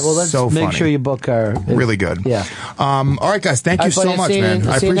 She is All right, well, let's so funny. make sure you book her. Really good. Yeah. All right, guys. Thank All you right, so buddy, much, see you- man.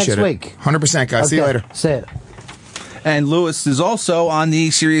 I see you appreciate next it. week. 100%, guys. See you Okay, later. Say it. And Lewis is also on the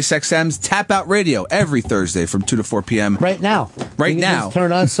SiriusXM's Tap Out Radio every Thursday from 2 to 4 p.m. Right now. Right You can now. just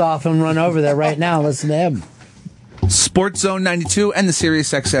turn us off and run over there right now. Listen to him. Sports Zone 92 and the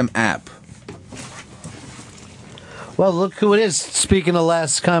SiriusXM app. Well, look who it is. Speaking of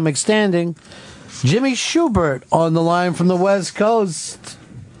last comic standing, Jimmy Schubert on the line from the West Coast.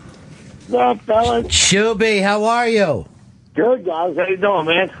 What's up, fellas? Shuby, how are you? Good, guys. How you doing,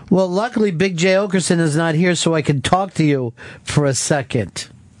 man? Well, luckily, Big J. Okerson is not here, so I can talk to you for a second.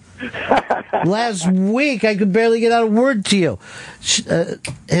 Last week, I could barely get out a word to you.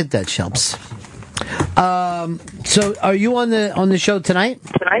 Hit that, Shelps. So, are you on the show tonight?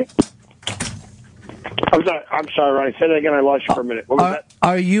 I'm sorry, Ronnie. Say that again. I lost you for a minute. What was that?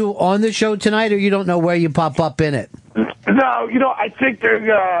 Are you on the show tonight, or you don't know where you pop up in it? No, I think there's,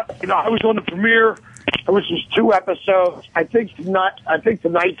 I was on the premiere. It was just 2 episodes. I think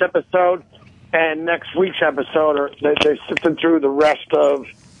tonight's episode and next week's episode they're sifting through the rest of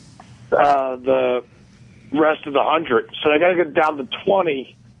the 100. So they got to get down to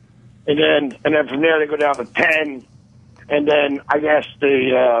 20, and then from there they go down to 10, and then I guess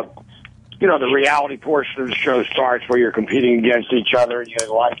the reality portion of the show starts where you're competing against each other, and you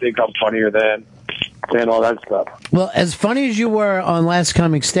go, I think I'm funnier than, and all that stuff. Well, as funny as you were on Last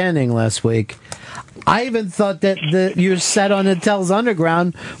Comic Standing last week, I even thought that your set on Attell's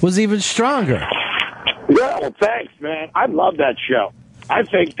Underground was even stronger. Yeah, well, thanks, man. I love that show. I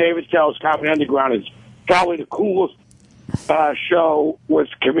think David Attell's Comedy Underground is probably the coolest show with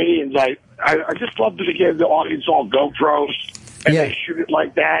comedians. I just love that they give the audience all GoPros and they shoot it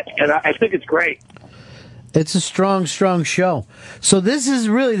like that, and I think it's great. It's a strong, strong show. So this is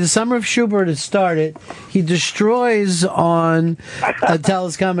really the summer of Schubert has started. He destroys on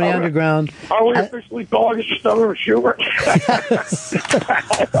Attell's Comedy Underground. Are we officially calling it the summer of Schubert?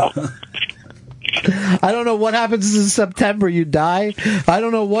 I don't know what happens in September. You die. I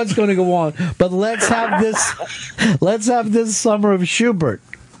don't know what's going to go on. But let's have this summer of Schubert.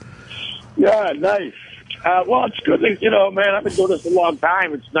 Yeah, nice. Well, it's good. Man, I've been doing this a long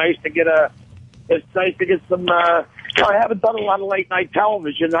time. It's nice to get some. I haven't done a lot of late night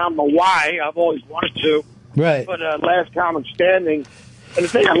television. I don't know why. I've always wanted to. Right. But Last Comic Standing, and the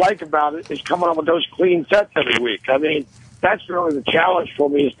thing I like about it is coming up with those clean sets every week. I mean, that's really the challenge for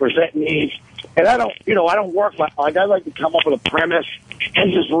me is presenting these. And I don't work like I like to come up with a premise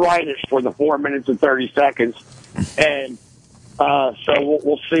and just write it for the 4 minutes and 30 seconds. And so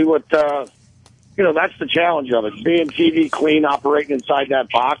we'll see what. That's the challenge of it. Being TV clean, operating inside that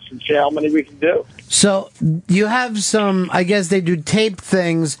box, and see how many we can do. So you have some, I guess they do tape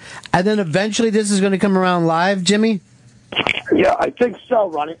things, and then eventually this is going to come around live, Jimmy? Yeah, I think so,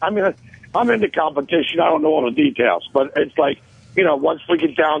 Ronnie. I mean, I'm into competition. I don't know all the details, but it's like, once we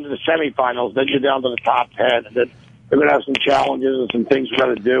get down to the semifinals, then you're down to the top 10, and then we're going to have some challenges and some things we're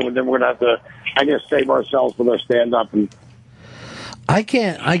going to do, and then we're going to have to, I guess, save ourselves with our stand-up. And I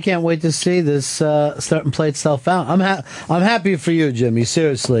can't wait to see this start and play itself out. I'm happy for you, Jimmy.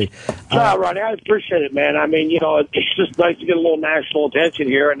 Seriously. No, Ronnie, I appreciate it, man. I mean, it's just nice to get a little national attention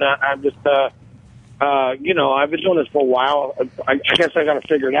here, and I'm just, I've been doing this for a while. I guess I got to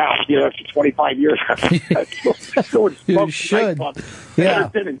figure it out. After 25 years, you should. Yeah,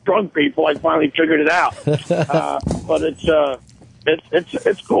 and drunk people. I finally figured it out. But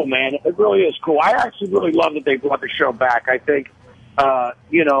it's cool, man. It really is cool. I actually really love that they brought the show back. I think. I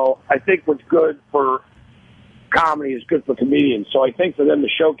think what's good for comedy is good for comedians. So I think for them to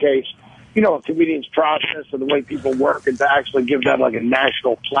showcase, a comedian's process and the way people work, and to actually give that like a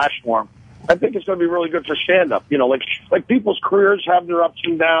national platform, I think it's going to be really good for stand-up. Like people's careers have their ups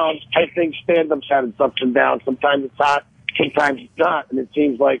and downs. I think stand-up's had its ups and downs. Sometimes it's hot, sometimes it's not. And it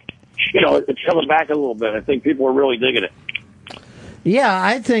seems like, it's coming back a little bit. I think people are really digging it. Yeah,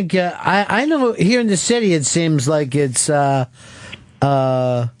 I think, I know here in the city it seems like it's,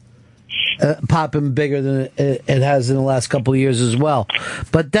 popping bigger than it has in the last couple of years as well.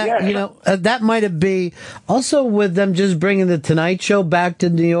 But that, that might have been also with them just bringing the Tonight Show back to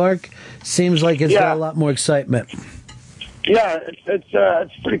New York. Seems like it's got a lot more excitement. Yeah,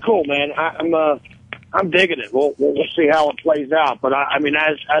 it's pretty cool, man. I'm digging it. We'll see how it plays out. But I mean,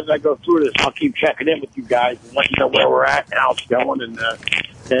 as I go through this, I'll keep checking in with you guys and let you know where we're at and how it's going and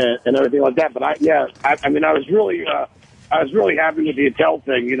everything like that. But I was really happy with the Attell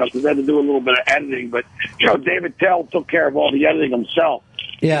thing, because I had to do a little bit of editing. But, David Tell took care of all the editing himself.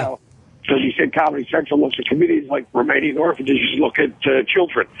 Yeah. Because he said Comedy Central looks at comedians like Romanian orphanages look at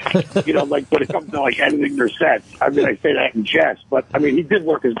children. Like when it comes to like editing their sets. I mean, I say that in jest, but I mean, he did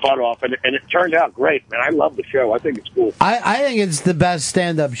work his butt off, and it turned out great, man. I love the show. I think it's cool. I think it's the best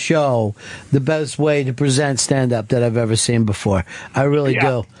stand-up show, the best way to present stand-up that I've ever seen before. I really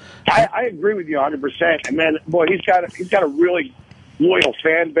do. I agree with you 100%. And man, boy, he's got a really loyal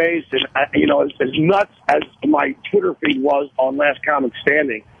fan base, and as nuts as my Twitter feed was on Last Comic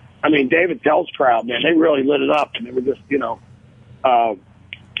Standing. I mean, David Tell's crowd, man, they really lit it up, and they were just,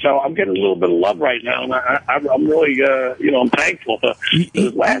 so I'm getting a little bit of love right now, and I'm really, I'm thankful.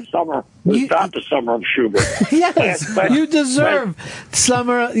 Last summer was not the summer of Schubert. Yes, you deserve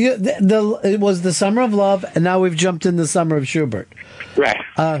summer. It was the summer of love, and now we've jumped in the summer of Schubert. Right.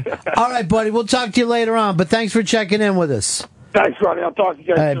 All right, buddy. We'll talk to you later on, but thanks for checking in with us. Thanks, Ronnie. I'll talk to you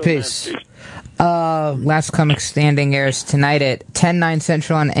guys soon. All right, soon, peace. Man. Peace. Last Comic Standing airs tonight at 10/9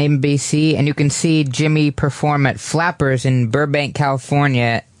 Central on NBC, and you can see Jimmy perform at Flappers in Burbank,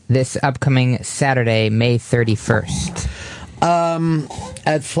 California this upcoming Saturday, May 31st.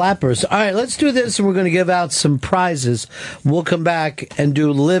 At Flappers. All right, let's do this, and we're going to give out some prizes. We'll come back and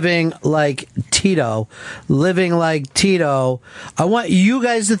do Living Like Tito. Living Like Tito. I want you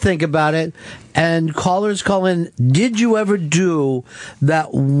guys to think about it, and callers call in. Did you ever do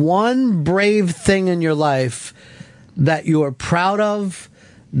that one brave thing in your life that you're proud of,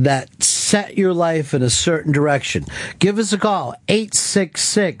 that set your life in a certain direction? Give us a call.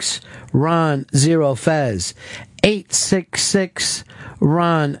 866-RON-0-FEZ.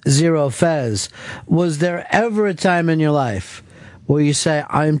 866-RON-0-FEZ. Was there ever a time in your life where you say,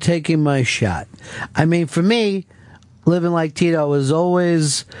 I'm taking my shot? I mean, for me, Living Like Tito was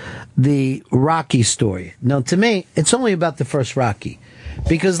always the Rocky story. Now, to me, it's only about the first Rocky.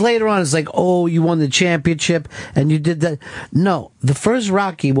 Because later on, it's like, oh, you won the championship and you did that. No, the first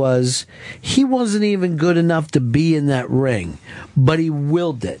Rocky was, he wasn't even good enough to be in that ring, but he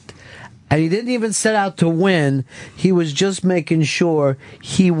willed it. And he didn't even set out to win. He was just making sure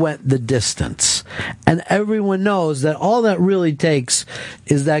he went the distance. And everyone knows that all that really takes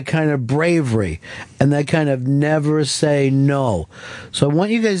is that kind of bravery and that kind of never say no. So I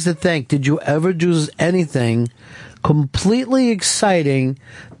want you guys to think, did you ever do anything completely exciting?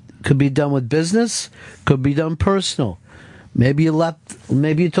 Could be done with business, could be done personal. Maybe you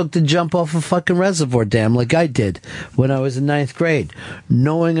took the jump off a fucking reservoir dam like I did when I was in 9th grade,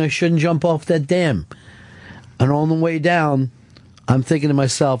 knowing I shouldn't jump off that dam. And on the way down, I'm thinking to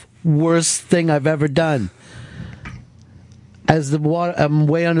myself, worst thing I've ever done. As I'm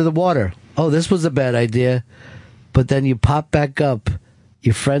way under the water. Oh, this was a bad idea. But then you pop back up,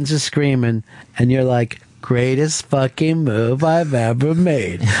 your friends are screaming, and you're like, Greatest fucking move I've ever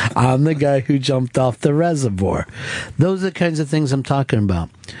made. I'm the guy who jumped off the reservoir. Those are the kinds of things I'm talking about.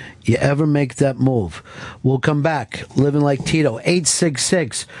 You ever make that move? We'll come back. Living Like Tito.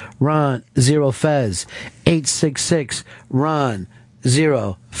 866 Ron Zero Fez. 866 Ron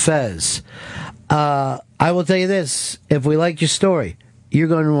Zero Fez. I will tell you this. If we like your story, you're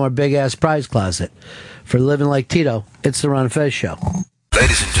going to our big-ass prize closet. For Living Like Tito, it's the Ron and Fez Show.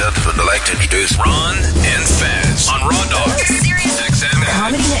 Ladies and gentlemen, I'd like to introduce Ron and Fez on Raw Dog. Sirius XM.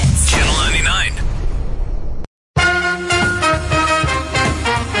 Comedy Hits. Channel 99.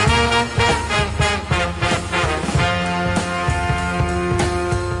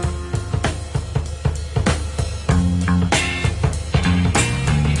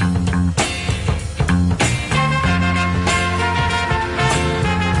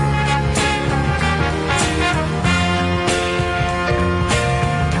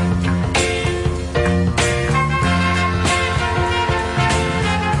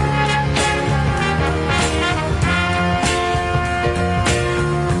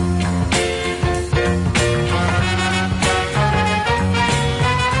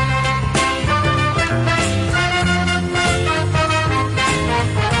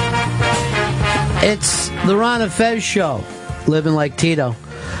 It's the Ron and Fez Show, Living Like Tito.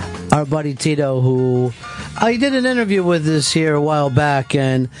 Our buddy Tito, who I did an interview with this here a while back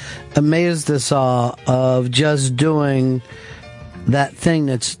and amazed us all of just doing that thing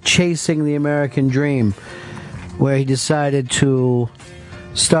that's chasing the American dream, where he decided to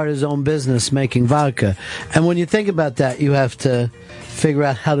start his own business making vodka. And when you think about that, you have to figure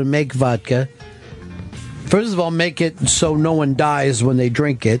out how to make vodka. First of all, make it so no one dies when they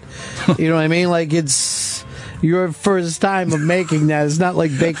drink it. You know what I mean? Like, it's your first time of making that. It's not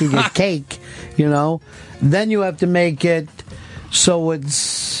like baking a cake, you know? Then you have to make it so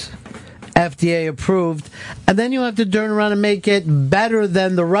it's FDA approved. And then you have to turn around and make it better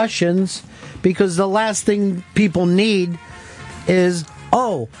than the Russians, because the last thing people need is,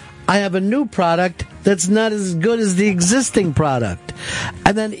 oh, I have a new product that's not as good as the existing product.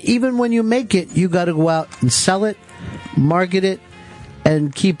 And then even when you make it, you got to go out and sell it, market it,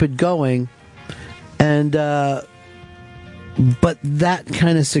 and keep it going. And but that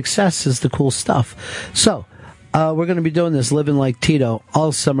kind of success is the cool stuff. So we're going to be doing this, Living Like Tito,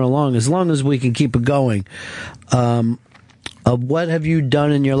 all summer long as we can keep it going. Of what have you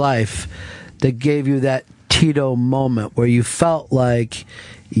done in your life that gave you that Tito moment where you felt like,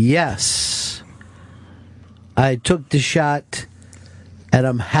 yes, I took the shot and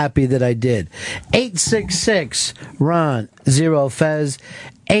I'm happy that I did. 866 Ron Zero Fez.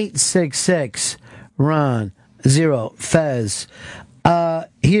 866 Ron Zero Fez.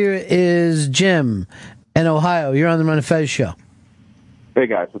 Here is Jim in Ohio. You're on the Ron and Fez Show. Hey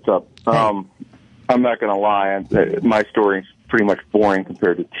guys, what's up? Hey. I'm not going to lie. My story's pretty much boring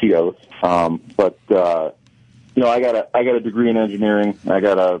compared to Tito's. But you know, I got a degree in engineering. I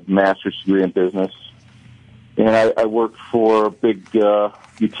got a master's degree in business, and I worked for a big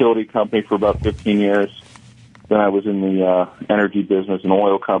utility company for about 15 years. Then I was in the energy business, an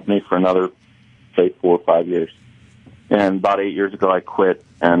oil company, for another, say, 4 or 5 years. And about 8 years ago, I quit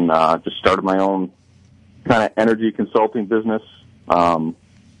and just started my own kind of energy consulting business. And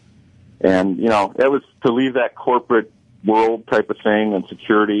you know, it was to leave that corporate world type of thing and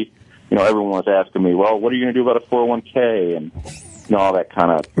security. You know, everyone was asking me, well, what are you going to do about a 401k and you know, all that kind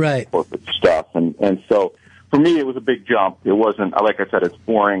of corporate stuff. And so for me, it was a big jump. It wasn't, like I said, it's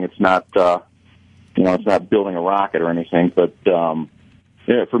boring. It's not, you know, it's not building a rocket or anything. But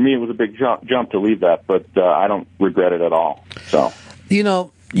yeah, for me, it was a big jump to leave that. But I don't regret it at all. So, you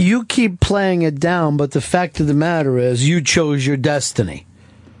know, you keep playing it down, but the fact of the matter is you chose your destiny.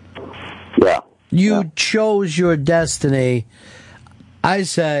 Yeah. You chose your destiny. I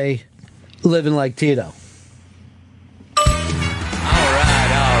say, living like Tito.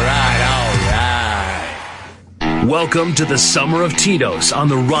 Welcome to the Summer of Tito's on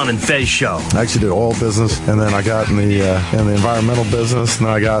the Ron and Fez Show. I actually did oil business, and then I got in the environmental business, and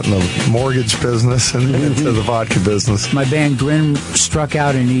then I got in the mortgage business, and then into the vodka business. My band Grin struck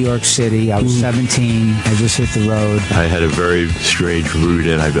out in New York City. I was 17. I just hit the road. I had a very strange route,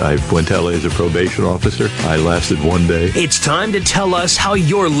 and I went to LA as a probation officer. I lasted 1 day. It's time to tell us how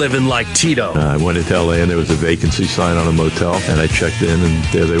you're living like Tito. I went into LA, and there was a vacancy sign on a motel, and I checked in, and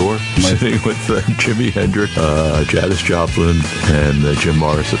there they were, sitting with Jimi Hendrix, Janis Joplin and Jim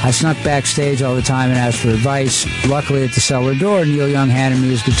Morrison. I snuck backstage all the time and asked for advice. Luckily, at the cellar door, Neil Young handed me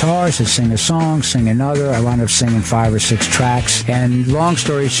his guitar, said sing a song, sing another. I wound up singing 5 or 6 tracks. And long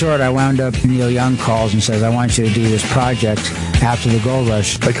story short, I wound up, Neil Young calls and says, I want you to do this project after the Gold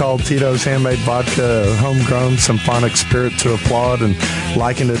Rush. They called Tito's Handmade Vodka a homegrown symphonic spirit to applaud and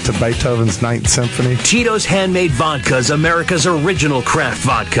likened it to Beethoven's Ninth Symphony. Tito's Handmade Vodka is America's original craft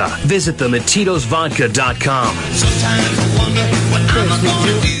vodka. Visit them at Tito'sVodka.com.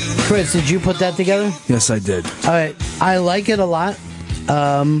 Chris, did you put that together? Yes, I did. All right. I like it a lot.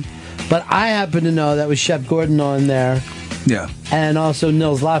 But I happen to know that was Shep Gordon on there. Yeah. And also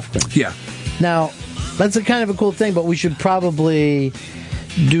Nils Lofgren. Yeah. Now, that's a kind of a cool thing, but we should probably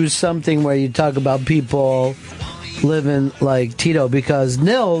do something where you talk about people living like Tito, because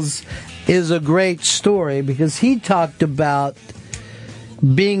Nils is a great story because he talked about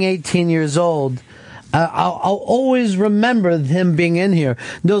being 18 years old. I'll always remember him being in here.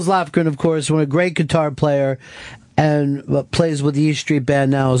 Nils Lofgren, of course, was a great guitar player and plays with the E Street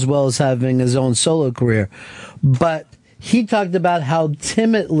Band now, as well as having his own solo career. But he talked about how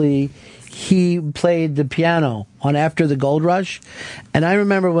timidly he played the piano on After the Gold Rush. And I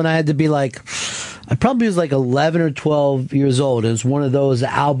remember when I had to be like, I probably was like 11 or 12 years old. It was one of those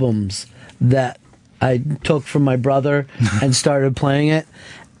albums that I took from my brother and started playing it.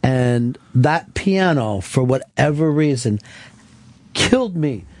 And that piano, for whatever reason, killed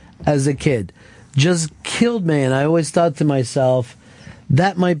me as a kid. Just killed me. And I always thought to myself,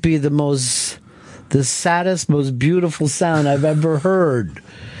 that might be the saddest, most beautiful sound I've ever heard.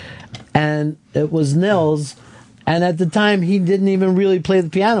 And it was Nils. And at the time, he didn't even really play the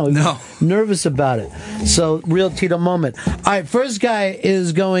piano. He was nervous about it. So, real Tito moment. All right, first guy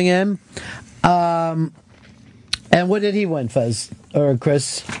is going in. And what did he win, Fez? Or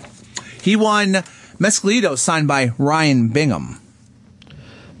Chris? He won Mescalito, signed by Ryan Bingham.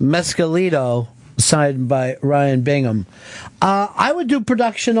 Mescalito, signed by Ryan Bingham. I would do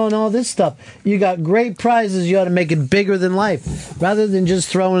production on all this stuff. You got great prizes. You ought to make it bigger than life, rather than just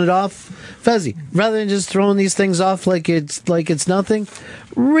throwing it off. Fezzy, rather than just throwing these things off like it's nothing.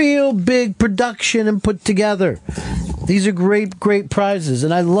 Real big production and put together. These are great prizes,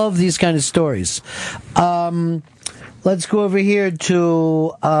 and I love these kind of stories. Let's go over here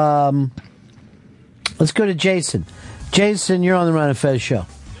to let's go to Jason. Jason, you're on the Ron and Fez show.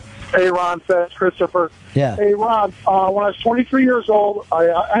 Hey, Ron, Fez, Christopher. Yeah. Hey, Ron, when I was 23 years old, I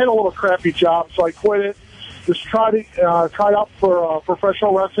had a little crappy job, so I quit it. Just tried out for a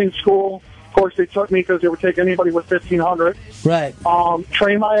professional wrestling school. Of course, they took me because they would take anybody with 1,500. Right.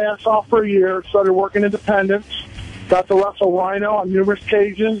 Trained my ass off for a year, started working independence, got to wrestle Rhino on numerous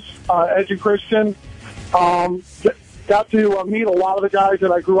occasions, Edge and Christian. Got to meet a lot of the guys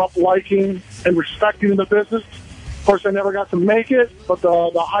that I grew up liking and respecting in the business. Of course, I never got to make it, but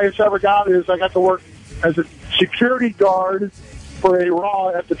the highest I ever got is I got to work as a security guard for a Raw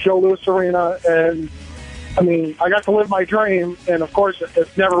at the Joe Louis Arena, and I mean, I got to live my dream, and of course,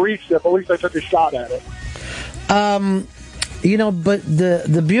 it's never reached it, but at least I took a shot at it. But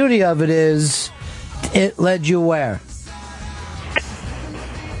the beauty of it is, it led you where?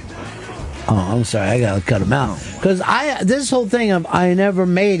 Oh, I'm sorry, I gotta cut him out. Because this whole thing of I never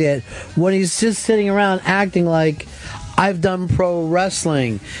made it, when he's just sitting around acting like I've done pro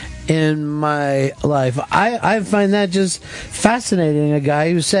wrestling in my life. I find that just fascinating. A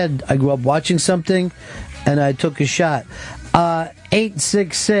guy who said, I grew up watching something and I took a shot.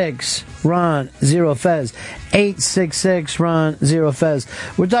 866 Ron Zero Fez. 866 Ron Zero Fez.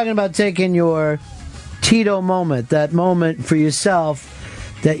 We're talking about taking your Tito moment, that moment for yourself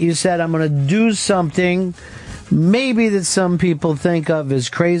that you said, I'm going to do something maybe that some people think of as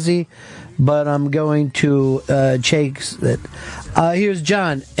crazy, but I'm going to chase it. Here's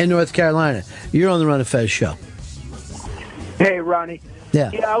John in North Carolina. You're on the Ron and Fez show. Hey, Ronnie. Yeah,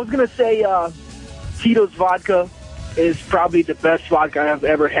 I was going to say Tito's vodka is probably the best vodka I've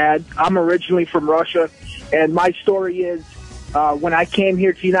ever had. I'm originally from Russia, and my story is when I came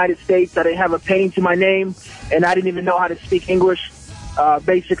here to the United States, I didn't have a penny to my name, and I didn't even know how to speak English.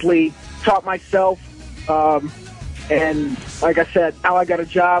 Basically taught myself, and like I said, now I got a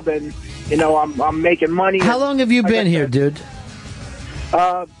job, and I'm making money. How long have you been here, dude?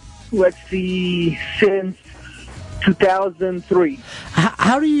 Let's see, since 2003.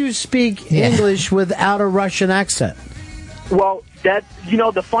 How do you speak English without a Russian accent? Well,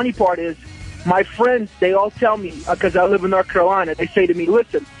 the funny part is, my friends, they all tell me, because I live in North Carolina, they say to me,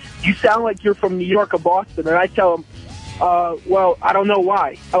 listen, you sound like you're from New York or Boston, and I tell them, Well, I don't know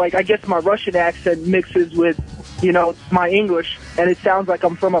why. I guess my Russian accent mixes with, my English, and it sounds like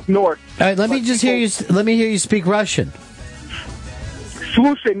I'm from up north. All right, let me hear you speak Russian.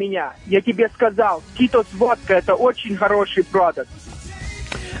 Слушай меня, я тебе сказал, Tito's vodka это очень хороший product.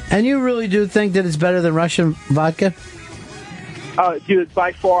 And you really do think that it's better than Russian vodka? Dude,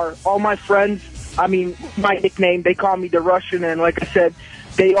 by far. All my friends, my nickname, they call me the Russian, and like I said,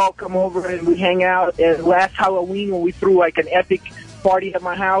 they all come over and we hang out. And last Halloween, when we threw an epic party at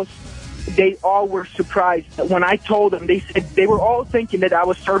my house, they all were surprised. When I told them, they said they were all thinking that I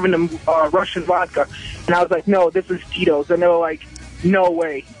was serving them Russian vodka. And I was like, no, this is Tito's. And they were like, no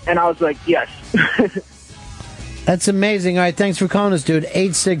way. And I was like, yes. That's amazing. All right, thanks for calling us, dude.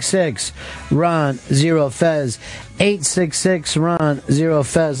 866-RON-0-FEZ.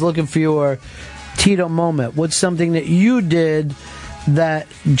 866-RON-0-FEZ. Looking for your Tito moment. What's something that you did that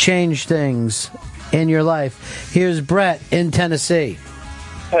changed things in your life? Here's Brett in Tennessee.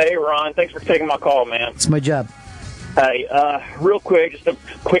 Hey, Ron. Thanks for taking my call, man. It's my job. Hey, real quick, just a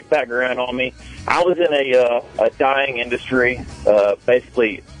quick background on me. I was in a dyeing industry.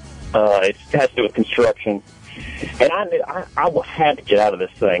 Basically, it has to do with construction. And I had to get out of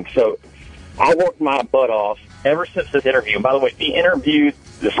this thing. So I worked my butt off ever since this interview. And by the way, the interview,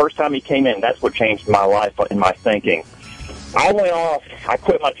 the first time he came in, that's what changed my life and my thinking. I went off, I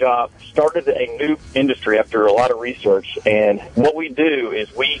quit my job, started a new industry after a lot of research. And what we do is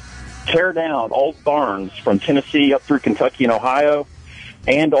we tear down old barns from Tennessee up through Kentucky and Ohio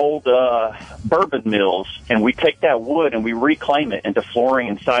and old bourbon mills. And we take that wood and we reclaim it into flooring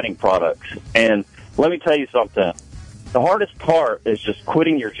and siding products. And let me tell you something. The hardest part is just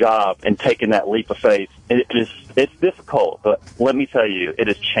quitting your job and taking that leap of faith. It's difficult, but let me tell you, it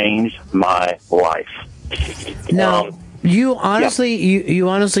has changed my life. Now, you honestly, you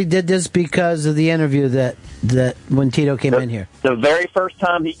honestly did this because of the interview that when Tito came in here. The very first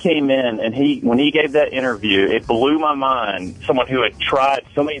time he came in, and when he gave that interview, it blew my mind. Someone who had tried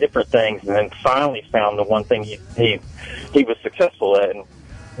so many different things, and then finally found the one thing he was successful at. And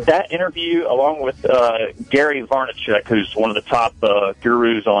that interview, along with Gary Vaynerchuk, who's one of the top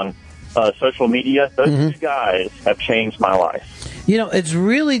gurus on social media, those two guys have changed my life. It's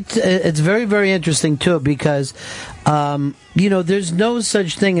really, it's very, very interesting, too, because, there's no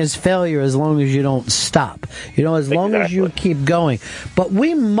such thing as failure as long as you don't stop. As long as you keep going. But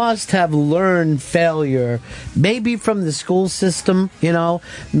we must have learned failure, maybe from the school system,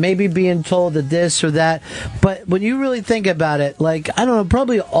 maybe being told that this or that. But when you really think about it,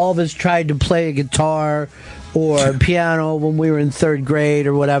 probably all of us tried to play a guitar or piano when we were in third grade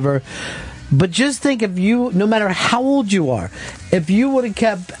or whatever. But just think no matter how old you are, if you would have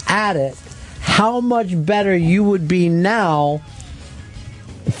kept at it, how much better you would be now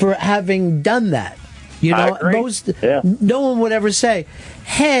for having done that. I agree. No one would ever say,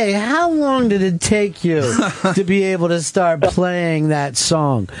 hey, how long did it take you to be able to start playing that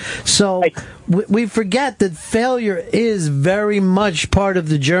song? So we forget that failure is very much part of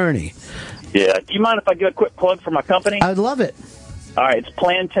the journey. Yeah. Do you mind if I give a quick plug for my company? I'd love it. All right, it's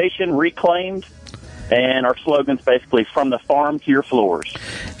Plantation Reclaimed, and our slogan's basically from the farm to your floors.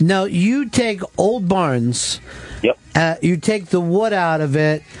 Now, you take old barns, you take the wood out of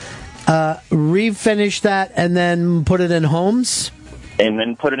it, refinish that, and then put it in homes? And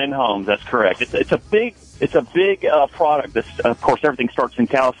then put it in homes, that's correct. It's a big product. Of course, everything starts in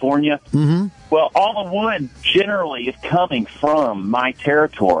California. Mm-hmm. Well, all the wood generally is coming from my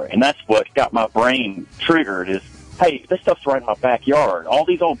territory, and that's what got my brain triggered is, hey, this stuff's right in my backyard. All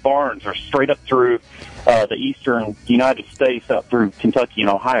these old barns are straight up through the eastern United States, up through Kentucky and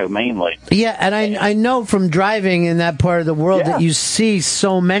Ohio mainly. Yeah, and I know from driving in that part of the world that you see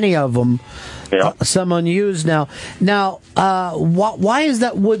so many of them, some unused now. Now, why is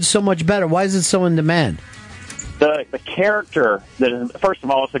that wood so much better? Why is it so in demand? The character, first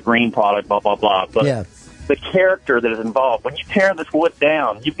of all, it's a green product, blah, blah, blah. But the character that is involved. When you tear this wood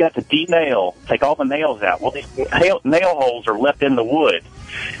down, you've got to de-nail, take all the nails out. Well, these nail holes are left in the wood,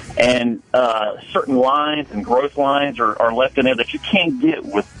 and certain lines and growth lines are left in there that you can't get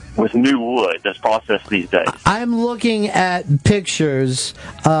with new wood that's processed these days. I'm looking at pictures.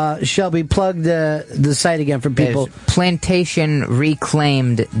 Shelby, plug the site again for people.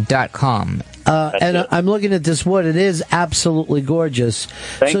 PlantationReclaimed.com. And I'm looking at this wood. It is absolutely gorgeous.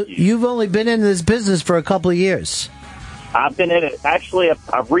 Thank you. You've only been in this business for a couple of years. I've been in it. Actually,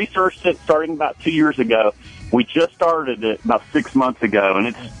 I've researched it starting about 2 years ago. We just started it about 6 months ago,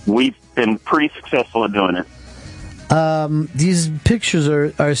 and we've been pretty successful at doing it. These pictures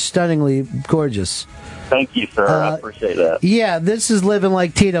are stunningly gorgeous. Thank you, sir. I appreciate that. Yeah, this is living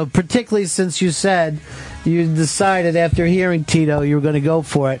like Tito, particularly since you said you decided after hearing Tito you were going to go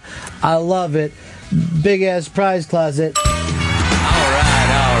for it. I love it. Big ass prize closet. All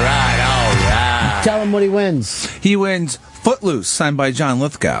right. Tell him what he wins. He wins Footloose, signed by John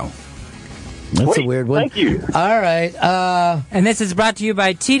Lithgow. That's a weird one. Thank you. All right. And this is brought to you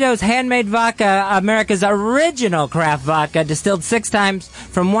by Tito's Handmade Vodka, America's original craft vodka, distilled 6 times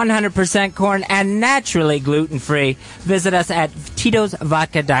from 100% corn and naturally gluten-free. Visit us at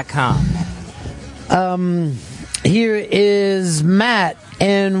titosvodka.com. Here is Matt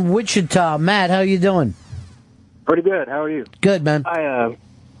in Wichita. Matt, how you doing? Pretty good. How are you? Good, man. I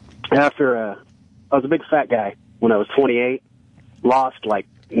was a big fat guy when I was 28, lost like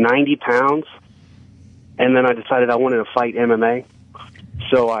 90 pounds, and then I decided I wanted to fight MMA.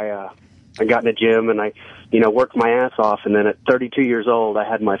 So I got in the gym and I, worked my ass off. And then at 32 years old, I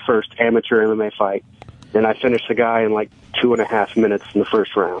had my first amateur MMA fight, and I finished the guy in like 2.5 minutes in the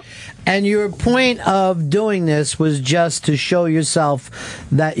first round. And your point of doing this was just to show yourself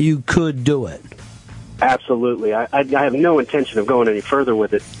that you could do it. Absolutely. I have no intention of going any further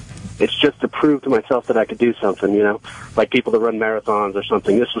with it. It's just to prove to myself that I could do something, like people that run marathons or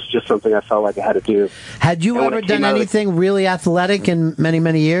something. This was just something I felt like I had to do. Had you ever done anything really athletic in many,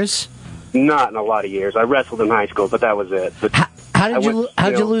 many years? Not in a lot of years. I wrestled in high school, but that was it. But how'd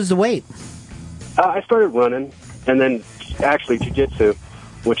you lose the weight? I started running, and then actually jiu-jitsu,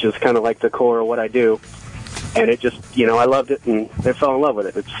 which is kind of like the core of what I do. And it just, I loved it, and I fell in love with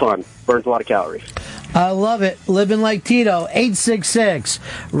it. It's fun. Burns a lot of calories. I love it. Living like Tito.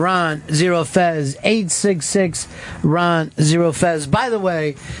 866-RON-0-FEZ. 866-RON-0-FEZ. By the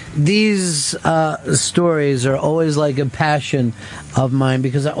way, these stories are always like a passion of mine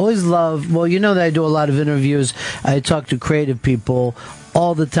because I always love, that I do a lot of interviews. I talk to creative people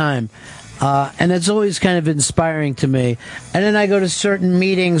all the time. And it's always kind of inspiring to me. And then I go to certain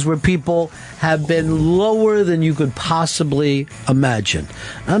meetings where people have been lower than you could possibly imagine.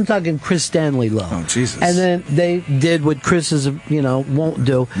 I'm talking Chris Stanley low. Oh, Jesus. And then they did what Chris is, won't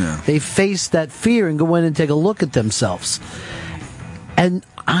do. Yeah. They face that fear and go in and take a look at themselves. And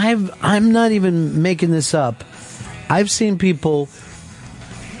I'm not even making this up. I've seen people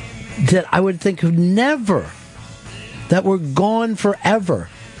that I would think of never, that were gone forever,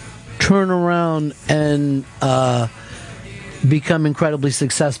 turn around and become incredibly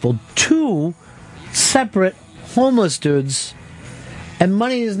successful. 2 separate homeless dudes. And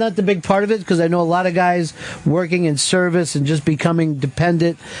money is not the big part of it because I know a lot of guys working in service and just becoming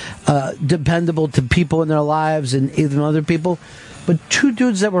dependable to people in their lives and even other people. But 2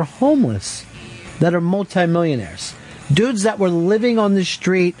 dudes that were homeless that are multimillionaires. Dudes that were living on the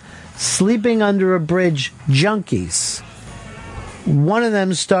street, sleeping under a bridge, junkies. One of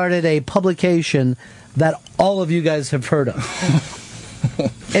them started a publication that all of you guys have heard of.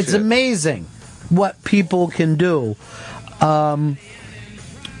 It's amazing what people can do. And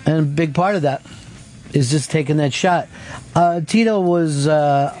a big part of that is just taking that shot. Tito was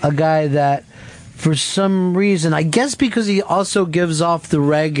a guy that, for some reason, I guess because he also gives off the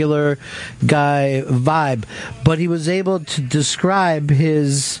regular guy vibe, but he was able to describe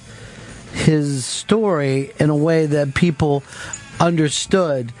his story in a way that people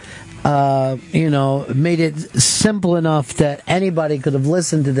understood, made it simple enough that anybody could have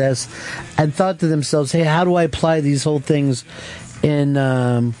listened to this and thought to themselves, hey, how do I apply these whole things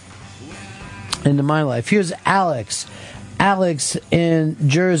into my life? Here's Alex. Alex in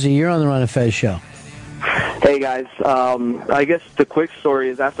Jersey. You're on the Ron and Fez show. Hey, guys. I guess the quick story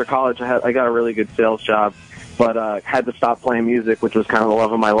is after college, I got a really good sales job, but had to stop playing music, which was kind of the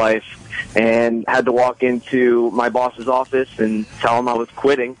love of my life. And had to walk into my boss's office and tell him I was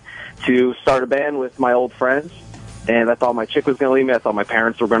quitting to start a band with my old friends. And I thought my chick was going to leave me. I thought my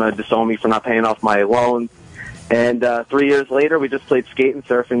parents were going to disown me for not paying off my loans. And 3 years later, we just played skate and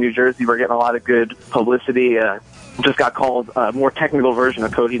surf in New Jersey. We're getting a lot of good publicity. Just got called a more technical version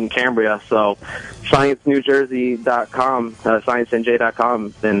of Coheed and Cambria. So ScienceNewJersey.com,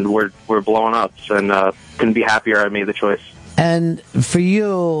 ScienceNJ.com, and we're blowing up. And couldn't be happier I made the choice. And for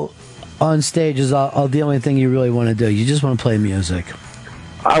you, on stage is the only thing you really want to do. You just want to play music.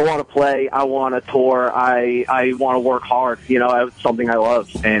 I want to play. I want to tour. I want to work hard. It's something I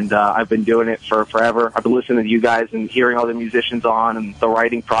love, and I've been doing it for forever. I've been listening to you guys and hearing all the musicians on and the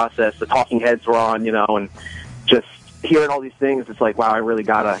writing process. The Talking Heads were on, and just hearing all these things. It's like, wow, I really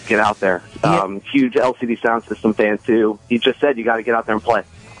gotta get out there. Huge LCD Sound System fan too. You just said you got to get out there and play.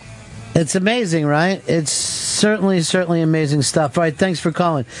 It's amazing, right? It's certainly amazing stuff. All right, thanks for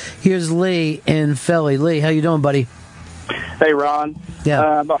calling. Here's Lee in Philly. Lee, how you doing, buddy? Hey, Ron.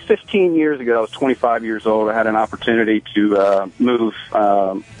 Yeah. About 15 years ago, I was 25 years old. I had an opportunity to move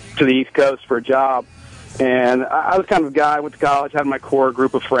to the East Coast for a job. And I was kind of a guy, went to college, had my core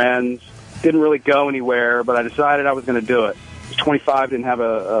group of friends, didn't really go anywhere, but I decided I was going to do it. I was 25, didn't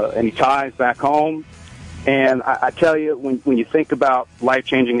have any ties back home. And I tell you, when you think about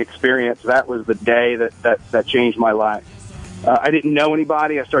life-changing experience, that was the day that changed my life. I didn't know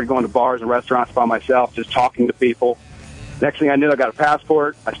anybody. I started going to bars and restaurants by myself, just talking to people. Next thing I knew, I got a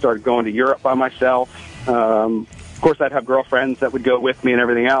passport. I started going to Europe by myself. Of course, I'd have girlfriends that would go with me and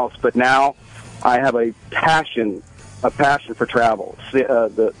everything else. But now I have a passion for travel.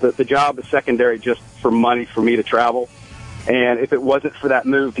 The job is secondary just for money for me to travel. And if it wasn't for that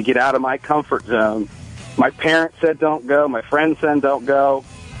move to get out of my comfort zone, my parents said don't go, my friends said don't go,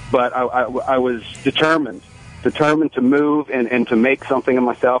 but I was determined to move and to make something of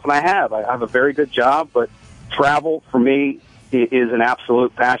myself. And I have a very good job, but travel for me is an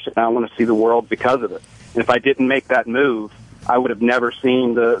absolute passion. I want to see the world because of it. And if I didn't make that move, I would have never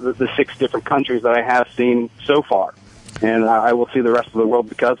seen the 6 different countries that I have seen so far. And I will see the rest of the world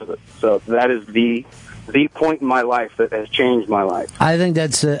because of it. So that is the point in my life that has changed my life. I think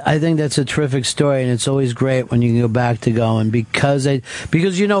that's a terrific story, and it's always great when you can go back to going because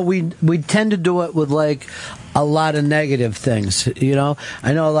you know we tend to do it with like a lot of negative things. You know,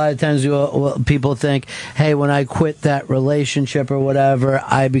 I know a lot of times people think, hey, when I quit that relationship or whatever,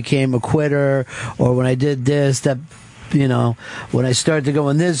 I became a quitter, or when I did this, that. You know, when I started to go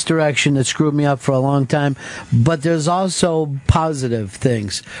in this direction, it screwed me up for a long time. But there's also positive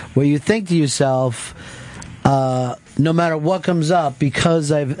things where you think to yourself, no matter what comes up,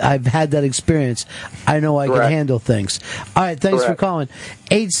 because I've had that experience, I know I can handle things. All right, thanks for calling.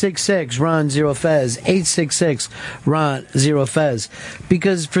 866-RON-0-FEZ. 866-RON-0-FEZ.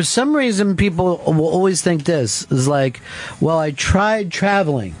 Because for some reason, people will always think this is like, well, I tried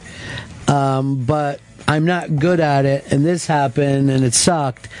traveling, but I'm not good at it, and this happened, and it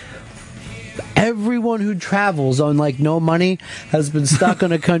sucked. Everyone who travels on like no money has been stuck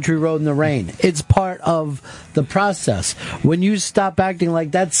on a country road in the rain. It's part of the process. When you stop acting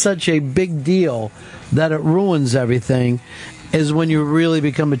like that's such a big deal that it ruins everything is when you really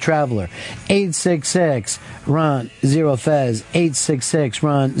become a traveler. 866-RON-0-FEZ.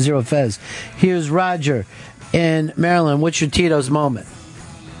 866-RON-0-FEZ. Here's Roger in Maryland. What's your Tito's moment?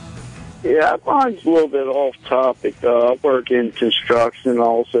 Yeah, mine's a little bit off topic. I work in construction,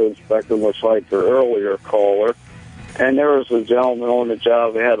 also inspecting much like the earlier caller. And there was a gentleman on the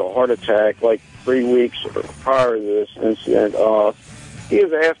job who had a heart attack like 3 weeks prior to this incident. He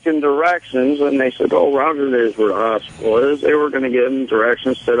was asking directions, and they said, oh, Roger, there's where the hospital is. They were going to give him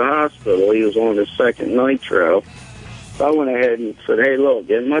directions to the hospital. He was on his second nitro. So I went ahead and said, hey, look,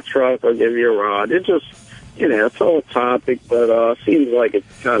 get in my truck. I'll give you a ride. It just... You know, it's all topic, but seems like it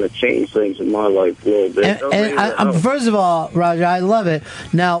kind of changed things in my life a little bit. First of all, Roger, I love it.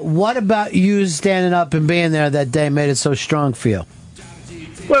 Now, what about you standing up and being there that day made it so strong for you?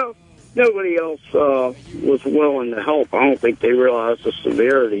 Well, nobody else was willing to help. I don't think they realized the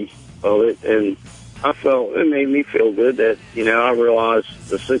severity of it, and I felt it made me feel good that, you know, I realized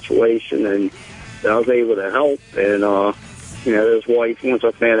the situation and I was able to help, and you know, his wife, once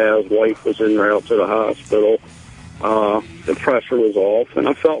I found out his wife was en route to the hospital, the pressure was off, and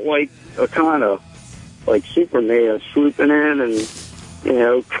I felt like a kind of like Superman swooping in and, you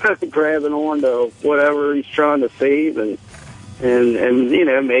know, grabbing on to whatever he's trying to save and you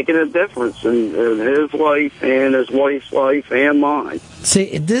know, making a difference in his life and his wife's life and mine.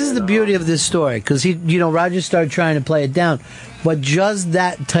 See, this is the beauty of this story, because Roger started trying to play it down, but just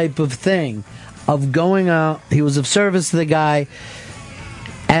that type of thing of going out, he was of service to the guy,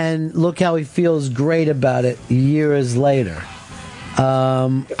 and look how he feels great about it years later.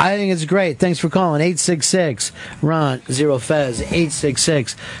 I think it's great. Thanks for calling. 866-RON-0-FEZ.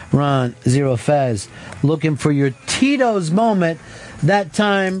 866-RON-0-FEZ. Looking for your Tito's moment that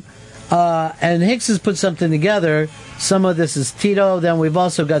time. And Hicks has put something together. Some of this is Tito. Then we've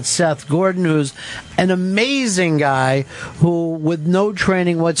also got Seth Gordon, who's an amazing guy who, with no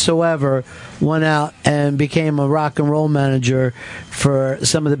training whatsoever, went out and became a rock and roll manager for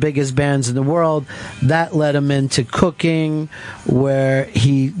some of the biggest bands in the world. That led him into cooking, where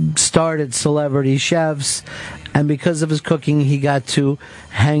he started Celebrity Chefs. And because of his cooking, he got to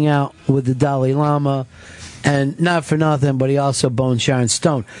hang out with the Dalai Lama. And not for nothing, but he also boned Sharon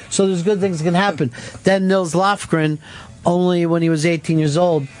Stone. So there's good things that can happen. Then Nils Lofgren, only when he was 18 years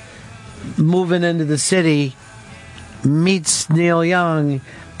old, moving into the city, meets Neil Young,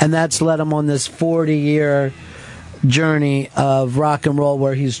 and that's led him on this 40-year journey of rock and roll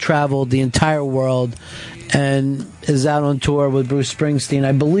where he's traveled the entire world and is out on tour with Bruce Springsteen,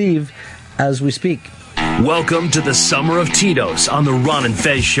 I believe, as we speak. Welcome to the Summer of Tito's on the Ron and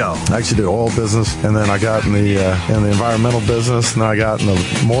Fez Show. I actually did oil business, and then I got in the environmental business, and then I got in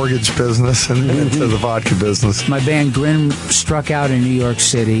the mortgage business, and then into the vodka business. My band Grin struck out in New York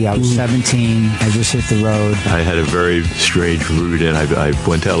City. I was 17. I just hit the road. I had a very strange route in. I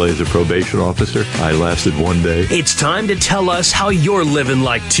went to LA as a probation officer. I lasted one day. It's time to tell us how you're living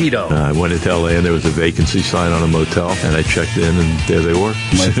like Tito. I went into LA, and there was a vacancy sign on a motel, and I checked in, and there they were,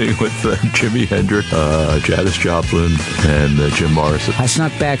 sitting with Jimi Hendrix, Janis Joplin, and Jim Morrison. I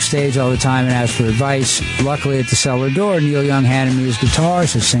snuck backstage all the time and asked for advice. Luckily, at the cellar door, Neil Young handed me his guitar,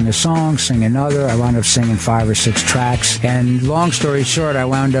 said sing a song, sing another. I wound up singing 5 or 6 tracks. And long story short, I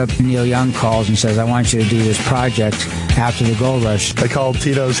wound up, Neil Young calls and says, I want you to do this project after the gold rush. They called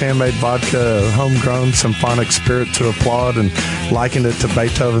Tito's Handmade Vodka a homegrown symphonic spirit to applaud and likened it to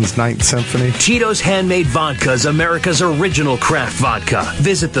Beethoven's Ninth Symphony. Tito's Handmade Vodka is America's original craft vodka.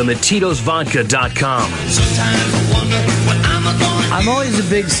 Visit them at Tito'sVodka.com. I'm always a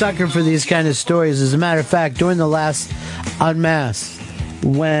big sucker for these kind of stories. As a matter of fact, during the last Unmasked,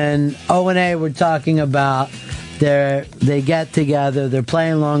 when O&A were talking about they get together, they're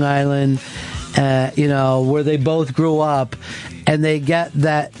playing Long Island, where they both grew up, and they get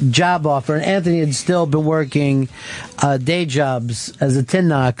that job offer. And Anthony had still been working day jobs as a tin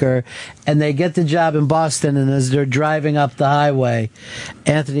knocker, and they get the job in Boston, and as they're driving up the highway,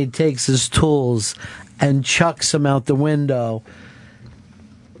 Anthony takes his tools and chucks them out the window.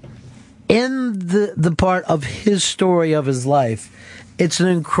 In the part of his story of his life, it's an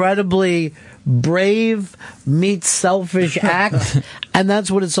incredibly brave meets selfish act, and that's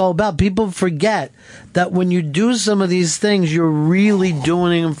what it's all about. People forget that when you do some of these things, you're really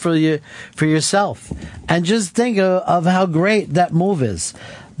doing them for yourself. And just think of how great that move is.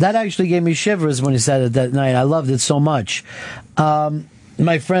 That actually gave me shivers when he said it that night. I loved it so much.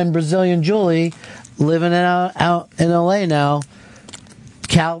 My friend Brazilian Julie, living out in LA now,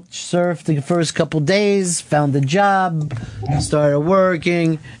 couch surfed the first couple days, found a job, started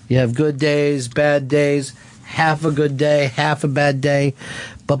working. You have good days, bad days, half a good day, half a bad day.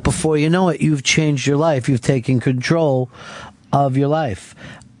 But before you know it, you've changed your life. You've taken control of your life.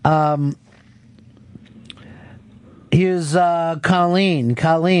 Here's Colleen.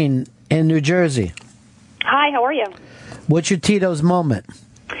 Colleen in New Jersey. Hi, how are you? What's your Tito's moment?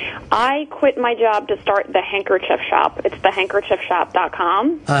 I quit my job to start the handkerchief shop. It's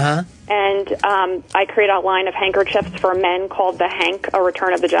thehandkerchiefshop.com. Uh-huh. And I create a line of handkerchiefs for men called The Hank, A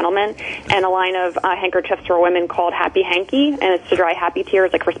Return of the Gentleman, and a line of handkerchiefs for women called Happy Hanky, and it's to dry happy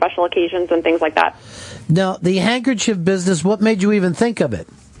tears, like for special occasions and things like that. Now, the handkerchief business, what made you even think of it?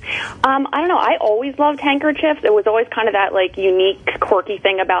 I don't know. I always loved handkerchiefs. It was always kind of that like unique, quirky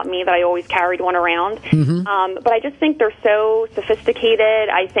thing about me that I always carried one around. Mm-hmm. But I just think they're so sophisticated.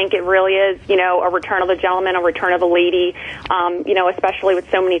 I think it really is, a return of the gentleman, a return of a lady. Especially with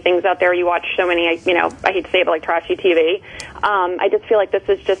so many things out there. You watch so many, I hate to say it, but like trashy TV. I just feel like this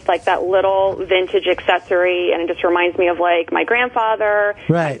is just like that little vintage accessory, and it just reminds me of like my grandfather.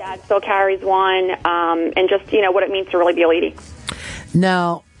 Right. My dad still carries one, and just what it means to really be a lady.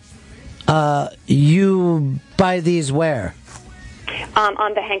 Now, you buy these where?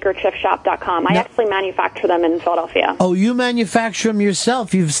 On thehandkerchiefshop.com. I actually manufacture them in Philadelphia. Oh, you manufacture them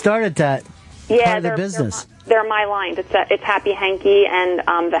yourself? You've started that part of the they're, business. They're my line. It's Happy Hanky and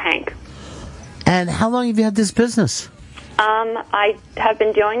the Hank. And how long have you had this business? I have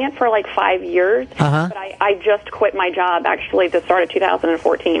been doing it for like 5 years, but I just quit my job actually at the start of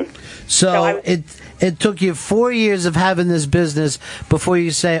 2014. So it took you 4 years of having this business before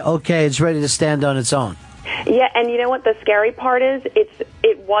you say, okay, it's ready to stand on its own. Yeah, and you know what the scary part is?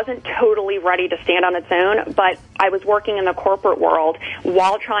 It wasn't totally ready to stand on its own, but I was working in the corporate world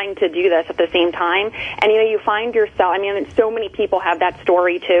while trying to do this at the same time. And, you find yourself, so many people have that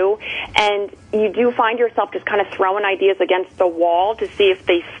story too, and you do find yourself just kind of throwing ideas against the wall to see if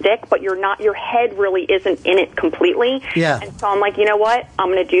they stick, but your head really isn't in it completely. Yeah. And so I'm like, you know what? I'm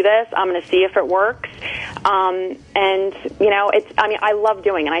going to do this. I'm going to see if it works. I love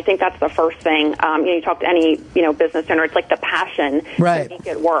doing it. I think that's the first thing. You talk to any, business owner, it's like the passion right. to make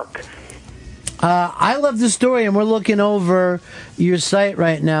it work. I love the story, and we're looking over your site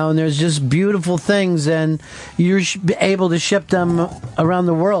right now, and there's just beautiful things, and you're able to ship them around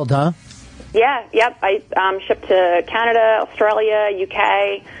the world, huh? Yeah, yep. I ship to Canada, Australia,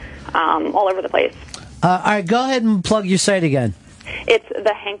 UK, all over the place. All right, go ahead and plug your site again. It's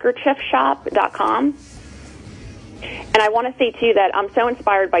thehandkerchiefshop.com. And I want to say, too, that I'm so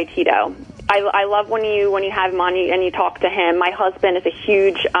inspired by Tito. I love when you have him on and you talk to him. My husband is a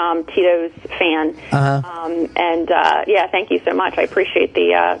huge Tito's fan. Yeah, thank you so much. I appreciate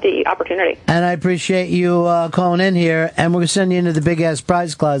the opportunity. And I appreciate you calling in here, and we're going to send you into the big-ass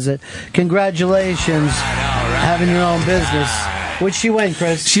prize closet. Congratulations having your own business. What'd she win,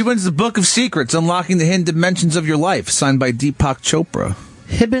 Chris? She wins the Book of Secrets, Unlocking the Hidden Dimensions of Your Life, signed by Deepak Chopra.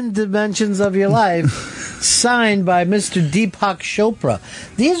 Hidden Dimensions of Your Life, signed by Mr. Deepak Chopra.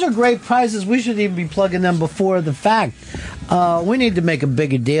 These are great prizes. We should even be plugging them before the fact. We need to make a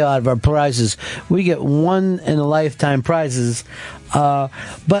bigger deal out of our prizes. We get one-in-a-lifetime prizes. But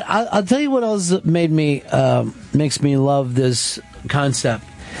I'll tell you what else makes me love this concept.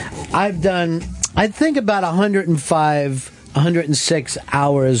 I've done, I think, about 106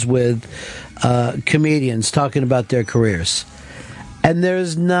 hours with comedians talking about their careers. And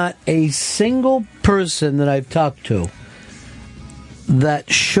there's not a single person that I've talked to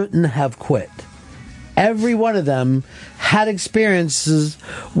that shouldn't have quit. Every one of them had experiences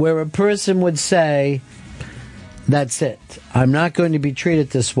where a person would say, that's it. I'm not going to be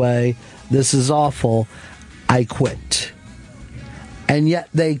treated this way. This is awful. I quit. And yet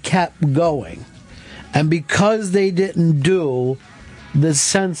they kept going. And because they didn't do the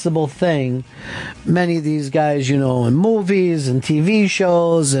sensible thing, many of these guys, in movies and TV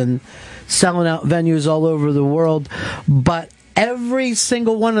shows and selling out venues all over the world, but every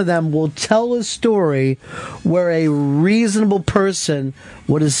single one of them will tell a story where a reasonable person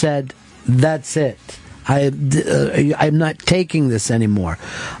would have said, that's it. I'm not taking this anymore.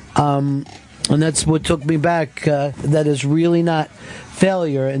 And that's what took me back. That is really not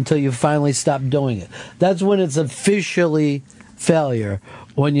failure until you finally stop doing it. That's when it's officially failure,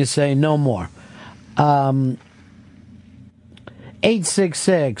 when you say no more.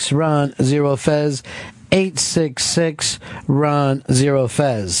 866 Ron Zero Fez. 866 Ron Zero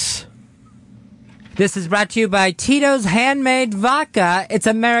Fez. This is brought to you by Tito's Handmade Vodka. It's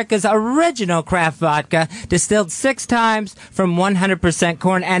America's original craft vodka, distilled 6 times from 100%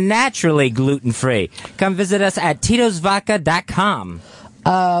 corn and naturally gluten-free. Come visit us at titosvodka.com.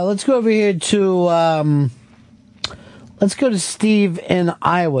 Let's go over here to let's go to Steve in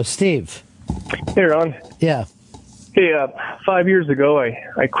Iowa. Steve. Hey, Ron. Yeah. Hey, 5 years ago,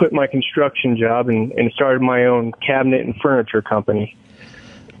 I quit my construction job and started my own cabinet and furniture company.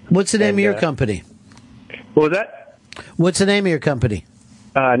 What's the name of your company? What was that? What's the name of your company?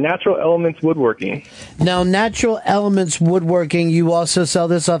 Natural Elements Woodworking. Now, Natural Elements Woodworking, you also sell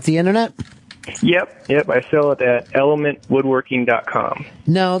this off the internet? Yep. I sell it at elementwoodworking.com.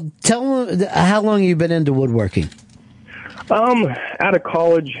 Now, tell me, how long have you been into woodworking? Out of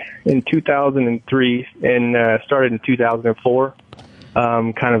college in 2003 and started in 2004.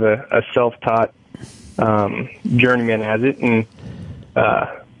 Kind of a self-taught journeyman as it, and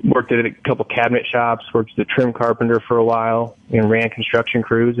worked at a couple cabinet shops, worked as a trim carpenter for a while, and ran construction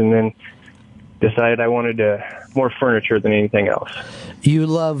crews, and then decided I wanted more furniture than anything else. You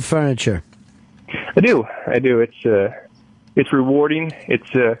love furniture? I do. It's rewarding.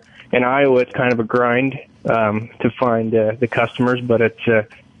 It's in Iowa, it's kind of a grind to find the customers, but it's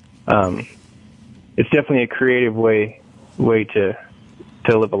definitely a creative way to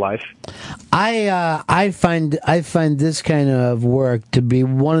live a life. I find this kind of work to be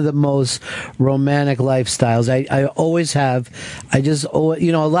one of the most romantic lifestyles. I always have. A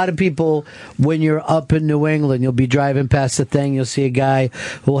lot of people, when you're up in New England, you'll be driving past the thing, you'll see a guy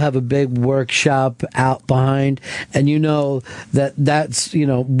who'll have a big workshop out behind, and that's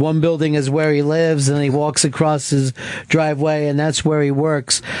one building is where he lives, and he walks across his driveway, and that's where he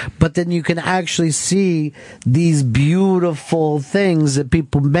works. But then you can actually see these beautiful things that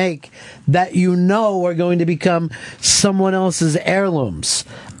people make that are going to become someone else's heirlooms.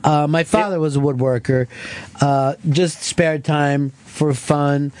 My father was a woodworker. Just spare time for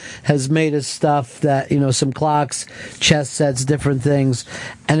fun, has made us stuff that, some clocks, chess sets, different things.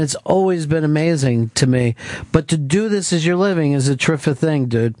 And it's always been amazing to me. But to do this as your living is a terrific thing,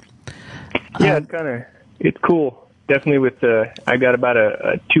 dude. Yeah, it's cool. Definitely I got about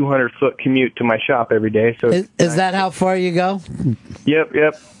a 200-foot commute to my shop every day. So is that how far you go? Yep.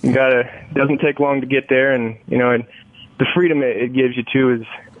 Doesn't take long to get there, and and the freedom it gives you too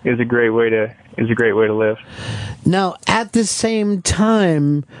is a great way to live. Now, at the same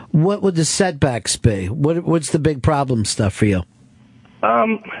time, what would the setbacks be? What's the big problem stuff for you?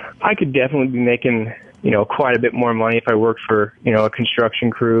 I could definitely be making quite a bit more money if I worked for a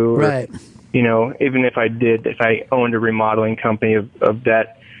construction crew, right? Even if I owned a remodeling company of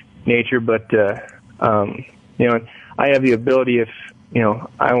that nature, but I have the ability if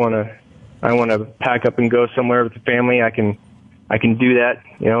I want to pack up and go somewhere with the family, I can I can do that,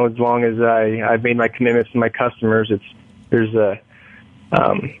 as long as I've made my commitments to my customers. There's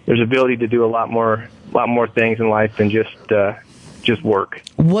ability to do a lot more things in life than just work.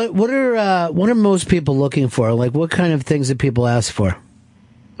 What are most people looking for? Like, what kind of things do people ask for?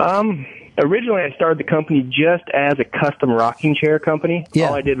 Originally, I started the company just as a custom rocking chair company. Yeah.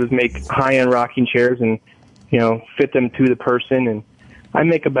 All I did was make high-end rocking chairs and, fit them to the person. And I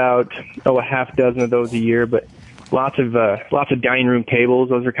make about a half dozen of those a year, but lots of dining room tables.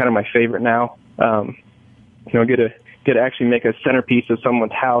 Those are kind of my favorite now. Get to actually make a centerpiece of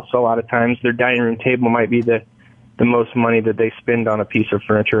someone's house. A lot of times, their dining room table might be the most money that they spend on a piece of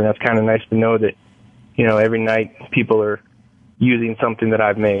furniture, and that's kind of nice to know that, every night people are using something that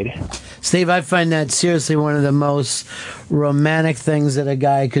I've made. Steve, I find that seriously one of the most romantic things that a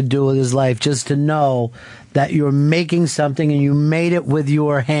guy could do with his life, just to know that you're making something and you made it with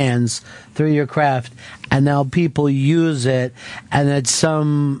your hands through your craft, and now people use it, and that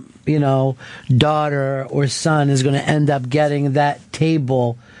some, daughter or son is going to end up getting that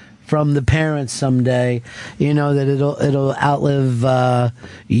table from the parents someday, that it'll outlive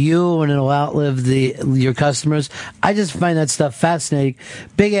you, and it'll outlive your customers. I just find that stuff fascinating.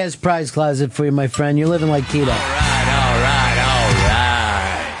 Big ass prize closet for you, my friend. You're living like Tito. All right.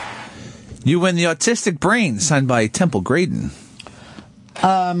 You win the Autistic Brain, signed by Temple Grayson.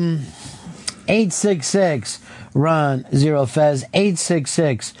 866 Ron Zero Fez.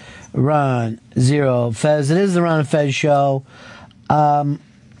 866 Ron Zero Fez. It is the Ron and Fez show.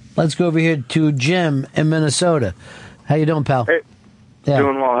 Let's go over here to Jim in Minnesota. How you doing, pal? Hey,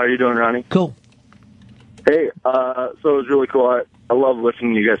 doing well. How are you doing, Ronnie? Cool. Hey, so it was really cool. I love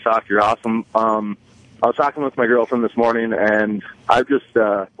listening to you guys talk. You're awesome. I was talking with my girlfriend this morning, and I've just,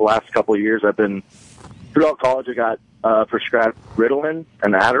 the last couple of years, throughout college, I got prescribed Ritalin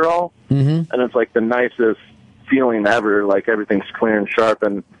and Adderall, and it's like the nicest feeling ever, like everything's clear and sharp,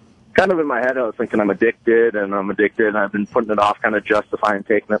 and kind of in my head, I was thinking I'm addicted, and I've been putting it off, kind of justifying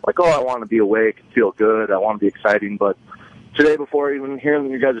taking it. Like, I want to be awake and feel good. I want to be exciting. But today, before even hearing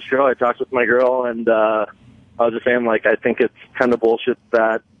you guys' show, I talked with my girl, and I was just saying, like, I think it's kind of bullshit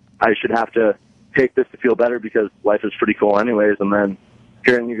that I should have to take this to feel better, because life is pretty cool anyways. And then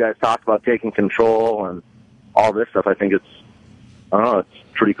hearing you guys talk about taking control and all this stuff, I think it's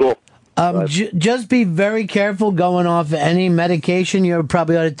pretty cool. Just be very careful going off any medication. You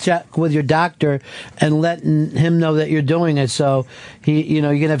probably ought to check with your doctor and letting him know that you're doing it, so you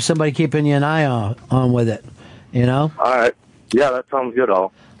can have somebody keeping you an eye on with it. All right. Yeah, that sounds good.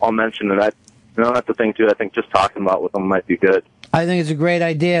 I'll mention it. That's the thing too. I think just talking about with them might be good. I think it's a great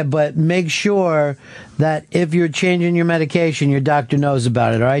idea, but make sure that if you're changing your medication, your doctor knows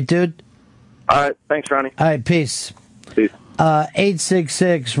about it. All right, dude? All right. Thanks, Ronnie. All right. Peace. Peace.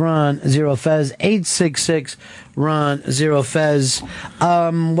 866 Ron Zero Fez. 866 Ron Zero Fez.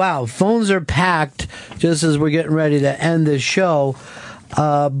 Wow, phones are packed just as we're getting ready to end this show.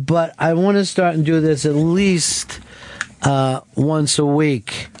 But I want to start and do this at least once a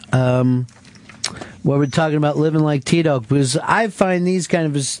week. Where we're talking about living like Tito, because I find these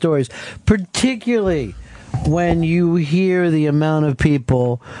kind of stories, particularly when you hear the amount of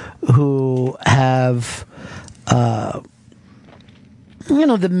people who have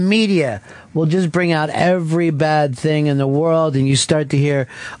the media will just bring out every bad thing in the world, and you start to hear,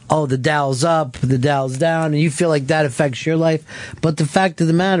 the Dow's up, the Dow's down, and you feel like that affects your life. But the fact of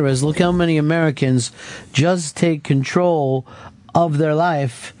the matter is, look how many Americans just take control of their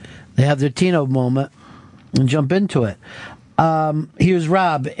life. They have their Tino moment and jump into it. Here's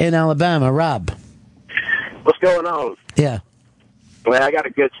Rob in Alabama. Rob. What's going on? Yeah. Well, I got a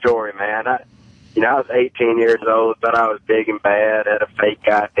good story, man. I was 18 years old, thought I was big and bad, had a fake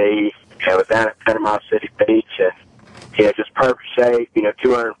ID. I was down at Panama City Beach, and, just perfect shape,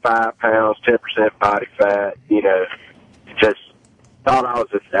 205 pounds, 10% body fat, just thought I was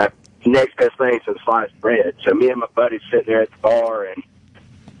the next best thing since sliced bread. So me and my buddy sitting there at the bar, and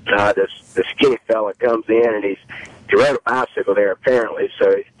this skinny fella comes in, and he rode a bicycle there apparently.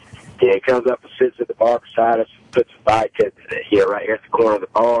 So he comes up and sits at the bar beside us, puts a bike at right here at the corner of the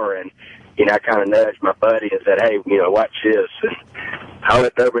bar, and I kind of nudged my buddy and said, "Hey, watch this." And I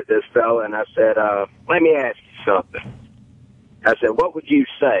looked over at this fella and I said, "Let me ask you something." I said, "What would you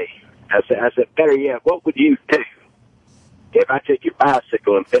say?" I said, "Better yet, what would you do if I took your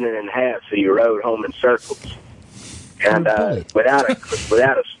bicycle and bent it in half so you rode home in circles?" And without a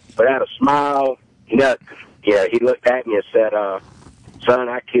smile, nothing. He looked at me and said, "Son,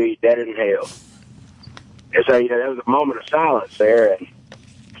 I kill you dead in hell." And so there was a moment of silence there, and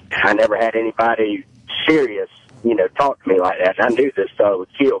I never had anybody serious, talk to me like that. And I knew this fellow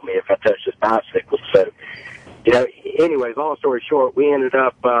would kill me if I touched his bicycle. So, anyways, long story short, we ended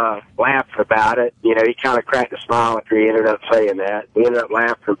up laughing about it. You know, he kind of cracked a smile after he ended up saying that. We ended up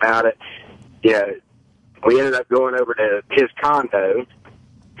laughing about it. You know, we ended up going over to his condo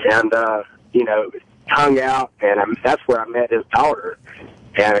and, you know, hung out, and that's where I met his daughter.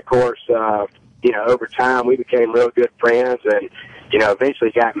 And, of course, you know, over time, we became real good friends and, you know,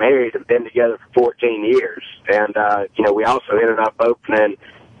 eventually got married and been together for 14 years. And, you know, we also ended up opening,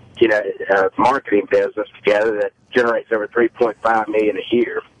 you know, a marketing business together that generates over $3.5 million a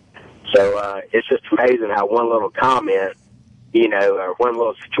year. So it's just amazing how one little comment, you know, or one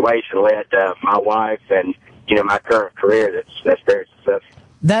little situation led to my wife and, you know, my current career that's very successful.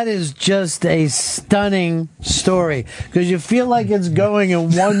 That is just a stunning story because you feel like it's going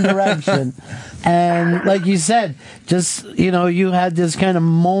in one direction. And like you said, just, you know, you had this kind of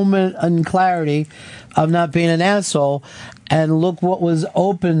moment and clarity of not being an asshole. And look what was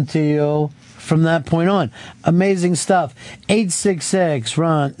open to you from that point on. Amazing stuff. 866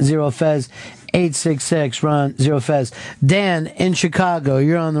 Ron Zero Fez. 866 Ron Zero Fez. Dan in Chicago,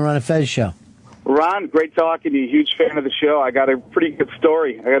 you're on the Ron and Fez show. Ron, great talking to you. Huge fan of the show. I got a pretty good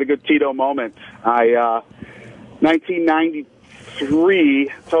story. I got a good Tito moment. 1993,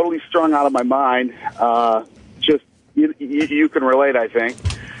 totally strung out of my mind. Just you can relate, I think.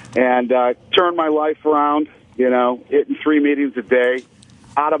 And turned my life around. You know, hitting 3 meetings a day,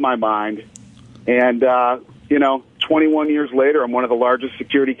 out of my mind. And you know, 21 years later, I'm one of the largest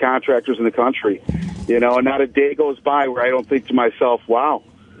security contractors in the country. You know, and not a day goes by where I don't think to myself, wow.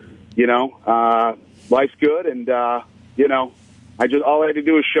 You know, life's good, and you know, all I had to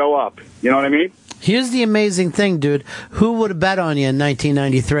do is show up. You know what I mean? Here's the amazing thing, dude. Who would have bet on you in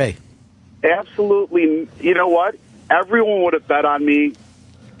 1993? Absolutely. You know what? Everyone would have bet on me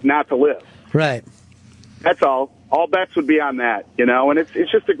not to live. Right. That's all. All bets would be on that. You know, and it's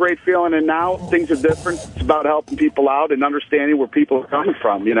just a great feeling. And now things are different. It's about helping people out and understanding where people are coming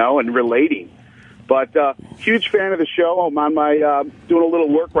from. You know, and relating. But huge fan of the show. I'm on my doing a little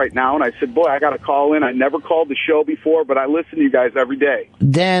work right now, and I said, boy, I got to call in. I never called the show before, but I listen to you guys every day.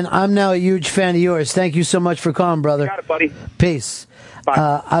 Dan, I'm now a huge fan of yours. Thank you so much for calling, brother. Got it, buddy. Peace.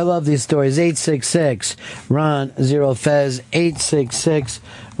 I love these stories. 866 Ron Zero Fez. 866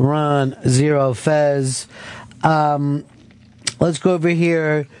 Ron Zero Fez. Let's go over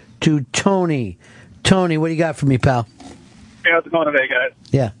here to Tony. Tony, what do you got for me, pal? Hey, how's it going today, guys?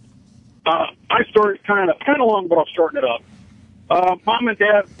 Yeah. My story's kind of long, but I'll shorten it up. Mom and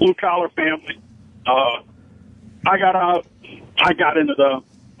dad, blue collar family. I got into the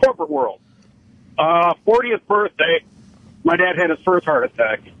corporate world. 40th birthday, my dad had his first heart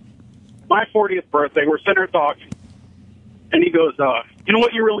attack. My 40th birthday, we're sitting there talking, and he goes, "You know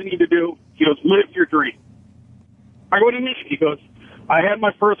what you really need to do?" He goes, "Live your dream." I go, "What do you mean?" He goes, "I had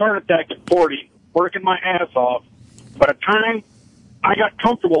my first heart attack at 40, working my ass off. By the time I got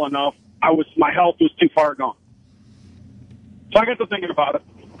comfortable enough, my health was too far gone." So I got to thinking about it.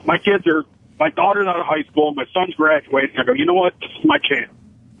 My daughter's out of high school, my son's graduating. I go, you know what? This is my chance.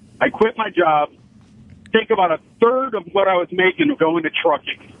 I quit my job, take about a third of what I was making to go into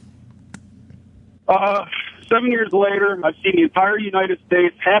trucking. 7 years later, I've seen the entire United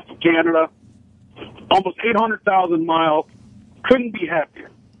States, half of Canada, almost 800,000 miles. Couldn't be happier.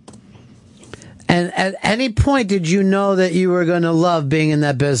 And at any point, did you know that you were going to love being in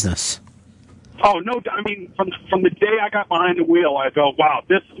that business? Oh, no. I mean, from the day I got behind the wheel, I go, wow,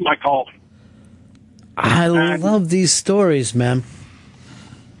 this is my calling. I love these stories, man.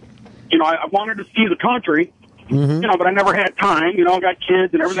 You know, I wanted to see the country, you know, but I never had time. You know, I got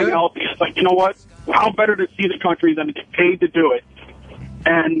kids and everything else. It's like, you know what? How better to see the country than to get paid to do it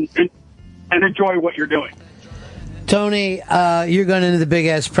and enjoy what you're doing. Tony, you're going into the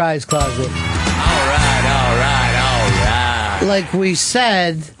big-ass prize closet. All right. Like we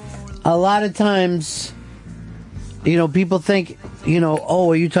said, a lot of times, you know, people think, you know,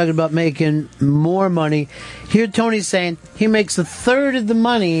 oh, are you talking about making more money? Here Tony's saying he makes a third of the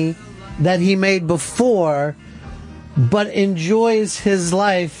money that he made before, but enjoys his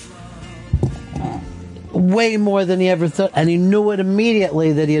life way more than he ever thought. And he knew it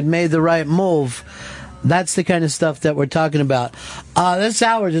immediately that he had made the right move. That's the kind of stuff that we're talking about. This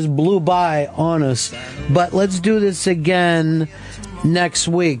hour just blew by on us, but let's do this again next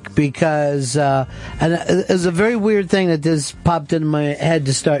week because and it's a very weird thing that this popped into my head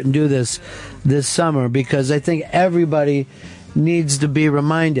to start and do this summer because I think everybody needs to be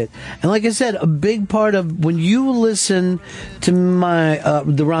reminded. And like I said, a big part of when you listen to my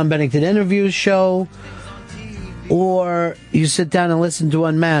the Ron Bennington Interviews show or you sit down and listen to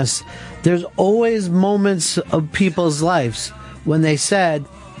Unmasked, there's always moments of people's lives when they said,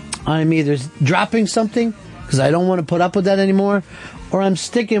 I'm either dropping something because I don't want to put up with that anymore, or I'm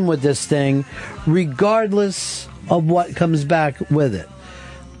sticking with this thing regardless of what comes back with it.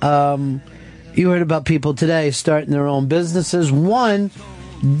 You heard about people today starting their own businesses. One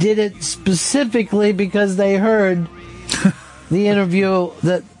did it specifically because they heard the interview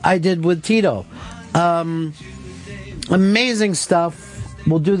that I did with Tito. Amazing stuff.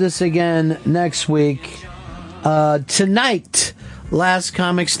 We'll do this again next week. Tonight, Last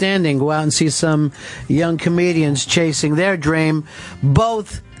Comic Standing. Go out and see some young comedians chasing their dream.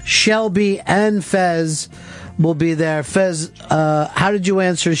 Both Shelby and Fez will be there. Fez, how did you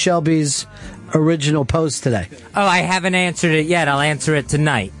answer Shelby's original post today? Oh, I haven't answered it yet. I'll answer it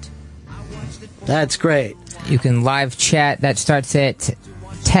tonight. That's great. You can live chat. That starts at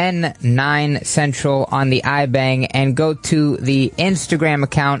 10/9 Central on the iBang, and go to the Instagram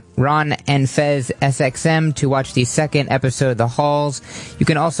account Ron and Fez SXM to watch the second episode of The Halls. You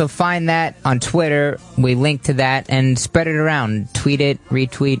can also find that on Twitter. We link to that and spread it around. Tweet it,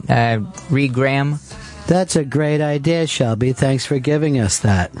 retweet, regram. That's a great idea, Shelby. Thanks for giving us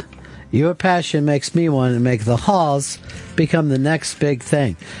that. Your passion makes me want to make The Halls become the next big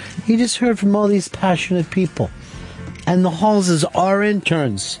thing. You just heard from all these passionate people. And The Halls is our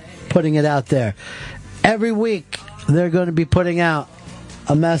interns putting it out there. Every week, they're going to be putting out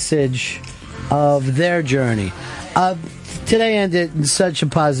a message of their journey. Today ended in such a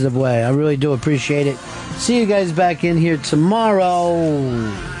positive way. I really do appreciate it. See you guys back in here tomorrow.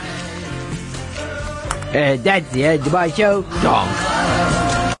 That's the end of my show. Donk.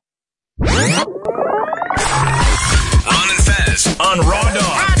 Ron and Fez on Raw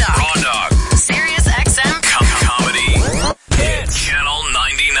Dog.